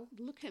well.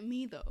 Look at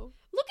me though.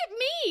 Look at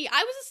me!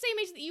 I was the same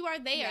age that you are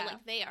there, Yeah.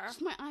 like they are.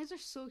 Just my eyes are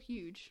so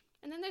huge.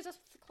 And then there's us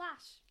with the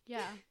Clash.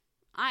 Yeah.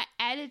 I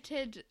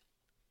edited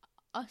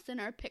us in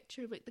our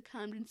picture of like the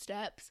Camden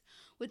Steps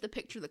with the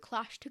picture the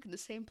Clash took in the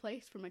same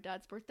place for my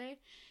dad's birthday.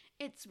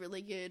 It's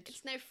really good.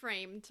 It's now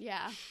framed.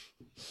 Yeah.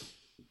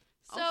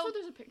 So Also,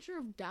 there's a picture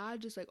of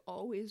Dad just like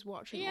always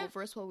watching Yeah.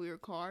 over us while we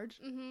record.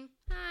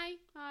 Hi.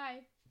 Hi.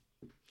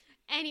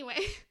 Anyway,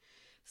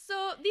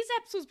 so these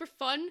episodes were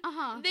fun.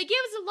 Uh-huh. They gave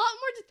us a lot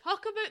more to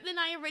talk about than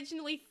I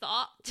originally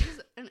thought. It's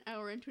an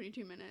hour and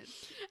 22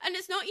 minutes. And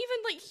it's not even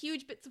like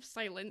huge bits of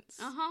silence.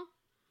 Uh-huh.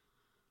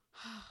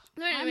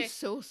 So anyway, I'm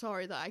so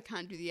sorry that I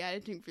can't do the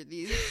editing for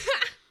these.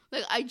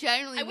 Like, I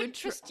genuinely I would wouldn't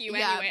trust you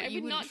yeah, anyway. but I you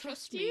would wouldn't not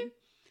trust you.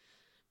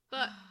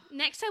 But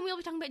next time we'll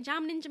be talking about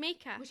Jammin' in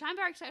Jamaica. Which I'm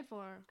very excited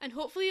for. And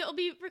hopefully it'll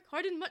be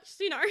recorded much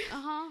sooner.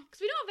 Uh-huh. Because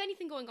we don't have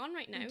anything going on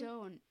right now. We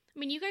don't. I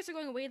mean, you guys are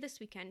going away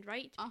this weekend,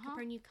 right? To pick Uh-huh. up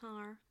our new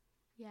car.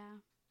 Yeah.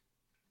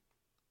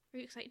 Are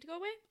you excited to go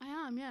away? I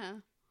am, yeah.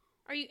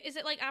 Is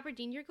it like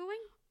Aberdeen you're going?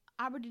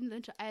 Aberdeen,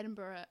 then to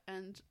Edinburgh,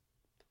 and...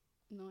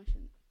 No, I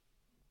shouldn't.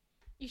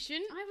 You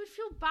shouldn't? I would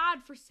feel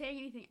bad for saying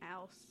anything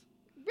else.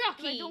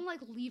 Rocky! I don't like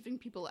leaving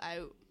people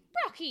out.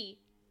 Rocky!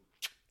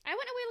 I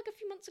went away like a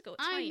few months ago.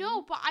 It's I fine.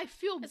 know, but I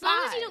feel bad. As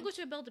long as you don't go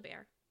to a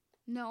Build-A-Bear.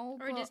 No,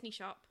 Or a Disney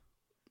shop.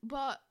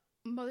 But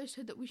Mother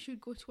said that we should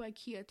go to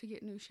IKEA to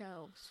get new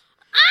shelves.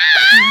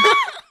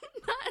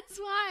 That's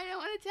why I don't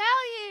want to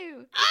tell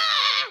you.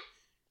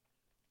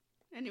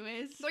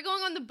 Anyways. We're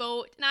going on the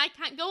boat, and I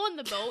can't go on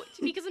the boat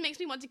because it makes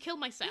me want to kill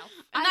myself.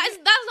 And I-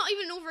 that's not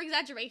even an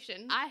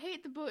over-exaggeration. I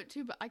hate the boat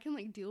too, but I can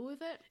like deal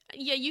with it.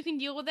 Yeah, you can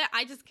deal with it.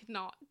 I just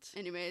cannot.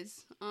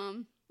 Anyways,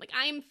 Like,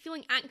 I am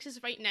feeling anxious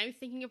right now,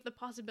 thinking of the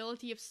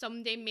possibility of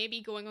someday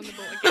maybe going on the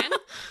boat again.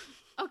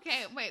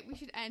 okay, wait, we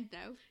should end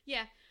now.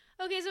 Yeah.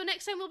 Okay, so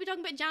next time we'll be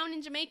talking about Jammin'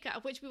 in Jamaica,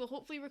 which we will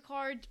hopefully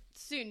record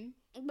soon.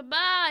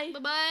 Bye-bye. Bye-bye.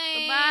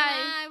 Bye-bye.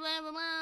 Bye, bye, bye, bye.